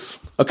movies.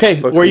 Okay,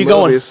 books where are you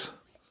going?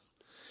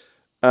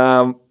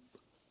 I'll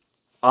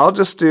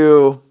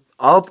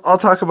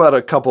talk about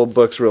a couple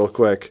books real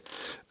quick.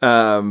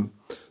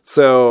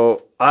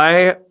 So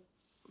I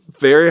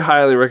very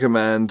highly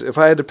recommend, if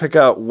I had to pick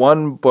out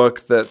one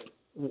book that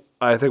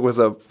I think was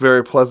a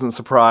very pleasant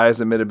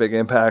surprise and made a big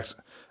impact,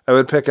 I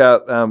would pick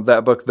out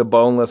that book, The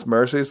Boneless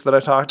Mercies, that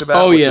I talked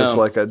about, which is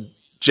like a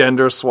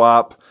gender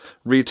swap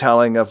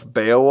retelling of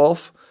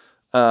Beowulf.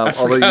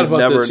 Although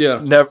you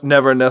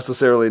never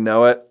necessarily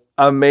know it.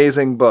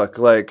 Amazing book,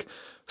 like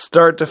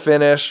start to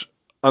finish,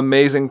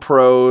 amazing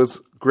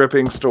prose,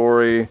 gripping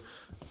story,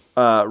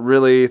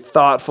 really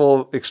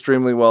thoughtful,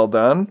 extremely well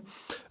done.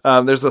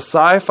 There's a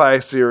sci-fi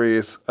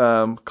series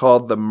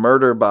called the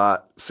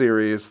Murderbot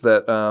series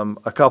that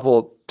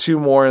two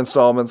more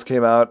installments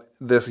came out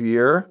this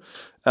year.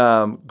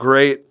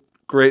 Great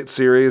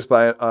series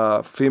by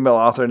a female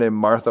author named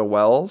Martha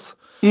Wells.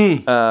 There's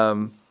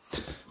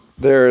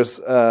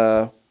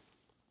the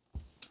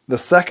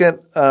second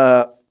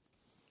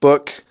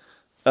book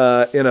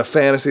in a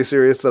fantasy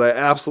series that I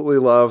absolutely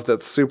love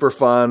that's super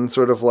fun,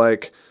 sort of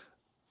like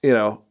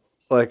a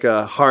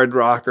hard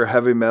rock or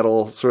heavy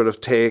metal sort of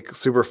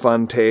super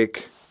fun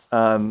take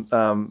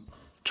on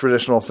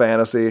traditional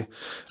fantasy.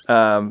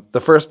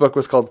 The first book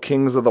was called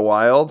Kings of the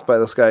Wild by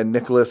this guy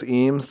Nicholas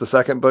Eames. The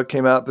second book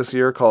came out this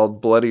year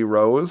called Bloody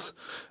Rose,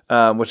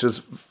 which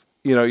is,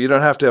 you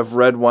don't have to have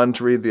read one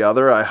to read the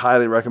other. I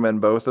highly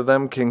recommend both of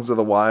them. Kings of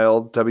the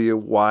Wild,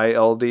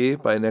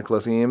 WYLD by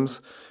Nicholas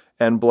Eames,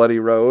 and Bloody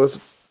Rose.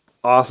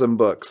 Awesome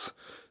books.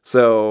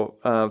 So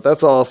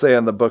that's all I'll say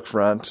on the book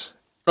front.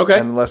 Okay.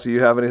 And unless you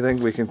have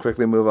anything, we can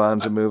quickly move on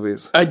to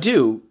movies. I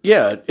do.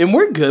 Yeah, and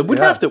we're good. We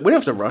don't have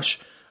to rush.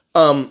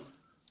 I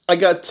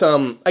got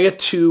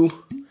two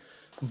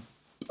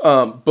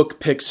book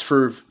picks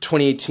for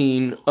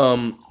 2018.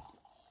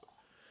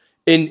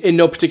 In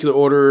no particular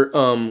order.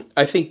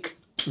 I think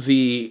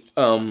the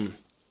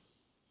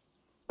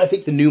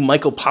new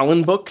Michael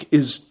Pollan book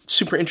is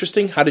super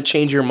interesting. How to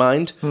Change Your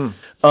Mind.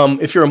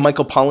 If you're a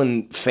Michael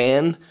Pollan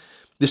fan,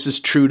 this is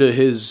true to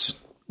his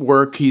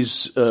work.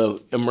 He's an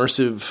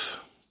immersive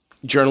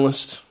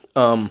journalist,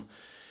 and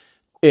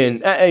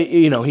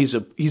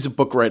he's a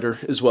book writer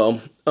as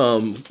well.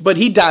 But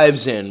he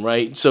dives in,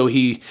 right? So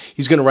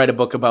he's going to write a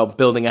book about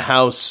building a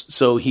house.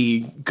 So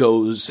he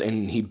goes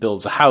and he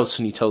builds a house,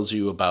 and he tells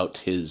you about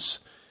his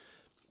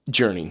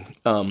journey.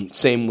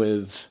 Same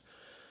with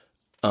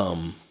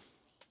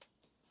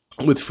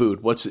food.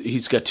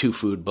 He's got two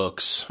food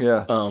books.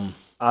 Yeah.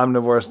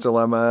 Omnivore's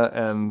Dilemma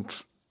and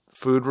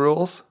Food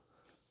Rules.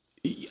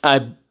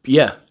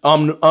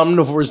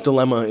 Omnivore's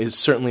Dilemma is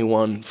certainly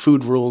one.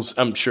 Food Rules,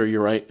 I'm sure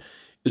you're right,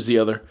 is the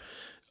other.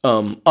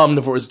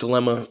 Omnivore's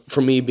Dilemma, for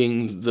me,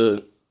 being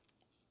the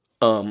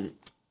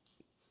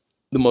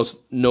most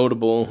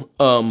notable.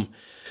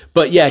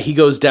 But yeah, he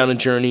goes down a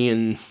journey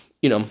and,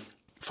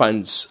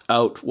 finds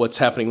out what's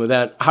happening with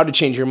that. How to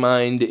Change Your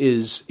Mind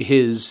is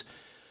his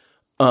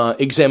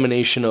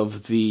examination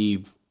of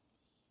the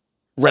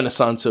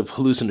renaissance of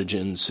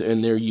hallucinogens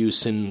and their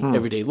use in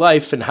everyday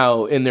life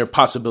and their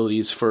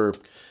possibilities for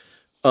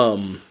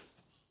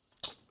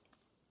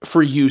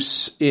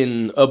use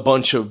in a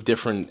bunch of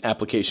different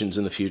applications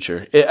in the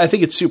future. I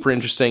think it's super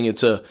interesting.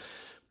 It's a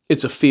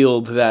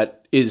field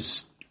that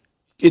is,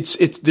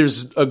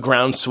 there's a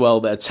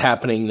groundswell that's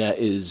happening that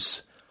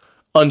is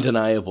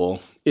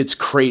undeniable. It's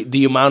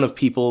the amount of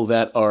people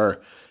that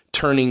are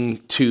turning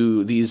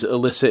to these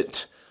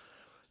illicit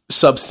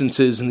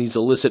substances and these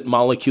illicit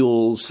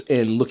molecules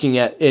and looking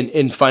at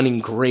and finding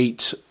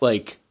great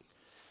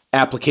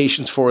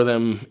applications for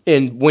them.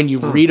 And when you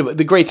read about,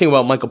 the great thing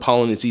about Michael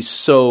Pollan is he's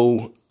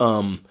so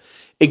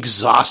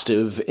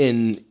exhaustive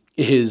in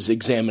his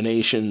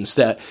examinations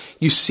that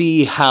you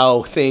see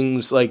how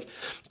things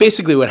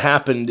basically what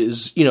happened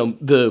is,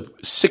 the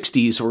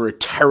 60s were a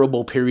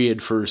terrible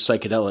period for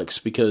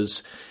psychedelics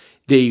because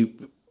they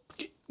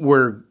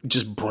were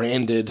just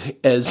branded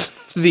as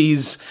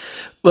these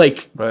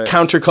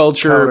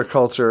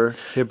counterculture,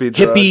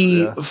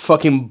 hippie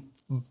fucking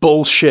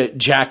bullshit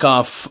jack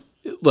off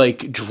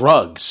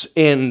drugs.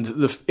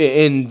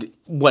 And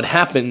what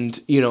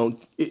happened,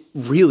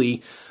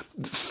 really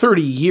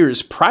 30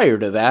 years prior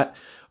to that,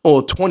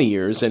 20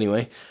 years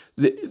anyway,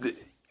 the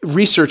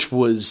research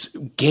was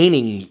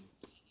gaining,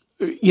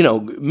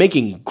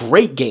 making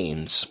great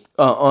gains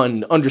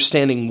on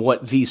understanding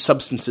what these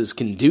substances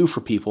can do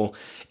for people.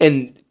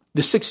 And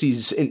the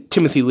 60s, and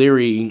Timothy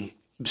Leary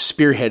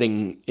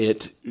spearheading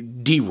it,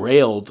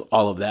 derailed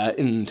all of that.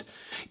 And,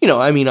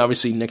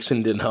 obviously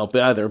Nixon didn't help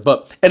either.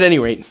 But at any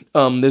rate,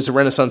 there's a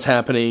renaissance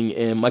happening,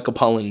 and Michael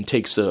Pollan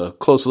takes a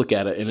close look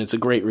at it, and it's a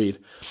great read.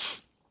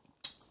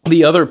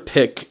 The other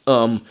pick,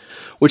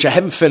 which I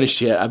haven't finished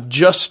yet, I've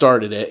just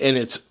started it, and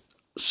it's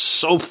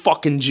so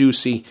fucking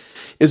juicy,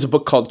 is a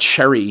book called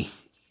Cherry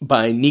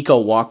by Nico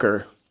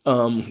Walker.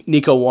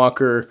 Nico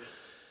Walker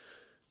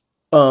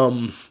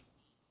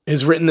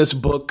has written this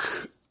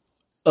book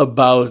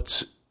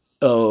about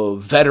a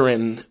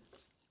veteran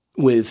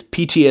with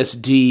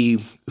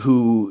PTSD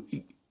who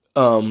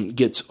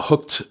gets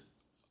hooked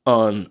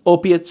on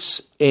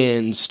opiates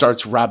and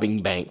starts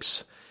robbing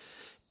banks.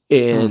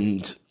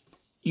 And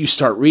you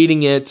start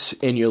reading it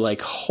and you're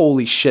like,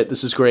 holy shit,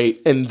 this is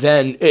great. And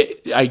then,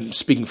 I'm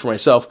speaking for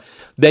myself,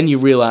 then you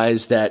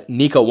realize that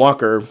Nico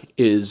Walker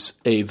is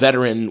a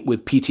veteran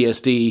with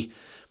PTSD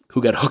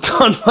who got hooked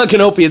on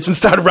fucking opiates and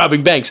started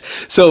robbing banks.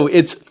 So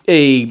it's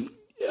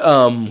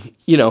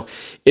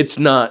it's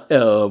not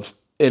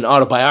an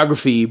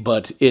autobiography,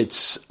 but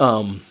it's,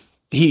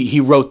 he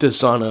wrote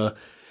this on a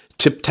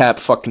tip-tap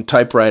fucking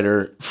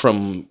typewriter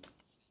from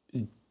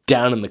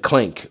down in the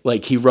clink.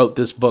 He wrote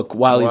this book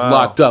while he's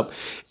locked up.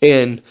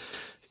 And,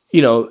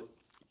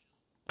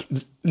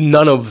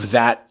 none of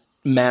that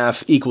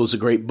math equals a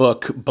great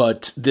book,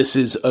 but this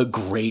is a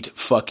great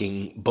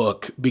fucking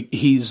book.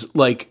 He's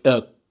like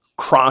a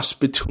cross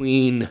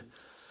between,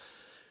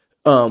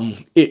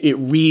 it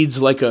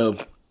reads like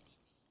a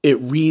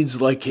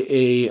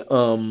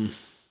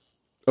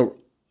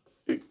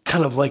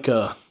kind of like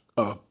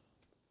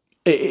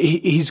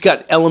he's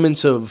got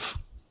elements of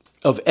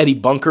Eddie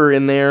Bunker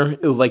in there.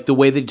 Like the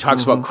way that he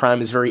talks about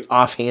crime is very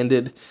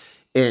offhanded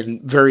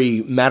and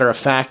very matter of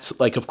fact.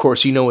 Of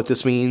course, you know what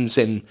this means.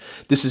 And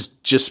this is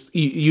just,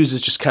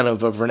 uses just kind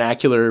of a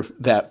vernacular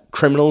that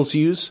criminals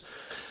use.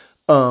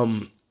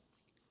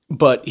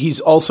 But he's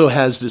also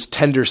has this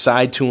tender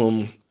side to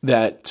him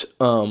that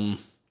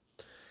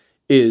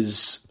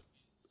is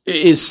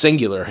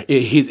singular.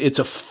 It's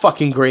a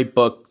fucking great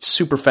book,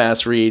 super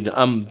fast read.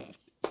 I'm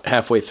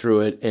halfway through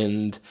it,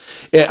 and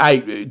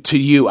I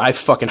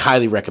fucking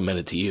highly recommend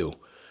it to you.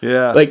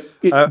 Yeah,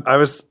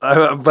 I'm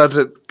about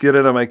to get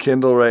it on my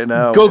Kindle right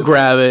now.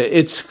 Grab it.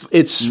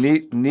 It's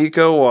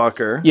Nico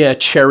Walker. Yeah,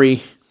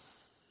 Cherry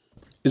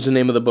is the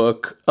name of the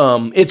book.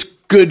 It's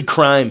good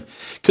crime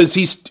because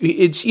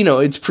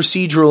it's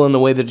procedural in the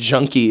way that a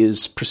junkie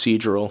is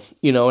procedural.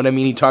 You know what I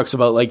mean? He talks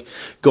about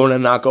going to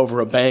knock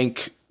over a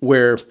bank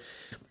where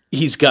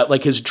he's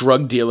got his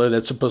drug dealer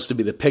that's supposed to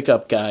be the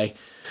pickup guy,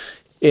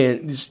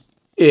 and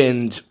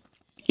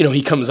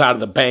he comes out of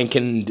the bank,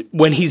 and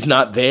when he's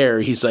not there,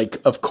 he's like,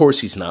 of course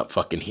he's not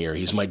fucking here.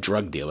 He's my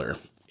drug dealer,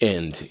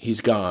 and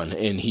he's gone,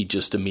 and he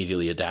just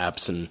immediately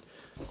adapts. And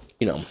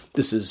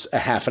this is a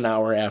half an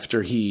hour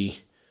after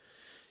he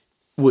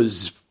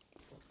was,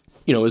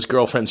 his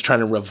girlfriend's trying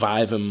to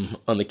revive him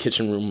on the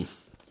kitchen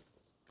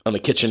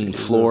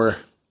floor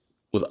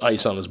with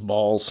ice on his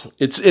balls.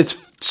 It's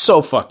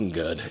so fucking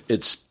good.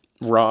 It's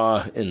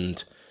raw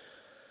and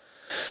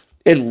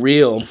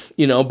real,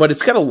 but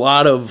it's got a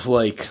lot of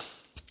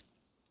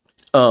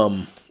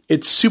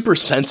it's super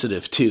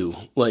sensitive too.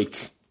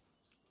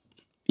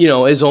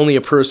 as only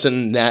a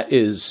person that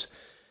is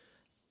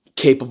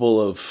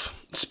capable of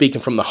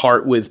speaking from the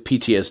heart with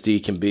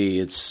PTSD can be,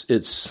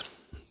 it's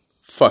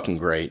fucking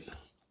great.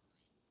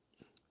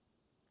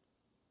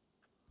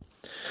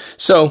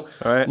 So,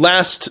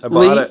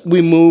 lastly,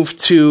 we move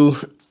to,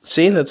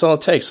 see, that's all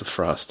it takes with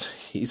Frost.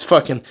 He's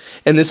fucking,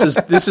 and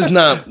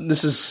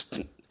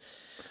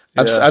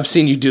I've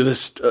seen you do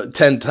this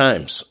 10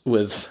 times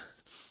with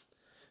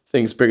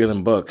things bigger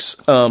than books.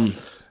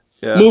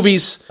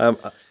 Movies.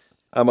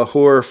 I'm a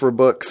whore for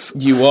books.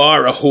 You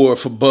are a whore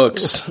for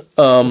books.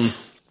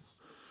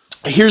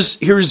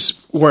 Here's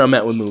where I'm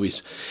at with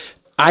movies.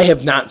 I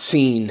have not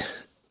seen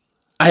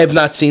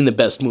the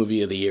best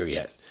movie of the year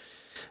yet,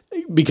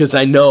 because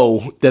I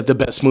know that the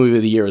best movie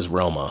of the year is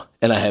Roma,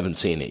 and I haven't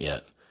seen it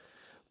yet.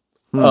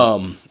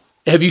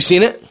 Have you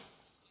seen it?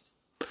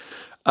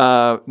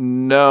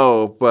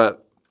 No,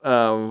 but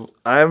I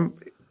haven't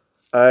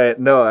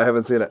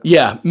seen it.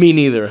 Yeah, me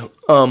neither.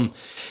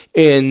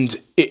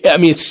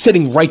 It's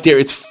sitting right there.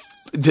 It's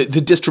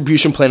the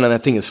distribution plan on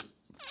that thing is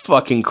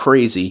fucking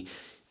crazy.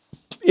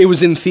 It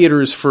was in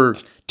theaters for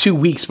 2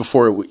 weeks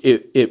before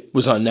it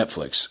was on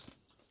Netflix.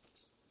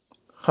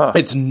 Huh.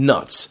 It's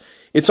nuts.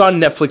 It's on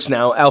Netflix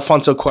now.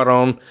 Alfonso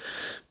Cuarón.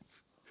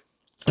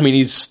 I mean,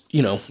 he's,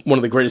 one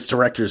of the greatest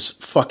directors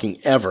fucking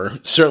ever.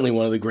 Certainly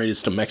one of the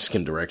greatest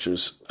Mexican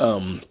directors.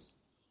 And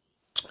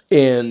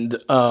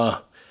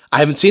I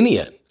haven't seen it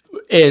yet.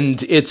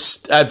 And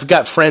I've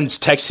got friends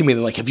texting me.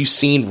 They're like, have you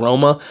seen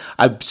Roma?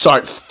 I saw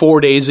it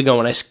 4 days ago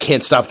and I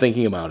can't stop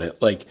thinking about it.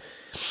 I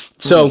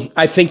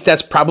think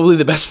that's probably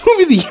the best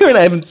movie of the year and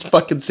I haven't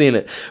fucking seen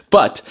it.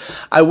 But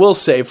I will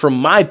say from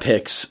my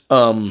picks,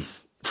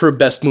 for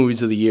best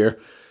movies of the year,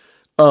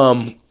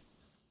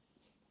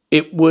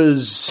 it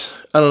was,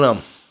 I don't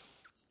know,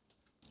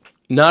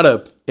 not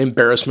a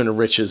embarrassment of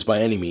riches by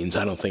any means.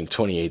 I don't think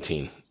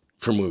 2018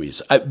 for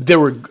movies. There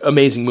were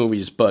amazing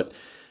movies, but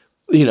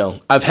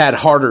I've had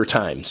harder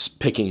times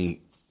picking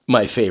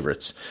my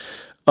favorites.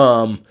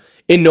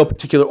 In no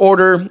particular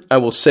order, I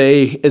will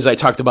say, as I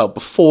talked about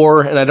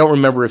before, and I don't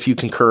remember if you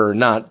concur or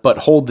not, but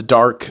Hold the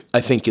Dark,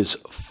 I think, is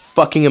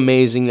fucking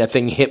amazing. That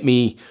thing hit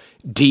me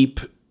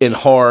deep and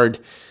hard,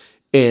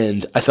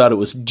 and I thought it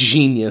was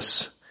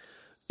genius.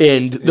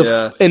 And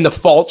the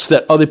faults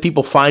that other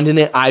people find in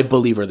it, I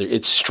believe are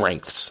its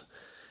strengths.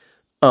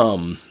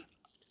 I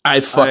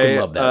fucking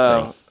love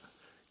that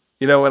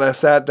thing. When I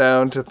sat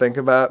down to think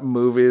about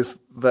movies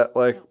that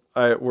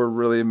were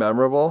really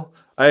memorable,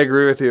 I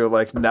agree with you.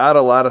 Not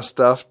a lot of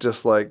stuff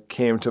just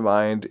came to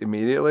mind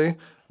immediately.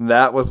 And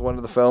that was one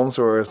of the films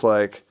where it's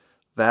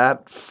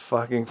that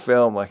fucking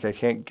film. I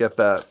can't get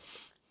that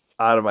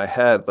out of my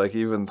head.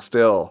 Even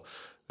still,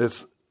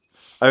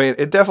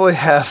 it definitely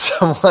has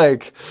some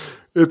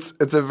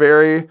it's a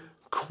very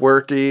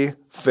quirky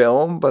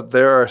film, but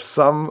there are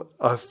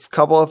a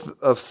couple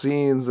of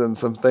scenes and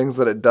some things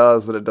that it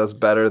does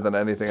better than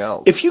anything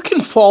else. If you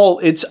can fall,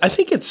 I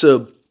think it's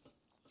a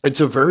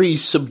very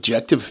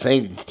subjective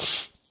thing.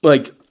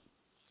 Like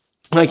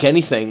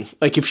anything,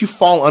 if you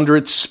fall under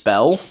its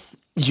spell,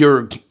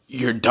 you're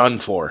done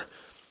for,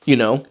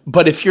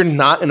 but if you're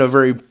not in a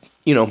very,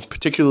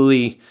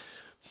 particularly,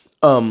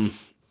 I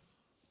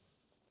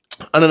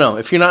don't know,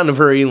 if you're not in a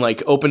very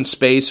open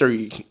space or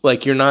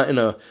you're not in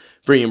a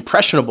very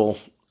impressionable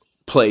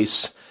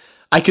place,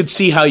 I could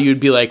see how you'd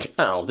be like,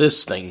 oh,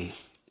 this thing.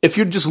 If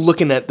you're just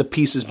looking at the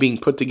pieces being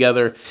put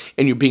together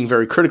and you're being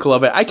very critical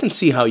of it, I can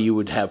see how you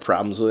would have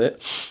problems with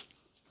it.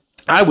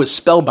 I was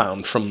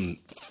spellbound from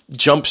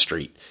Jump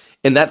Street,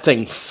 and that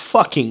thing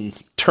fucking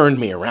turned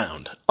me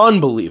around.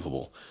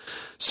 Unbelievable.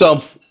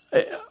 So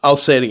I'll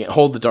say it again.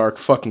 Hold the Dark,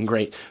 fucking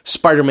great.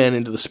 Spider-Man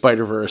Into the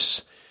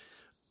Spider-Verse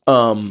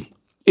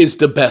is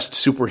the best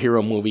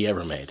superhero movie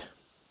ever made.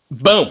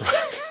 Boom.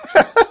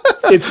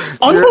 It's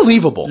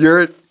unbelievable.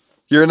 You're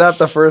not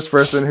the first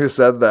person who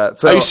said that.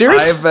 So are you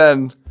serious?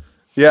 Brad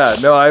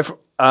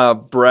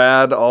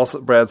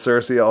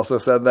Cersei also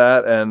said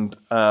that, and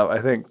I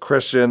think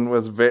Christian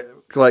was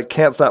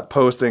can't stop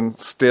posting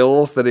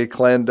stills that he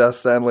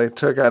clandestinely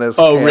took on his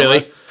camera,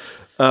 really?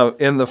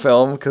 In the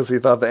film because he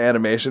thought the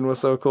animation was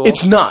so cool.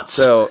 It's nuts.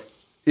 So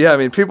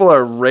yeah, people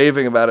are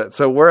raving about it.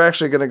 So we're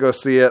actually going to go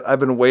see it. I've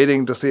been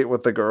waiting to see it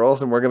with the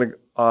girls, and we're going to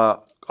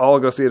all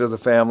go see it as a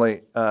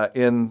family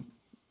in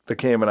the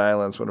Cayman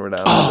Islands when we're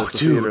down there. There's a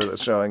theater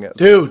that's showing it.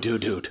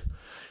 Dude.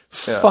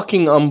 Yeah.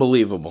 Fucking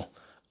unbelievable.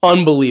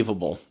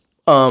 Unbelievable.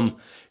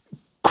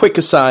 Quick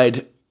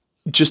aside,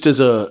 just as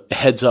a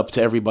heads up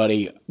to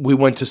everybody, we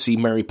went to see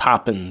Mary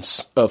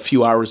Poppins a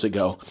few hours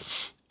ago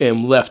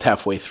and left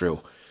halfway through.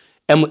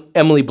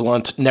 Emily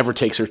Blunt never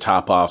takes her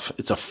top off.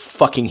 It's a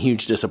fucking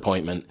huge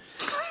disappointment.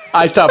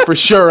 I thought for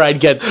sure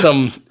I'd get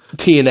some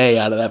TNA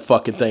out of that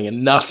fucking thing,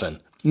 and nothing.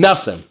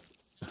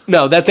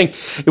 No, that thing.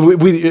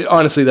 We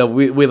honestly though,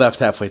 we left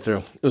halfway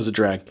through. It was a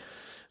drag.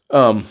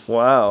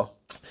 Wow.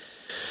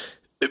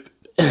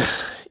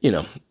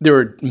 There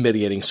were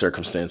mitigating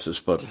circumstances,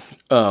 but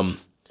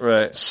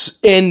right.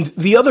 And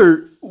the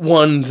other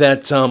one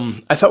that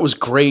I thought was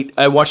great,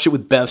 I watched it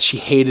with Beth. She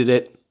hated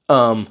it.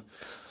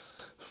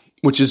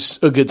 which is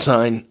a good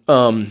sign,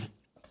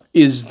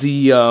 is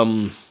the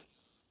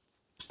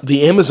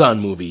Amazon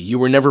movie, You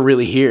Were Never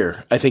Really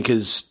Here, I think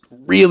is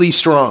really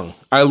strong.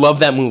 I love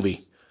that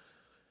movie.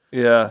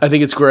 Yeah. I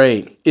think it's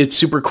great. It's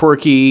super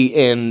quirky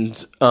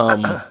and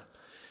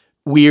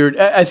weird.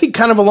 I think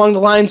kind of along the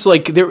lines,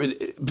 like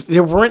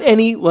there weren't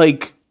any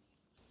like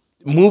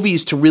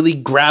movies to really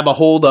grab a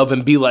hold of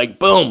and be like,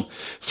 boom,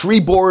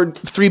 three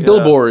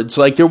billboards.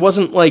 Like there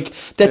wasn't like,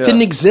 that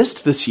didn't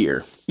exist this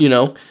year, you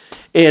know?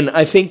 And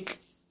I think,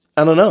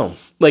 I don't know,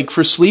 like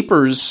for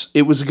sleepers,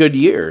 it was a good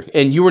year.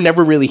 And You Were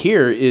Never Really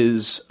Here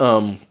is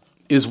one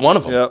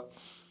of them. Yep.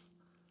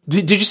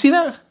 Did you see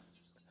that?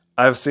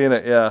 I've seen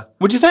it. Yeah.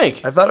 What'd you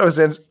think? I thought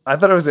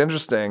it was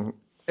interesting.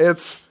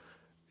 It's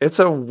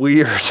a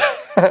weird.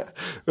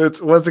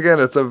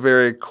 It's a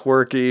very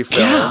quirky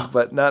film,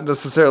 but not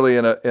necessarily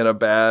in a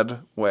bad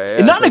way.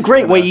 And not in a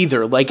great way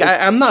either. Like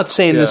I'm not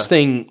saying this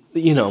thing,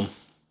 you know,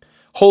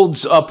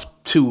 holds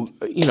up to,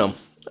 you know,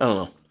 I don't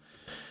know.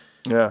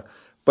 Yeah,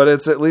 but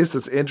it's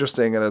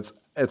interesting, and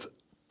it's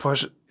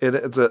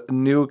a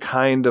new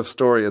kind of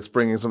story. It's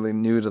bringing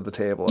something new to the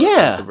table.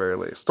 At the very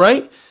least,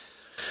 right?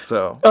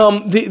 So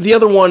the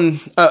other one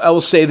I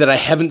will say that I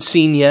haven't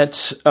seen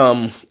yet,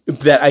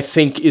 that I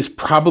think is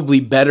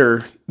probably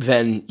better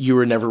than You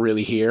Were Never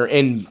Really Here,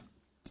 and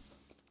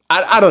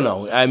I don't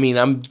know. I mean,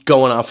 I'm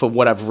going off of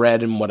what I've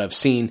read and what I've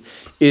seen.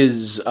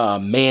 Is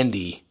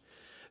Mandy?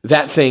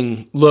 That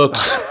thing looks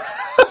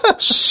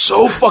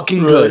so fucking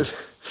good.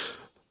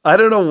 I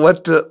don't know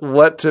what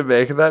to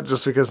make of that,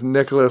 just because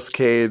Nicolas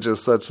Cage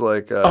is such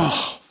like I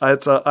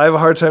have a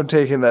hard time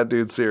taking that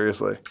dude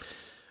seriously.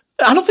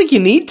 I don't think you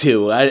need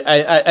to.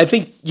 I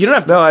think you don't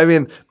have to. No, I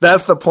mean,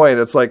 that's the point.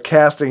 It's like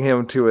casting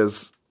him to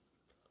his,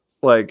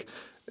 like,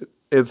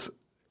 it's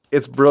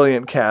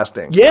brilliant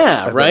casting.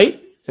 Yeah, right?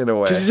 Think, in a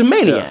way. Because he's a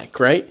maniac,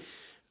 right?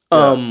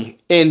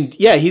 And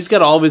he's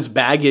got all of his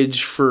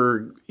baggage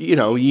for, you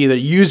know, you either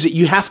use it,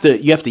 you have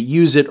to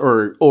use it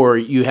or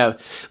you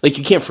have, like,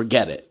 you can't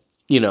forget it,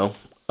 you know?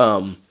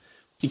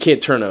 You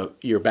can't turn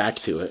your back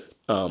to it.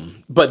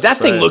 But that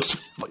thing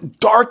looks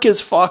dark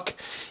as fuck,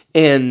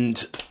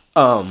 and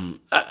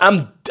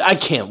I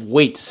can't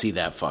wait to see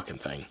that fucking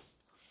thing.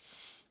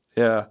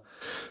 Yeah.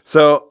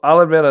 So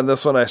I'll admit on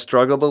this one I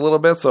struggled a little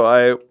bit, so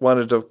I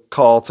wanted to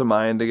call to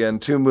mind again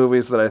two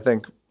movies that I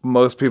think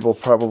most people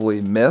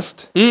probably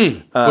missed.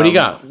 What do you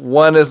got?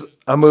 One is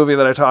a movie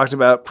that I talked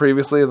about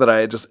previously that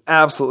I just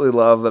absolutely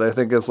love, that I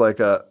think is like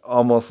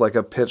almost like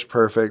a pitch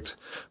perfect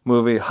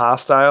movie,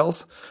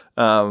 Hostiles.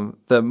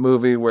 The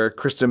movie where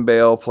Christian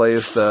Bale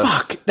plays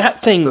that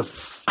thing.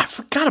 I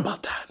forgot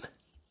about that.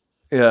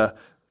 Yeah.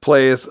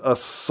 Plays a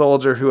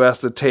soldier who has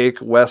to take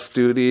Wes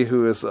Studi,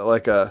 who is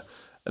like a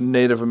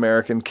Native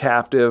American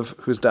captive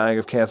who's dying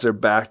of cancer,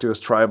 back to his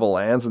tribal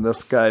lands. And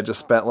this guy just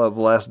spent the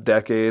last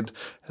decade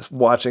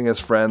watching his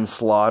friends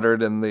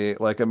slaughtered in the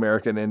like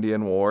American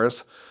Indian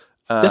Wars.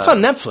 That's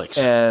on Netflix.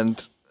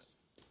 And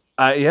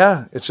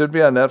it should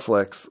be on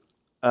Netflix.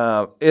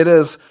 I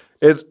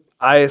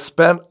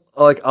spent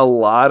like a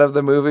lot of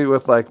the movie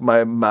with like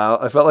my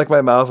mouth. I felt like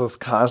my mouth was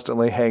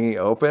constantly hanging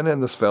open in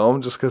this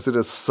film just because it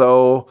is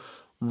so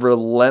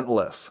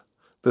relentless.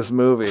 This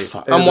movie.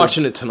 I'm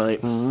watching it tonight.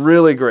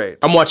 Really great.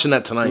 I'm watching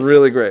that tonight.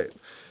 Really great.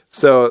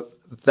 So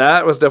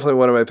that was definitely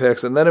one of my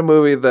picks. And then a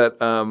movie that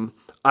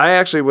I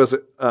actually was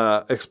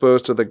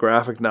exposed to the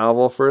graphic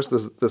novel first.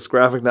 This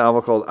graphic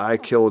novel called I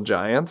Kill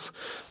Giants.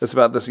 It's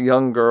about this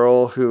young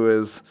girl who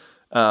is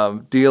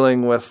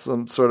dealing with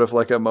some sort of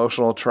like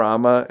emotional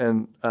trauma,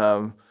 and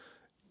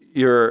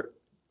you're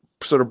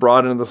sort of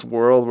brought into this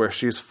world where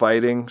she's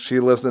fighting. She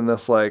lives in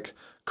this like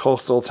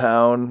coastal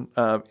town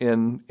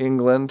in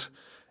England,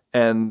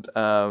 and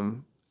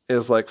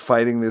is like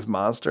fighting these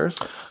monsters.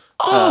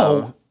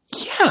 Oh,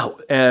 yeah.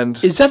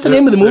 And is that the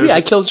name of the movie?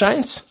 I Kill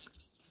Giants?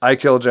 I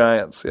Kill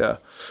Giants, yeah.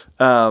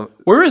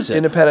 Where is it?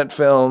 Independent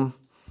film.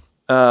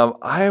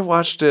 I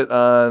watched it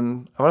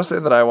on, I want to say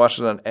that I watched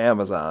it on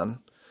Amazon.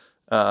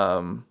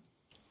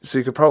 So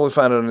you could probably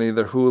find it on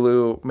either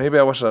Hulu. Maybe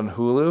I watched it on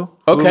Hulu.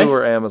 Okay. Hulu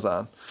or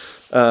Amazon.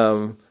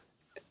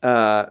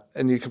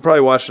 And you can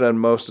probably watch it on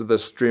most of the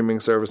streaming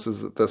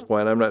services at this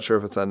point. I'm not sure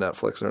if it's on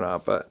Netflix or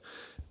not, but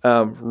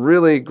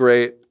really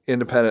great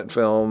independent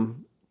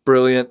film.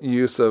 Brilliant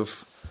use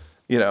of,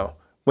 you know,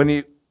 when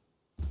you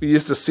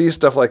used to see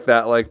stuff like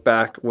that, like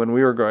back when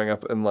we were growing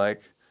up in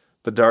like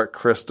The Dark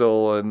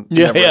Crystal and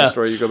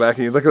Story, you go back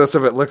and you look at this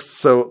stuff, it looks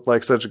so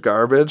like such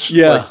garbage.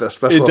 Yeah, like the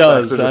special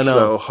effects are just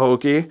so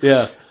hokey.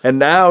 Yeah. And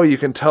now you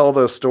can tell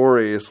those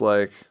stories,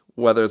 like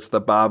whether it's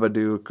The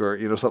Babadook or,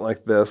 you know, something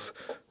like this,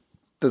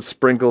 that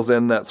sprinkles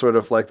in that sort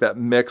of like that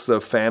mix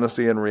of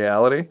fantasy and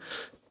reality.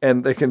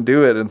 And they can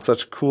do it in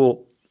such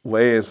cool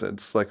ways.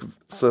 It's like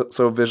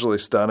so visually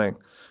stunning.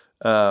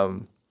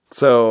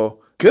 So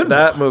good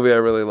that movie I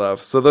really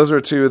love. So those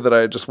are two that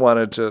I just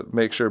wanted to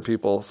make sure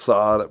people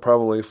saw that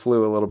probably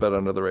flew a little bit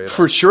under the radar.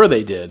 For sure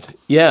they did.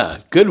 Yeah,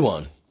 good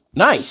one.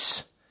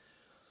 Nice.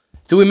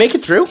 Did we make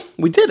it through?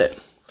 We did it.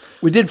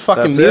 We did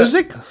fucking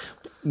music.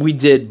 We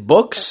did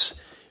books.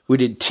 We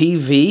did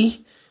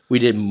TV. We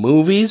did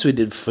movies. We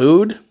did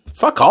food.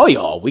 Fuck all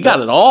y'all. We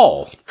got it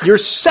all. You're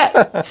set.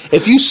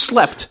 If you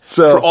slept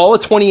for all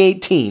of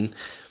 2018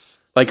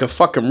 like a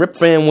fucking Rip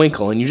Van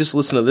Winkle and you just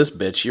listen to this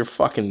bitch, you're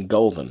fucking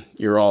golden.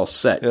 You're all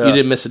set. Yeah. You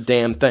didn't miss a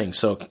damn thing.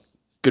 So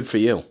good for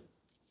you.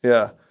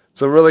 Yeah.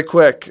 So really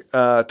quick,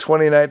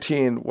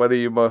 2019, what are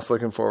you most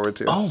looking forward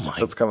to? Oh my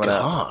that's coming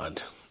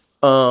God.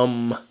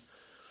 out?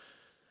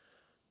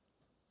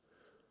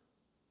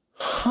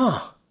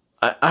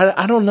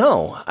 I don't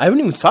know. I haven't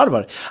even thought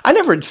about it. I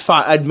never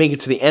thought I'd make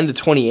it to the end of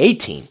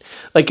 2018.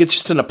 Like, it's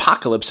just an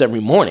apocalypse every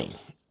morning.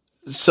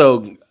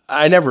 So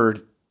I never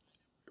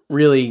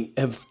really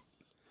have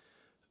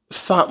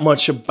thought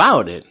much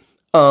about it.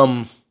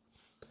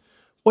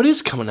 What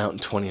is coming out in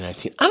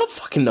 2019? I don't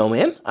fucking know,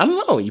 man. I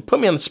don't know. You put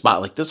me on the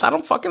spot like this. I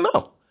don't fucking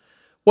know.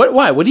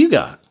 Why? What do you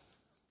got?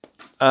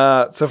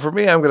 So for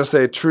me, I'm going to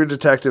say True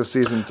Detective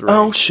Season 3.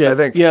 Oh, shit. I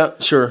think yeah,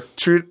 sure.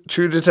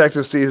 True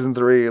Detective Season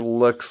 3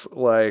 looks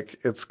like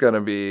it's going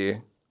to be,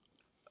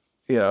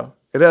 it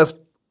has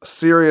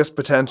serious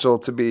potential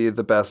to be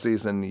the best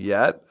season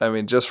yet. I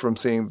mean, just from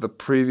seeing the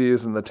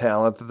previews and the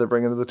talent that they're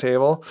bringing to the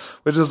table,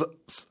 which is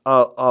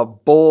a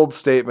bold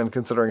statement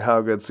considering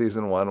how good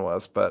Season 1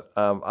 was. But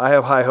I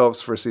have high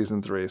hopes for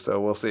Season 3, so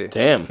we'll see.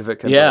 Damn. If it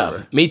can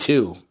deliver. Me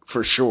too,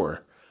 for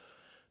sure.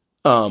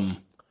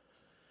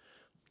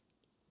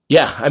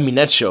 Yeah, I mean,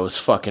 that show is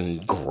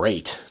fucking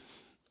great.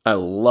 I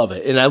love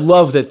it. And I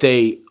love that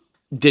they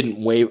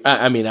didn't waive.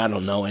 I mean, I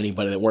don't know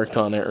anybody that worked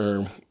on it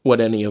or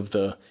what any of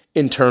the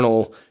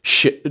internal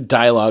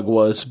dialogue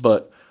was,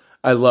 but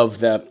I love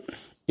that,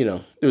 there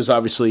was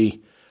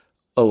obviously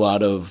a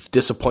lot of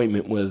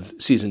disappointment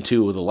with Season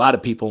 2 with a lot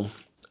of people.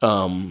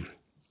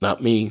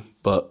 Not me,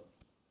 but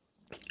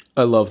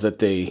I love that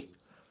they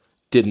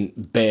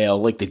didn't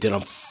bail like they did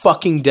on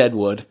fucking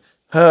Deadwood.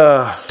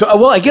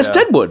 Well, I guess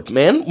Deadwood,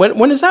 man.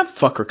 When is that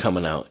fucker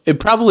coming out? It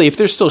probably, if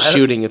they're still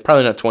shooting, it's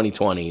probably not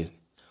 2020.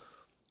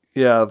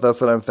 Yeah,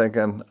 that's what I'm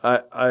thinking.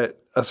 I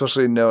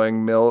especially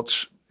knowing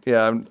Milch.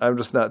 Yeah, I'm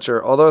just not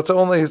sure. Although it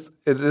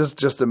is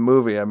just a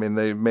movie. I mean,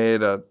 they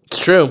made It's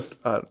true.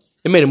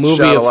 They made a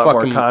movie of a lot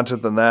fucking more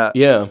content than that.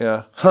 Yeah.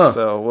 Yeah. Huh.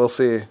 So we'll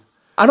see.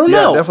 I don't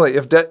know. Definitely.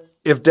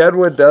 If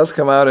Deadwood does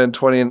come out in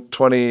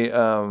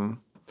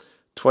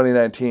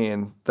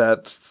 2019,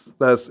 that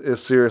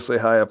is seriously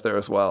high up there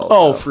as well.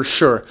 Oh, for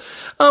sure.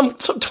 So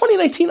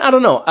 2019, I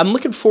don't know. I'm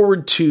looking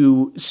forward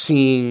to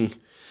seeing.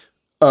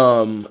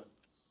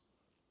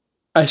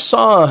 I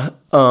saw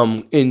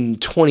in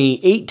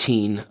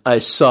 2018. I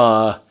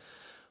saw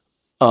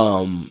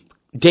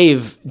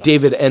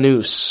David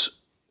Enus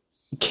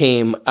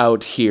came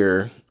out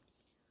here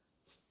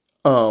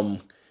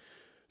to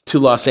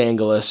Los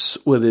Angeles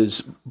with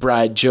his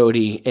bride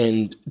Jody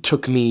and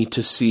took me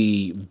to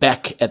see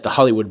Beck at the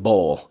Hollywood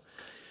Bowl.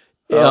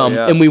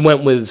 And we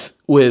went with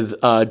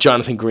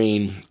Jonathan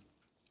Green,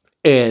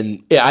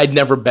 and I'd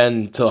never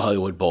been to the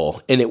Hollywood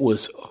Bowl, and it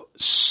was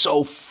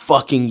so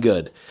fucking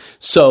good.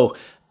 So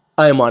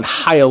I am on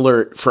high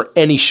alert for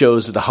any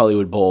shows at the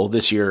Hollywood Bowl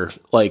this year.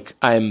 Like,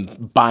 I'm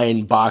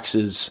buying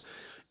boxes,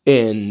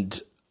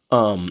 and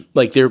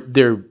like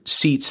their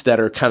seats that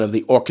are kind of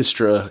the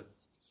orchestra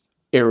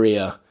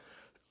area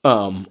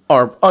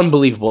are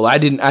unbelievable.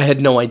 I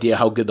had no idea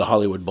how good the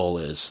Hollywood Bowl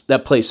is.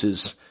 That place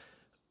is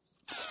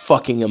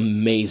fucking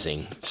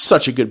amazing.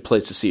 Such a good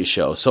place to see a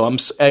show. So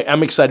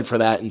I'm excited for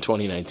that in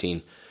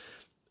 2019.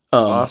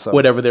 Awesome.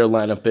 Whatever their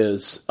lineup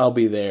is, I'll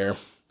be there.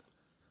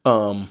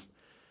 I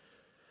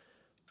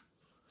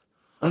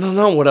don't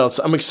know what else.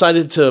 I'm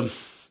excited to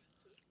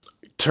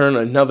turn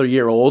another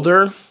year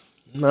older.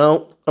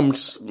 No,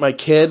 my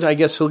kid. I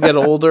guess he'll get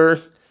older.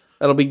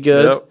 That'll be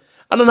good. Yep.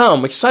 I don't know.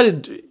 I'm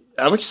excited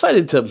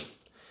to.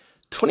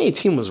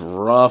 2018 was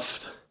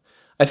rough.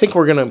 I think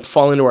we're gonna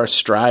fall into our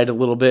stride a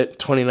little bit.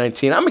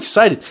 2019. I'm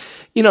excited.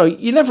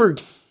 You never.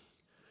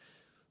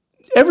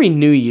 Every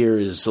new year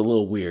is a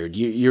little weird.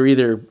 You're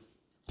either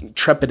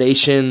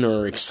trepidation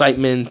or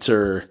excitement,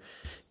 or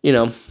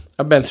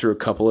I've been through a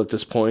couple at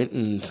this point,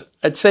 and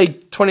I'd say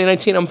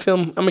 2019.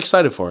 I'm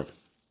excited for it.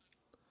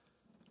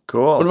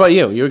 Cool. What about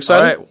you? You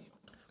excited? All right.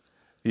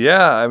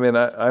 Yeah, I mean,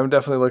 I'm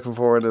definitely looking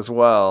forward as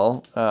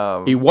well.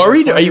 Are you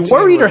worried? Are you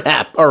worried or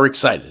happy or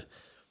excited?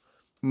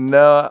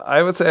 No,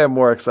 I would say I'm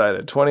more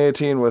excited.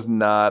 2018 was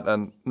not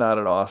an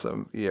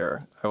awesome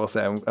year. I will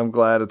say I'm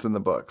glad it's in the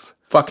books.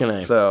 Fucking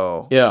A.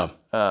 So yeah.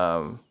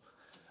 All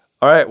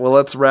right. Well,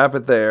 let's wrap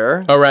it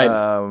there. All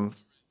right.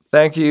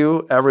 Thank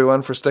you,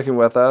 everyone, for sticking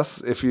with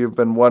us. If you've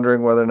been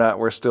wondering whether or not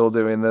we're still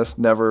doing this,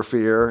 never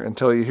fear.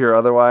 Until you hear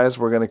otherwise,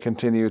 we're going to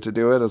continue to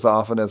do it as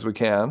often as we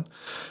can.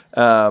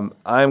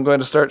 I'm going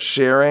to start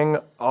sharing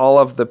all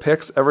of the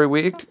picks every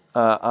week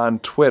on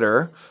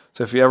Twitter.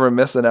 So if you ever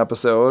miss an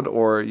episode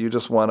or you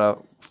just want to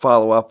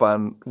follow up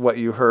on what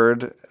you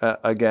heard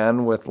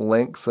again with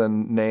links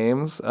and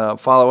names,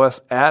 follow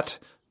us at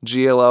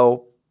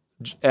GLO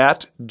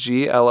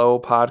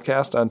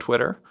Podcast on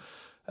Twitter.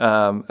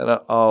 And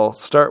I'll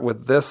start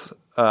with this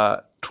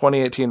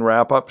 2018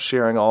 wrap up,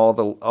 sharing all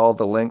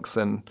the links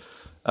and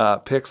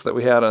picks that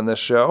we had on this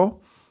show.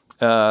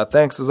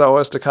 Thanks as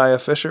always to Kaya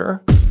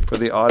Fisher for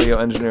the audio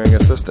engineering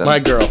assistance. My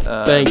girl.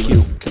 Thank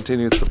you.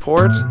 Continued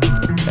support.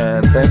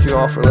 And thank you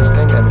all for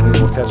listening, and we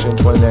will catch you in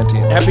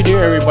 2019. Happy New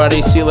Year,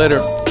 everybody. See you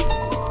later.